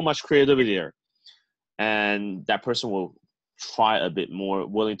 There's so much creativity there. And that person will try a bit more,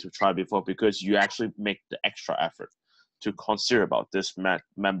 willing to try before, because you actually make the extra effort to consider about this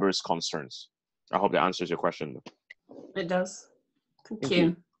member's concerns. I hope that answers your question. It does. Thank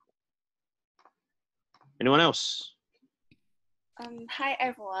you. Anyone else? Hi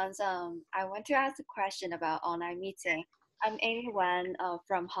everyone. I want to ask a question about online meeting. I'm anyone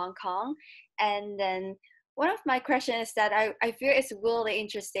from Hong Kong, and then one of my questions is that I feel it's really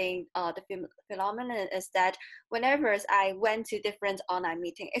interesting. The phenomenon is that whenever I went to different online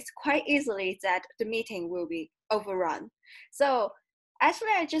meeting, it's quite easily that the meeting will be overrun. So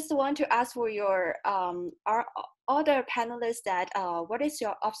actually, I just want to ask for your our other panelists that what is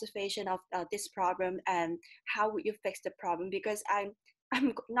your observation of this problem and how would you fix the problem? Because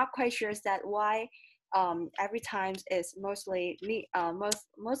I'm not quite sure that why every time is mostly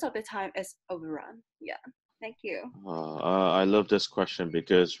most of the time is overrun. Yeah. Thank you. I love this question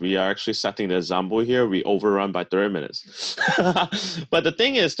because we are actually setting the example here. We overrun by 30 minutes. But the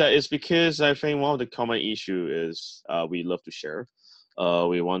thing is that it's because I think one of the common issue is we love to share.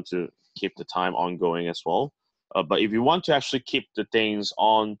 We want to keep the time ongoing as well. But if you want to actually keep the things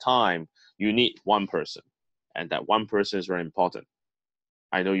on time, you need one person. and that one person is very important.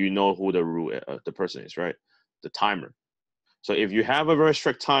 I know you know who the person is, right? The timer. So if you have a very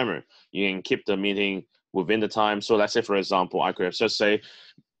strict timer, you can keep the meeting within the time. So let's say, for example, I could have just say,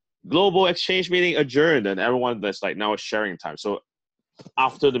 global exchange meeting adjourned, and everyone that's like now is sharing time. So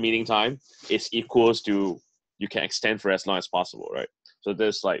after the meeting time, it's equals to, you can extend for as long as possible, right? So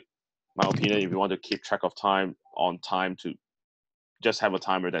there's like, my opinion, if you want to keep track of time on time, to just have a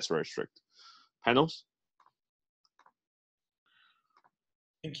timer that's very strict. Panels?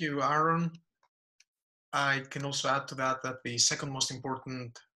 Thank you, Aaron. I can also add to that the second most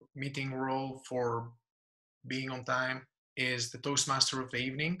important meeting role for being on time is the Toastmaster of the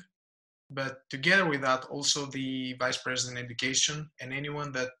evening. But together with that, also the Vice President Education and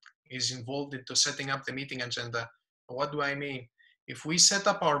anyone that is involved into setting up the meeting agenda. What do I mean? If we set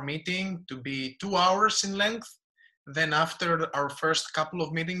up our meeting to be 2 hours in length, then after our first couple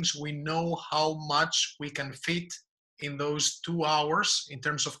of meetings, we know how much we can fit in those 2 hours in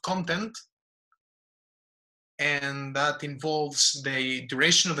terms of content. And that involves the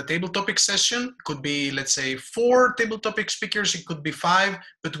duration of the table topic session. It could be, let's say, 4 table topic speakers, it could be 5,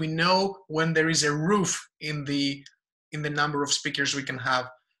 but we know when there is a roof in the number of speakers we can have.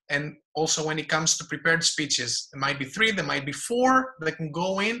 And also when it comes to prepared speeches, there might be 3, there might be 4 that can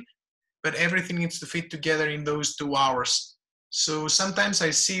go in, but everything needs to fit together in those 2 hours. So sometimes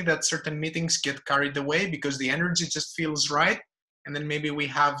I see that certain meetings get carried away because the energy just feels right. And then maybe we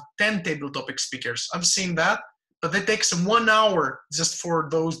have 10 table topic speakers. I've seen that, but that takes 1 hour just for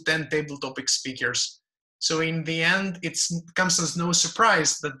those 10 table topic speakers. So in the end, it comes as no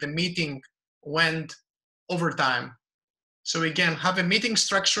surprise that the meeting went over time. So again, have a meeting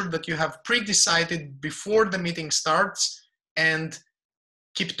structure that you have pre-decided before the meeting starts and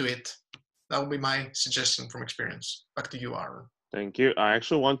keep to it. That would be my suggestion from experience. Back to you, Aaron. Thank you. I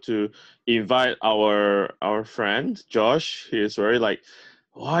actually want to invite our friend Josh. He is very like,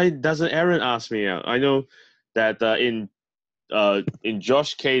 why doesn't Aaron ask me out? I know that in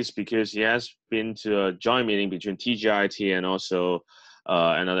Josh's case, because he has been to a joint meeting between TGIT and also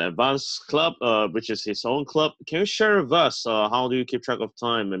another advanced club, which is his own club. Can you share with us how do you keep track of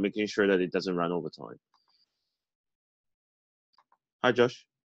time and making sure that it doesn't run over time? Hi, Josh.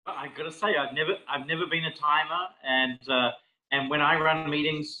 I gotta say, I've never been a timer, and when I run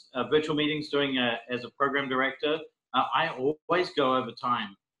meetings, virtual meetings, doing as a program director, I always go over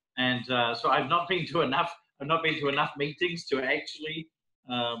time, and so I've not been to enough meetings to actually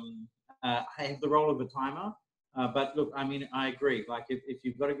have the role of a timer. But look, I mean, I agree. Like if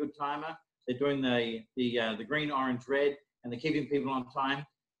you've got a good timer, they're doing the green, orange, red, and they're keeping people on time,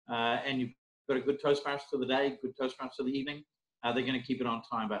 and you've got a good Toastmaster of the day, good Toastmaster of the evening. They're going to keep it on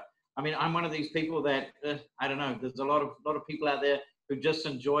time. But I mean, I'm one of these people that I don't know. There's a lot of people out there who just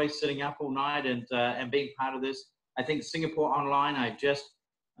enjoy sitting up all night and being part of this. I think Singapore Online. I just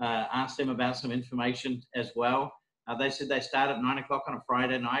asked them about some information as well. They said they start at 9 o'clock on a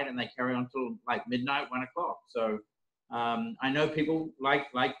Friday night and they carry on till like midnight, 1 o'clock. So I know people like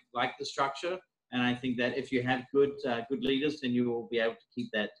the structure, and I think that if you have good leaders, then you will be able to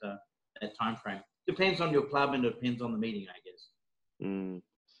keep that time frame. Depends on your club and depends on the meeting, I guess.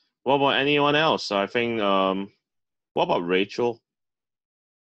 What about anyone else? I think, what about Rachel?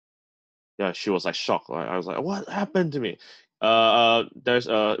 Yeah, she was like shocked. I was like, what happened to me? There's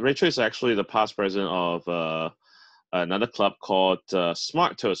Rachel is actually the past president of another club called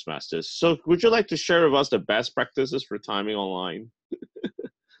Smart Toastmasters. So would you like to share with us the best practices for timing online?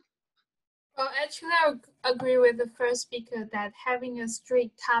 Well, actually, I agree with the first speaker that having a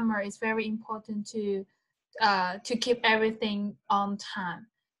strict timer is very important to keep everything on time.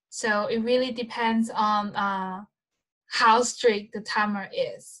 So it really depends on how strict the timer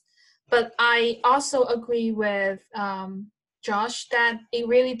is. But I also agree with Josh that it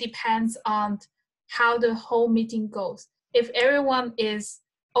really depends on how the whole meeting goes. If everyone is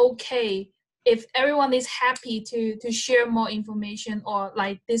okay, if everyone is happy to share more information, or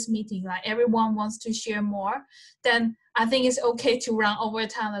like this meeting, like everyone wants to share more, then I think it's okay to run over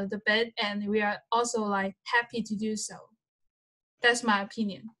time a little bit, and we are also like happy to do so. That's my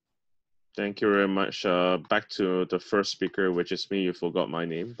opinion. Thank you very much. Back to the first speaker, which is me. You forgot my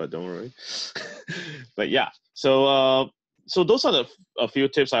name, but don't worry. But yeah, so those are a few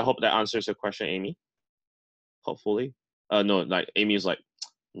tips. I hope that answers your question, Amy. Hopefully. No, like Amy is like,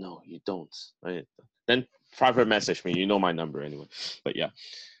 no, you don't. Right? Then private message me. You know my number anyway. But yeah.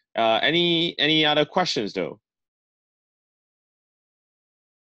 Any other questions though?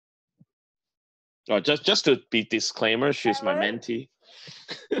 Just to be disclaimer, she's my mentee.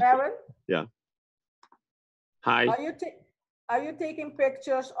 Aaron? Yeah. Hi. Are you taking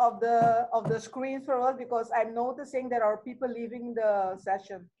pictures of the screen for us? Because I'm noticing there are people leaving the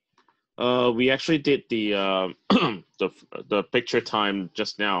session. We actually did the the picture time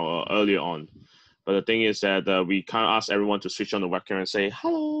just now earlier on, but the thing is that we kind of asked everyone to switch on the webcam and say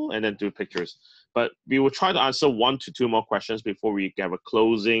hello and then do pictures. But we will try to answer 1 to 2 more questions before we have a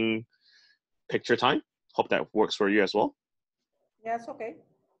closing picture time. Hope that works for you as well. Yes, okay.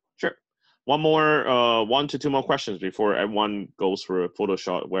 Sure. 1 to 2 more questions before everyone goes for a photo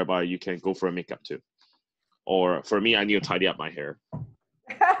shot, whereby you can go for a makeup too. Or for me, I need to tidy up my hair.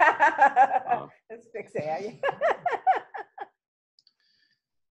 Let's fix it.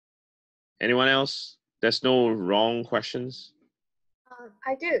 Anyone else? There's no wrong questions.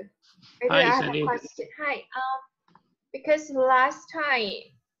 I do. Hi, I have Sandy. a question. Hi. Because last time,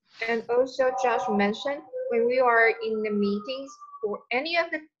 and also Josh mentioned, when we are in the meetings for any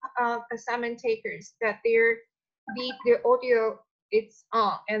of the assignment takers, that the audio it's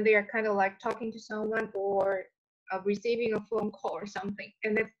on and they are kind of like talking to someone or receiving a phone call or something,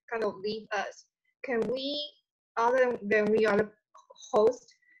 and they kind of leave us. Can we, other than we are the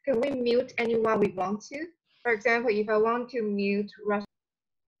host, can we mute anyone we want to? For example, if I want to mute Russ.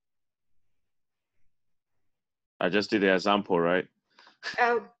 I just did the example, right?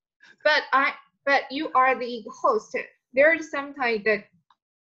 But you are the host. There is sometimes that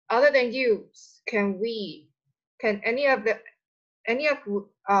other than you, can any of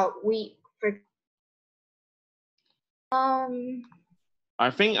we I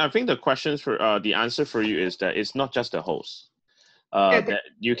think the questions for the answer for you is that it's not just the host. That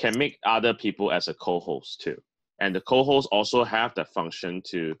you can make other people as a co-host too, and the co-hosts also have the function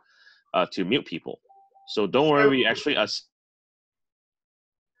to mute people. So don't worry, we actually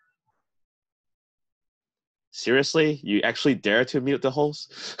seriously, you actually dare to mute the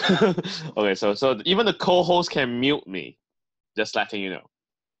host? Okay, so even the co-host can mute me, just letting you know.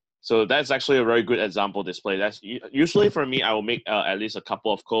 So that's actually a very good example display. That's usually for me, I will make at least a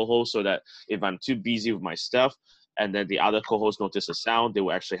couple of co-hosts so that if I'm too busy with my stuff and then the other co-hosts notice the sound, they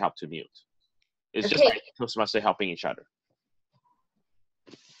will actually help to mute. It's just like Toastmaster helping each other.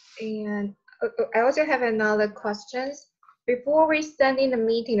 And I also have another question. Before we send in the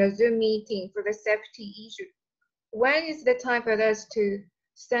meeting, a Zoom meeting for the safety issue, when is the time for us to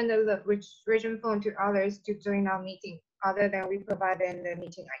send a registration form to others to join our meeting, other than we provide them the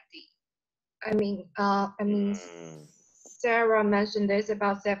meeting ID? I mean, Sarah mentioned this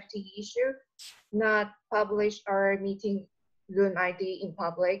about safety issue, not publish our meeting Zoom ID in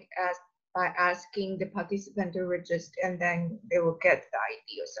public by asking the participant to register, and then they will get the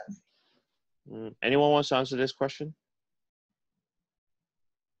ID or something. Anyone wants to answer this question?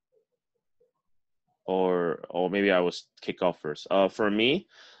 Or maybe I will kick off first. For me,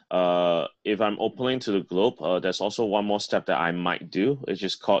 if I'm opening to the globe, there's also one more step that I might do. It's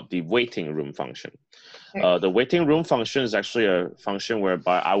just called the waiting room function. The waiting room function is actually a function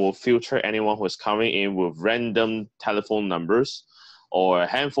whereby I will filter anyone who is coming in with random telephone numbers or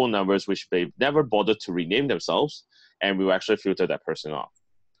handphone numbers which they've never bothered to rename themselves, and we will actually filter that person off,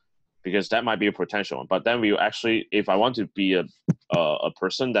 because that might be a potential one. But then we actually, if I want to be a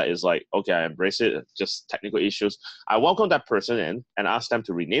person that is like, okay, I embrace it, just technical issues, I welcome that person in and ask them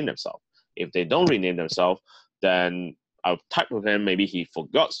to rename themselves. If they don't rename themselves, then I'll type with him, maybe he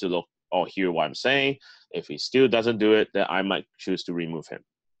forgot to look or hear what I'm saying. If he still doesn't do it, then I might choose to remove him.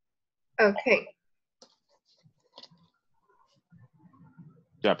 Okay.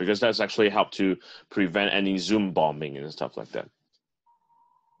 Yeah, because that's actually helped to prevent any Zoom bombing and stuff like that.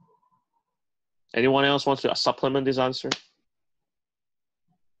 Anyone else wants to supplement this answer?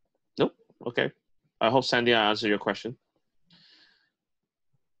 Nope. Okay. I hope, Sandy, I answered your question.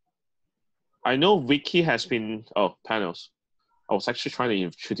 I know Vicky has been, panels. I was actually trying to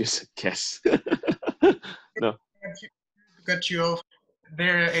introduce a guest. No. Cut you off.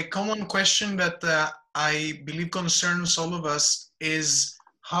 A common question that I believe concerns all of us is,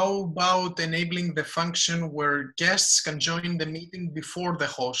 how about enabling the function where guests can join the meeting before the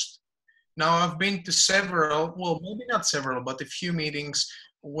host? Now, I've been to several, well, maybe not several, but a few meetings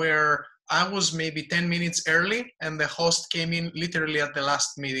where I was maybe 10 minutes early and the host came in literally at the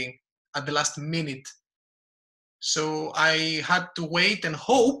last meeting, at the last minute. So I had to wait and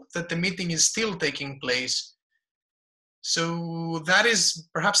hope that the meeting is still taking place. So that is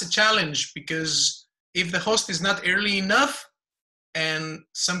perhaps a challenge, because if the host is not early enough and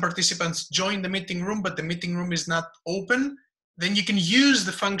some participants join the meeting room, but the meeting room is not open, then you can use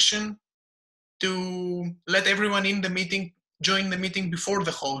the function to let everyone in the meeting join the meeting before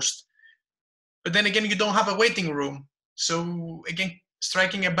the host. But then again, you don't have a waiting room. So again,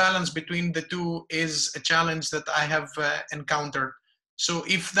 striking a balance between the two is a challenge that I have encountered. So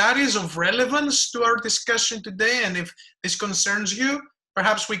if that is of relevance to our discussion today, and if this concerns you,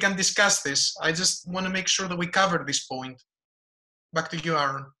 perhaps we can discuss this. I just want to make sure that we cover this point. Back to you,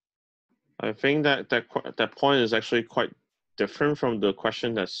 Aaron. I think that point is actually quite different from the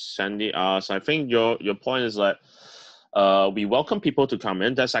question that Sandy asked. I think your point is that we welcome people to come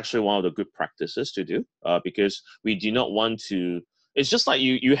in. That's actually one of the good practices to do because we do not want to. It's just like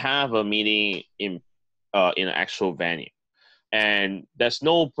you have a meeting in an actual venue, and there's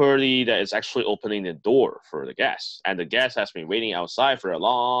nobody that is actually opening the door for the guests, and the guest has been waiting outside for a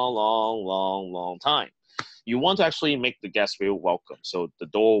long time. You want to actually make the guests feel welcome, so the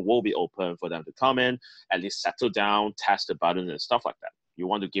door will be open for them to come in, at least settle down, test the buttons and stuff like that. You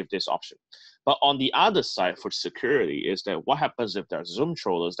want to give this option. But on the other side, for security, is that what happens if there are Zoom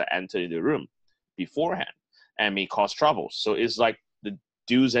trollers that enter the room beforehand and may cause trouble? So it's like the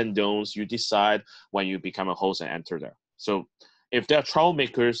do's and don'ts you decide when you become a host and enter there. So if there are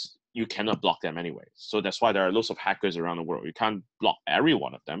troublemakers, you cannot block them anyway. So that's why there are lots of hackers around the world. You can't block every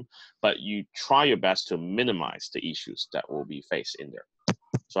one of them, but you try your best to minimize the issues that will be faced in there.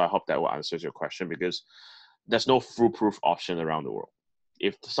 So I hope that will answer your question, because there's no foolproof option around the world.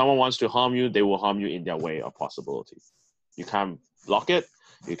 If someone wants to harm you, they will harm you in their way of possibility. You can't block it,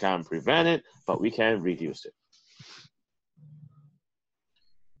 you can't prevent it, but we can reduce it.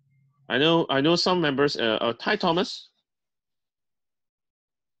 I know some members. Hi, Thomas.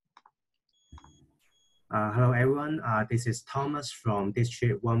 Hello, everyone. This is Thomas from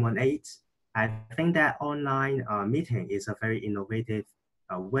District 118. I think that online meeting is a very innovative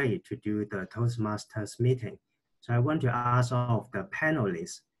way to do the Toastmasters meeting. So I want to ask all of the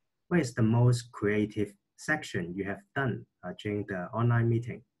panelists, what is the most creative section you have done during the online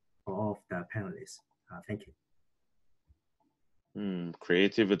meeting for all of the panelists? Thank you.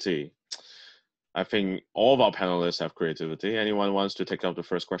 Creativity. I think all of our panelists have creativity. Anyone wants to take up the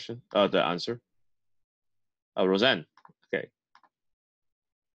first question, the answer? Roseanne, okay.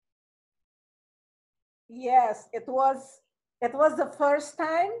 Yes, it was the first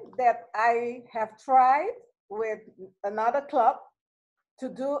time that I have tried with another club to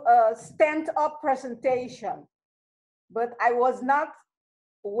do a stand-up presentation, but I was not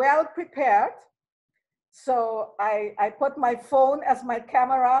well prepared. So I put my phone as my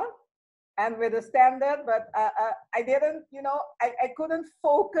camera and with a standard, but I didn't, I couldn't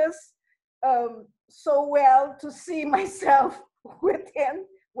focus so well to see myself within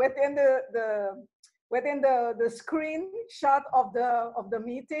the screenshot of the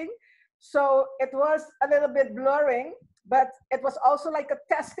meeting. So it was a little bit blurring, but it was also like a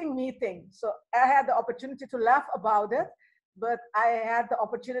testing meeting. So I had the opportunity to laugh about it, but I had the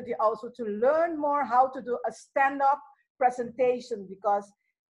opportunity also to learn more how to do a stand-up presentation, because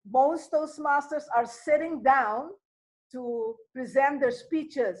most Toastmasters are sitting down to present their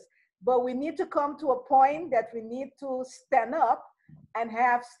speeches, but we need to come to a point that we need to stand up and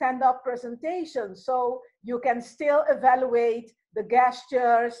have stand-up presentations, so you can still evaluate the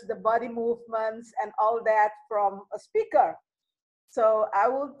gestures, the body movements, and all that from a speaker. So I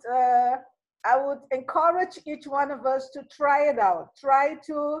would encourage each one of us to try it out. Try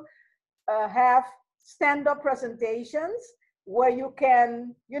to have stand-up presentations where you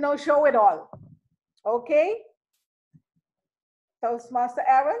can, show it all. Okay? Toastmaster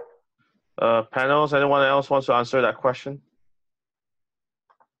Aaron? Panels, anyone else wants to answer that question?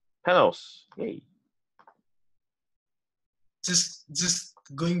 Panels, yay. Just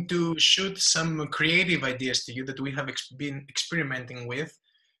going to shoot some creative ideas to you that we have been experimenting with.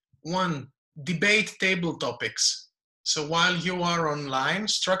 One, debate table topics. So while you are online,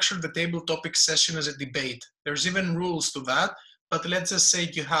 structure the table topic session as a debate. There's even rules to that, but let's just say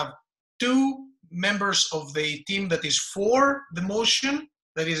you have two members of the team that is for the motion,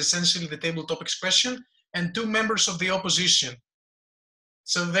 that is essentially the table topics question, and two members of the opposition.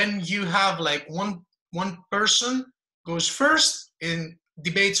 So then you have like one person goes first in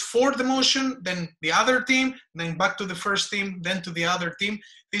debates for the motion, then the other team, then back to the first team, then to the other team.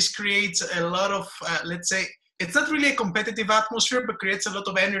 This creates a lot of, let's say, it's not really a competitive atmosphere, but creates a lot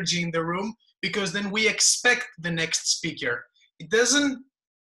of energy in the room, because then we expect the next speaker. It doesn't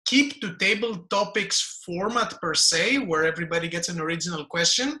keep to table topics format per se, where everybody gets an original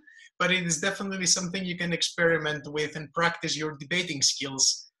question, but it is definitely something you can experiment with and practice your debating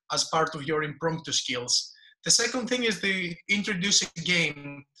skills as part of your impromptu skills. The second thing is to introduce a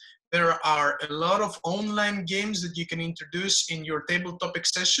game. There are a lot of online games that you can introduce in your table topic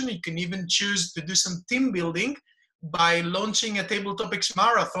session. You can even choose to do some team building by launching a table topics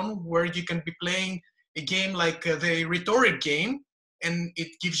marathon, where you can be playing a game like the rhetoric game, and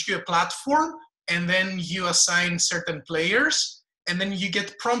it gives you a platform, and then you assign certain players, and then you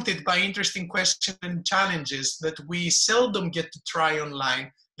get prompted by interesting questions and challenges that we seldom get to try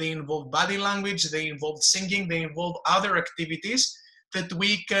online. They involve body language, they involve singing, they involve other activities that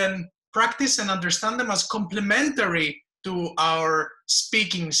we can practice and understand them as complementary to our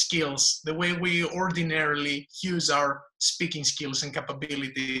speaking skills, the way we ordinarily use our speaking skills and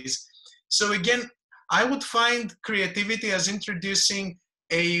capabilities. So again, I would find creativity as introducing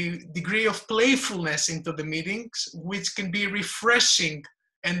a degree of playfulness into the meetings, which can be refreshing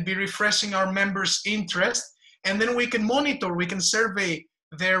and be refreshing our members' interest. And then we can monitor, we can survey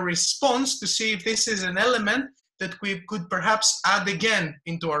their response to see if this is an element that we could perhaps add again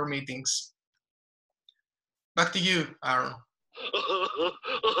into our meetings. Back to you, Aaron.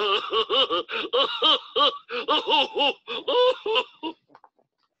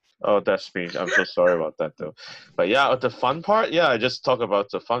 Oh, that's me. I'm so sorry about that, though. But yeah, the fun part. Yeah, I just talk about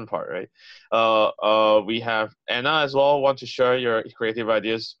the fun part, right? We have Anna as well. Want to share your creative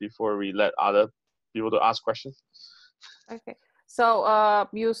ideas before we let other people to ask questions? Okay. So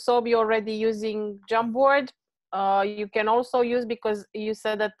you saw me already using Jamboard. You can also use, because you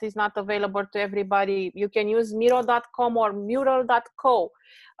said that it's not available to everybody, you can use Miro.com or Mural.co.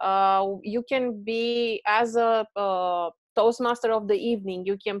 You can be as a Toastmaster of the evening.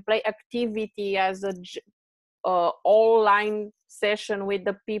 You can play activity as a online session with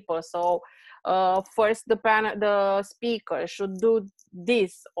the people. So first the speaker should do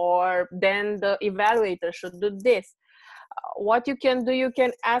this, or then the evaluator should do this. What you can do, you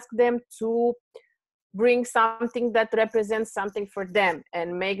can ask them to bring something that represents something for them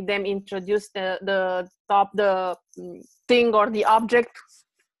and make them introduce the thing or the object,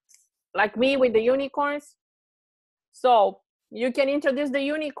 like me with the unicorns. So you can introduce the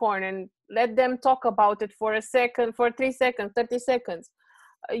unicorn and let them talk about it for a second, for 3 seconds, 30 seconds.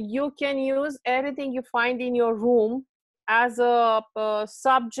 You can use everything you find in your room as a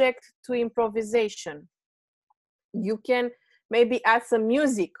subject to improvisation. You can maybe add some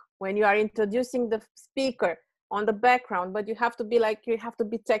music when you are introducing the speaker on the background, but you have to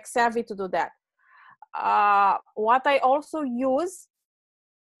be tech savvy to do that. What I also use,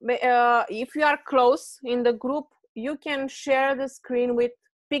 if you are close in the group, you can share the screen with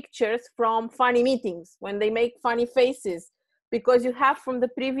pictures from funny meetings when they make funny faces, because you have from the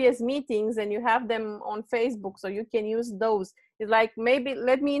previous meetings and you have them on Facebook, so you can use those. It's like, maybe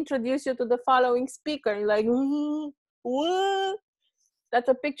let me introduce you to the following speaker. You're like, what? That's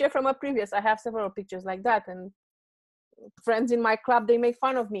a picture from a previous. I have several pictures like that, and friends in my club, they make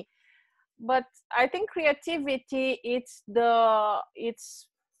fun of me. But I think creativity, it's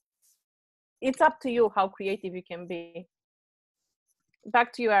up to you how creative you can be.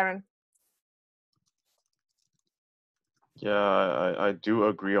 Back to you, Aaron. Yeah, I do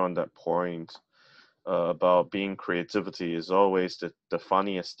agree on that point about being creativity is always the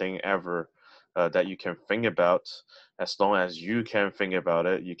funniest thing ever that you can think about. As long as you can think about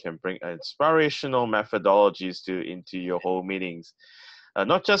it, you can bring inspirational methodologies into your whole meetings.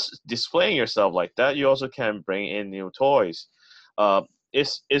 Not just displaying yourself like that, you also can bring in new toys.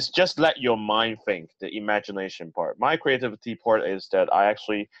 It's just let your mind think, the imagination part. My creativity part is that I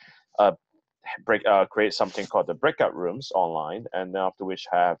actually create something called the breakout rooms online, and after which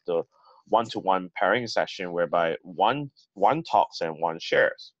have the one-to-one pairing session whereby one talks and one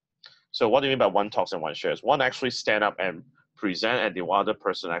shares. So what do you mean by one talks and one shares? One actually stand up and present, and the other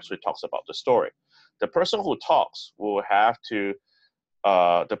person actually talks about the story. The person who talks will have to,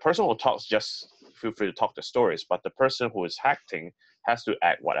 the person who talks just feel free to talk the stories, but the person who is acting has to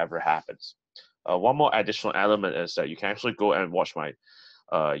act whatever happens. One more additional element is that you can actually go and watch my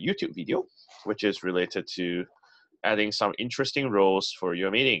YouTube video, which is related to adding some interesting roles for your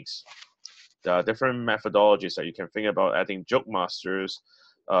meetings. There are different methodologies that you can think about, adding joke masters,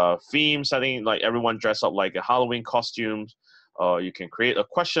 themes, setting like everyone dress up like a Halloween costumes. You can create a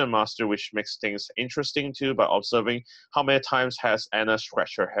question master, which makes things interesting too, by observing how many times has Anna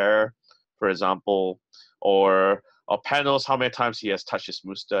scratched her hair, for example, or panels, how many times he has touched his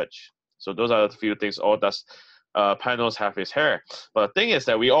mustache. So those are the few things. Or does panels have his hair? But the thing is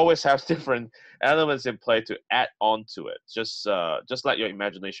that we always have different elements in play to add on to it. Just let your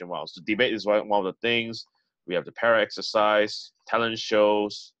imagination wild. So debate is one of the things. We have the para exercise, talent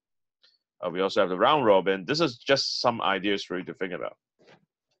shows. We also have the round robin. This is just some ideas for you to think about.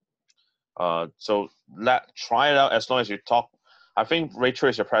 So try it out as long as you talk. I think Rachel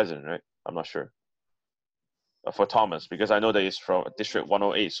is your president, right? I'm not sure. For Thomas, because I know that he's from District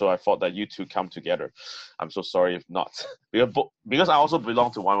 108, so I thought that you two come together. I'm so sorry if not. Because I also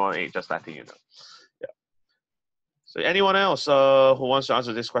belong to 118, just letting you know. Yeah. So anyone else who wants to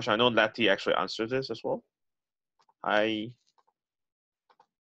answer this question? I know Letty actually answered this as well. Unmute,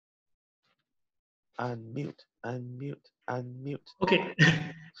 unmute. Okay.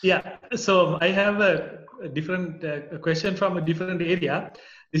 Yeah. So I have a different question from a different area.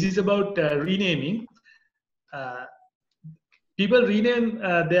 This is about renaming. People rename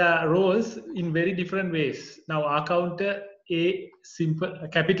their roles in very different ways. Now, our counter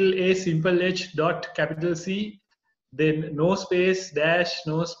capital A simple H dot capital C, then no space dash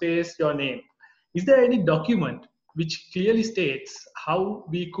no space your name. Is there any document which clearly states how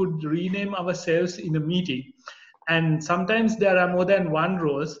we could rename ourselves in a meeting? And sometimes there are more than one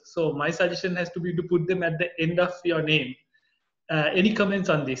roles, so my suggestion has to be to put them at the end of your name. Any comments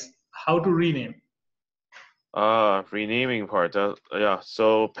on this? How to rename? Renaming part. Yeah.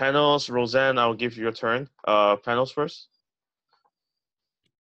 So panels, Roseanne, I'll give you your turn. Panels first.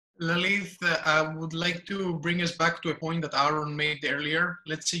 Lalith, I would like to bring us back to a point that Aaron made earlier.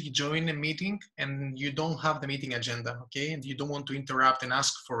 Let's say you join a meeting and you don't have the meeting agenda, okay? And you don't want to interrupt and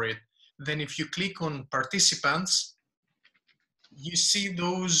ask for it. Then if you click on participants, you see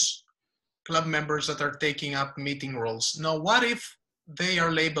those club members that are taking up meeting roles. Now, what if they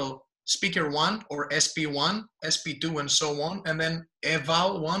are labeled speaker 1 or SP1, SP2, and so on, and then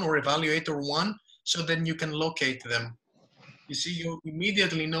eval 1 or evaluator 1, so then you can locate them. You see, you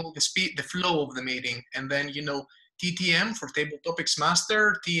immediately know the flow of the meeting, and then you know TTM for Table Topics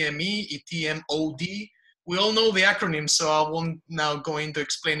Master, TME, TMOD. We all know the acronyms, so I won't now go into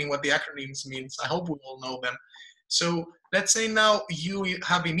explaining what the acronyms means. I hope we all know them. So let's say now you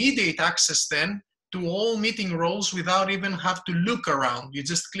have immediate access then to all meeting roles without even have to look around. You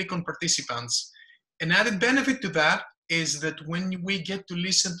just click on participants. An added benefit to that is that when we get to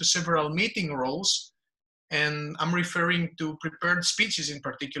listen to several meeting roles, and I'm referring to prepared speeches in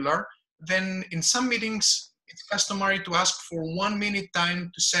particular, then in some meetings, it's customary to ask for 1 minute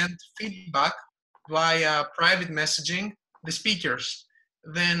time to send feedback via private messaging the speakers.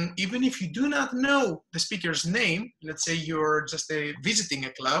 Then even if you do not know the speaker's name, let's say you're just visiting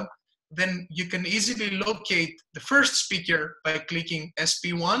a club, then you can easily locate the first speaker by clicking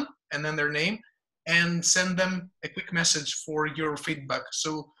SP1 and then their name and send them a quick message for your feedback.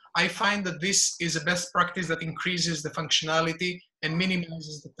 So I find that this is a best practice that increases the functionality and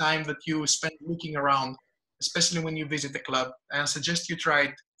minimizes the time that you spend looking around, especially when you visit a club. And I suggest you try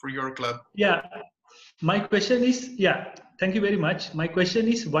it for your club. Yeah. My question is, yeah, thank you very much. My question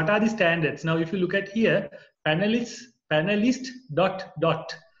is, what are the standards? Now, if you look at here, panelist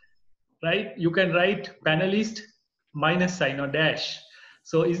dot, right? You can write panelist -sign or dash.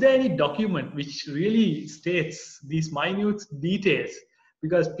 So is there any document which really states these minute details?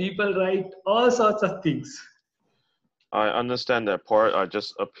 Because people write all sorts of things. I understand that part. I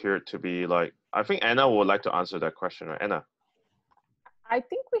just appeared to be like, I think Anna would like to answer that question, right? Anna. I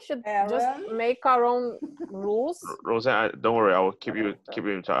think we should just make our own rules. Roseanne, don't worry. I will keep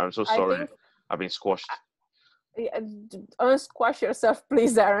you in touch. I'm so sorry. I've been squashed. Unsquash yourself,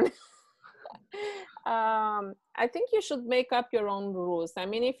 please, Aaron. I think you should make up your own rules. I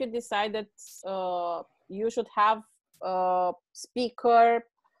mean, if you decide that you should have speaker,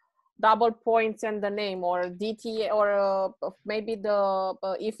 double points and the name, or DT, or maybe the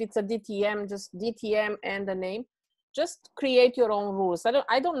if it's a DTM, just DTM and the name. Just create your own rules.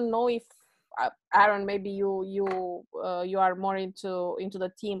 I don't know if Aaron, maybe you are more into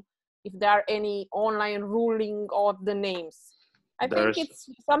the team. If there are any online ruling of the names, I think it's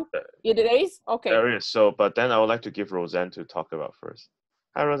some. It is okay. There is. So, but then I would like to give Roseanne to talk about first.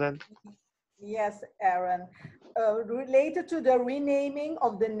 Hi, Roseanne. Yes, Aaron. Related to the renaming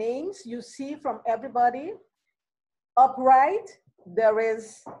of the names, you see from everybody, upright, there is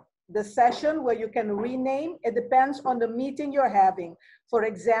the session where you can rename. It depends on the meeting you're having. For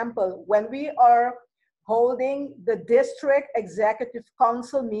example, when we are holding the district executive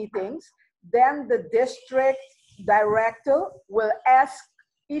council meetings, then the district director will ask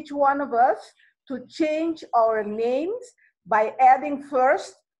each one of us to change our names by adding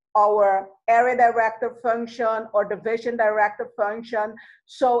first our area director function or division director function.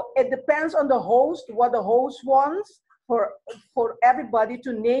 So it depends on the host, what the host wants for everybody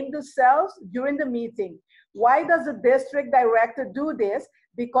to name themselves during the meeting. Why does the district director do this?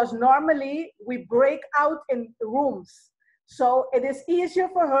 Because normally we break out in rooms. So it is easier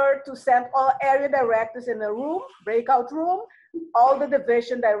for her to send all area directors in a room, breakout room, all the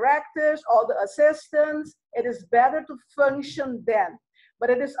division directors, all the assistants. It is better to function then. But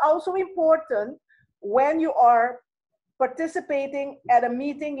it is also important when you are participating at a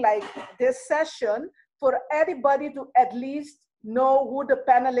meeting like this session for everybody to at least know who the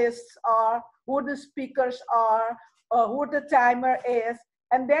panelists are, who the speakers are, who the timer is,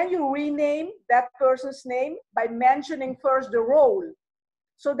 and then you rename that person's name by mentioning first the role,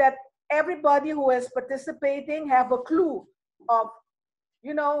 so that everybody who is participating have a clue of,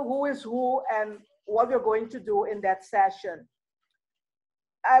 you know, who is who and what we're going to do in that session.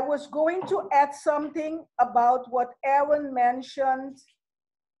 I was going to add something about what Aaron mentioned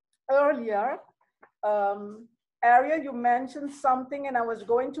earlier. Arya, you mentioned something and I was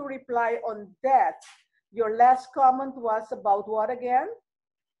going to reply on that. Your last comment was about what again?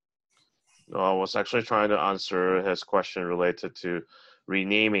 No, I was actually trying to answer his question related to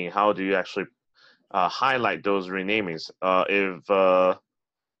renaming. How do you actually highlight those renamings? If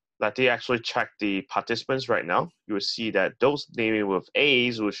Letty actually check the participants right now, you will see that those naming with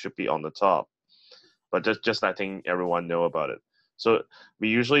A's should be on the top. But just letting everyone know about it. So we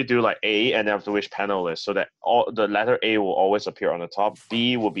usually do like A and after which panelist, so that all the letter A will always appear on the top.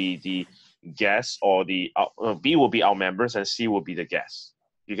 B will be the guests, or the B will be our members, and C will be the guests.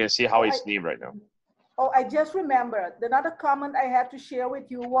 You can see how it's named right now. Oh, I just remembered. Another comment I had to share with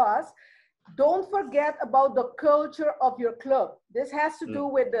you was, don't forget about the culture of your club. This has to do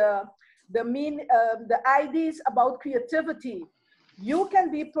with the ideas about creativity. You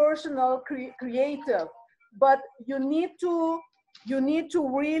can be personal, creative, but you need to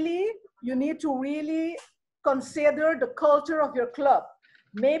really consider the culture of your club.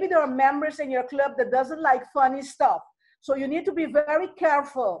 Maybe there are members in your club that doesn't like funny stuff. So you need to be very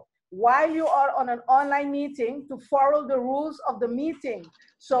careful while you are on an online meeting to follow the rules of the meeting.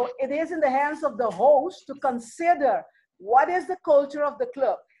 So it is in the hands of the host to consider what is the culture of the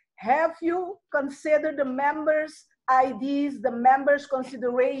club. Have you considered the members' ideas, the members'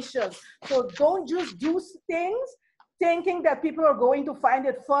 considerations? So don't just do things thinking that people are going to find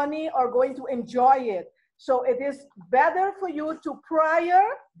it funny or going to enjoy it. So it is better for you to prior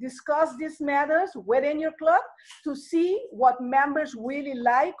discuss these matters within your club to see what members really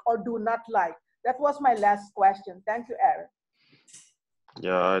like or do not like. That was my last question. Thank you, Aaron.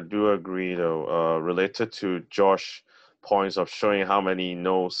 Yeah, I do agree though, related to Josh's points of showing how many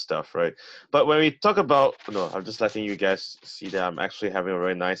know stuff, right? But when we talk about, no, I'm just letting you guys see that I'm actually having a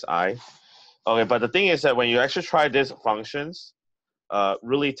very nice eye. Okay, but the thing is that when you actually try these functions,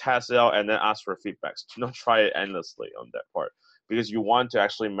 really test it out and then ask for feedbacks. Do not try it endlessly on that part, because you want to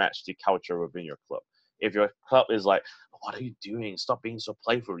actually match the culture within your club. If your club is like, what are you doing? Stop being so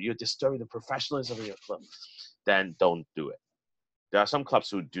playful. You're disturbing the professionalism of your club. Then don't do it. There are some clubs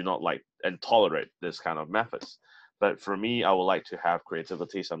who do not like and tolerate this kind of methods. But for me, I would like to have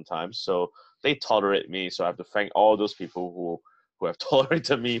creativity sometimes. So they tolerate me. So I have to thank all those people who have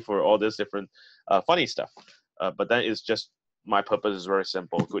tolerated me for all this different funny stuff. But then it's just, my purpose is very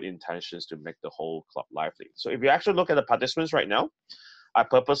simple, good intentions to make the whole club lively. So if you actually look at the participants right now, I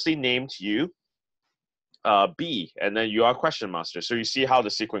purposely named you B, and then you are question master. So you see how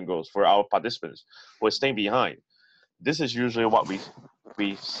the sequence goes for our participants who are staying behind. This is usually what we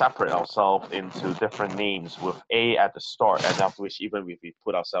separate ourselves into different names with A at the start, and after which even if we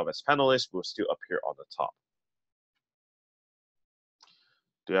put ourselves as panelists, we'll still appear on the top.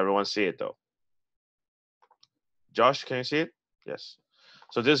 Do everyone see it though? Josh, can you see it? Yes.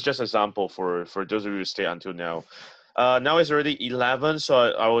 So this is just an example for those of you who stay until now. Now it's already 11,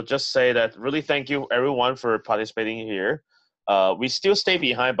 so I will just say that really thank you everyone for participating here. We still stay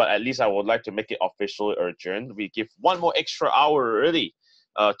behind, but at least I would like to make it officially adjourned. We give one more extra hour already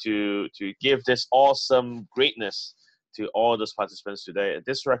to give this awesome greatness to all those participants today.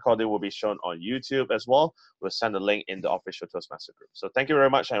 This recording will be shown on YouTube as well. We'll send the link in the official Toastmaster group. So thank you very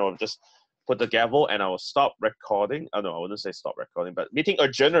much. I will just put the gavel and I will stop recording. Oh no, I wouldn't say stop recording, but meeting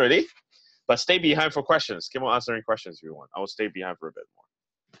adjourned already. But stay behind for questions. Keep on answering questions if you want. I will stay behind for a bit more.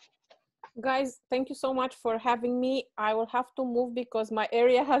 Guys, thank you so much for having me. I will have to move because my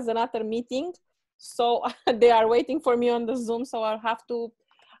area has another meeting. So they are waiting for me on the Zoom, so I'll have to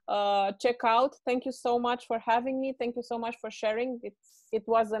check out. Thank you so much for having me. Thank you so much for sharing. It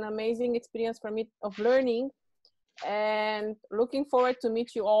was an amazing experience for me of learning, and looking forward to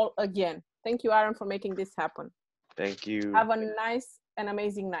meet you all again. Thank you, Aaron, for making this happen. Thank you. Have a nice and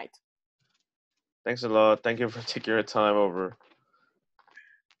amazing night. Thanks a lot. Thank you for taking your time over.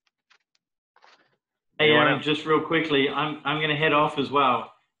 Hey, Aaron, just real quickly, I'm going to head off as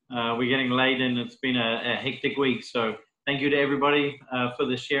well. We're getting late and it's been a hectic week. So thank you to everybody for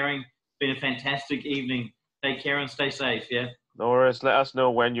the sharing. It's been a fantastic evening. Take care and stay safe, yeah? No worries. Let us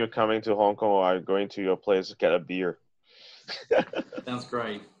know when you're coming to Hong Kong or I'm going to your place to get a beer. Sounds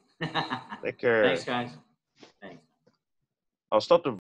great. Take care. Thanks, guys. Thanks. I'll stop the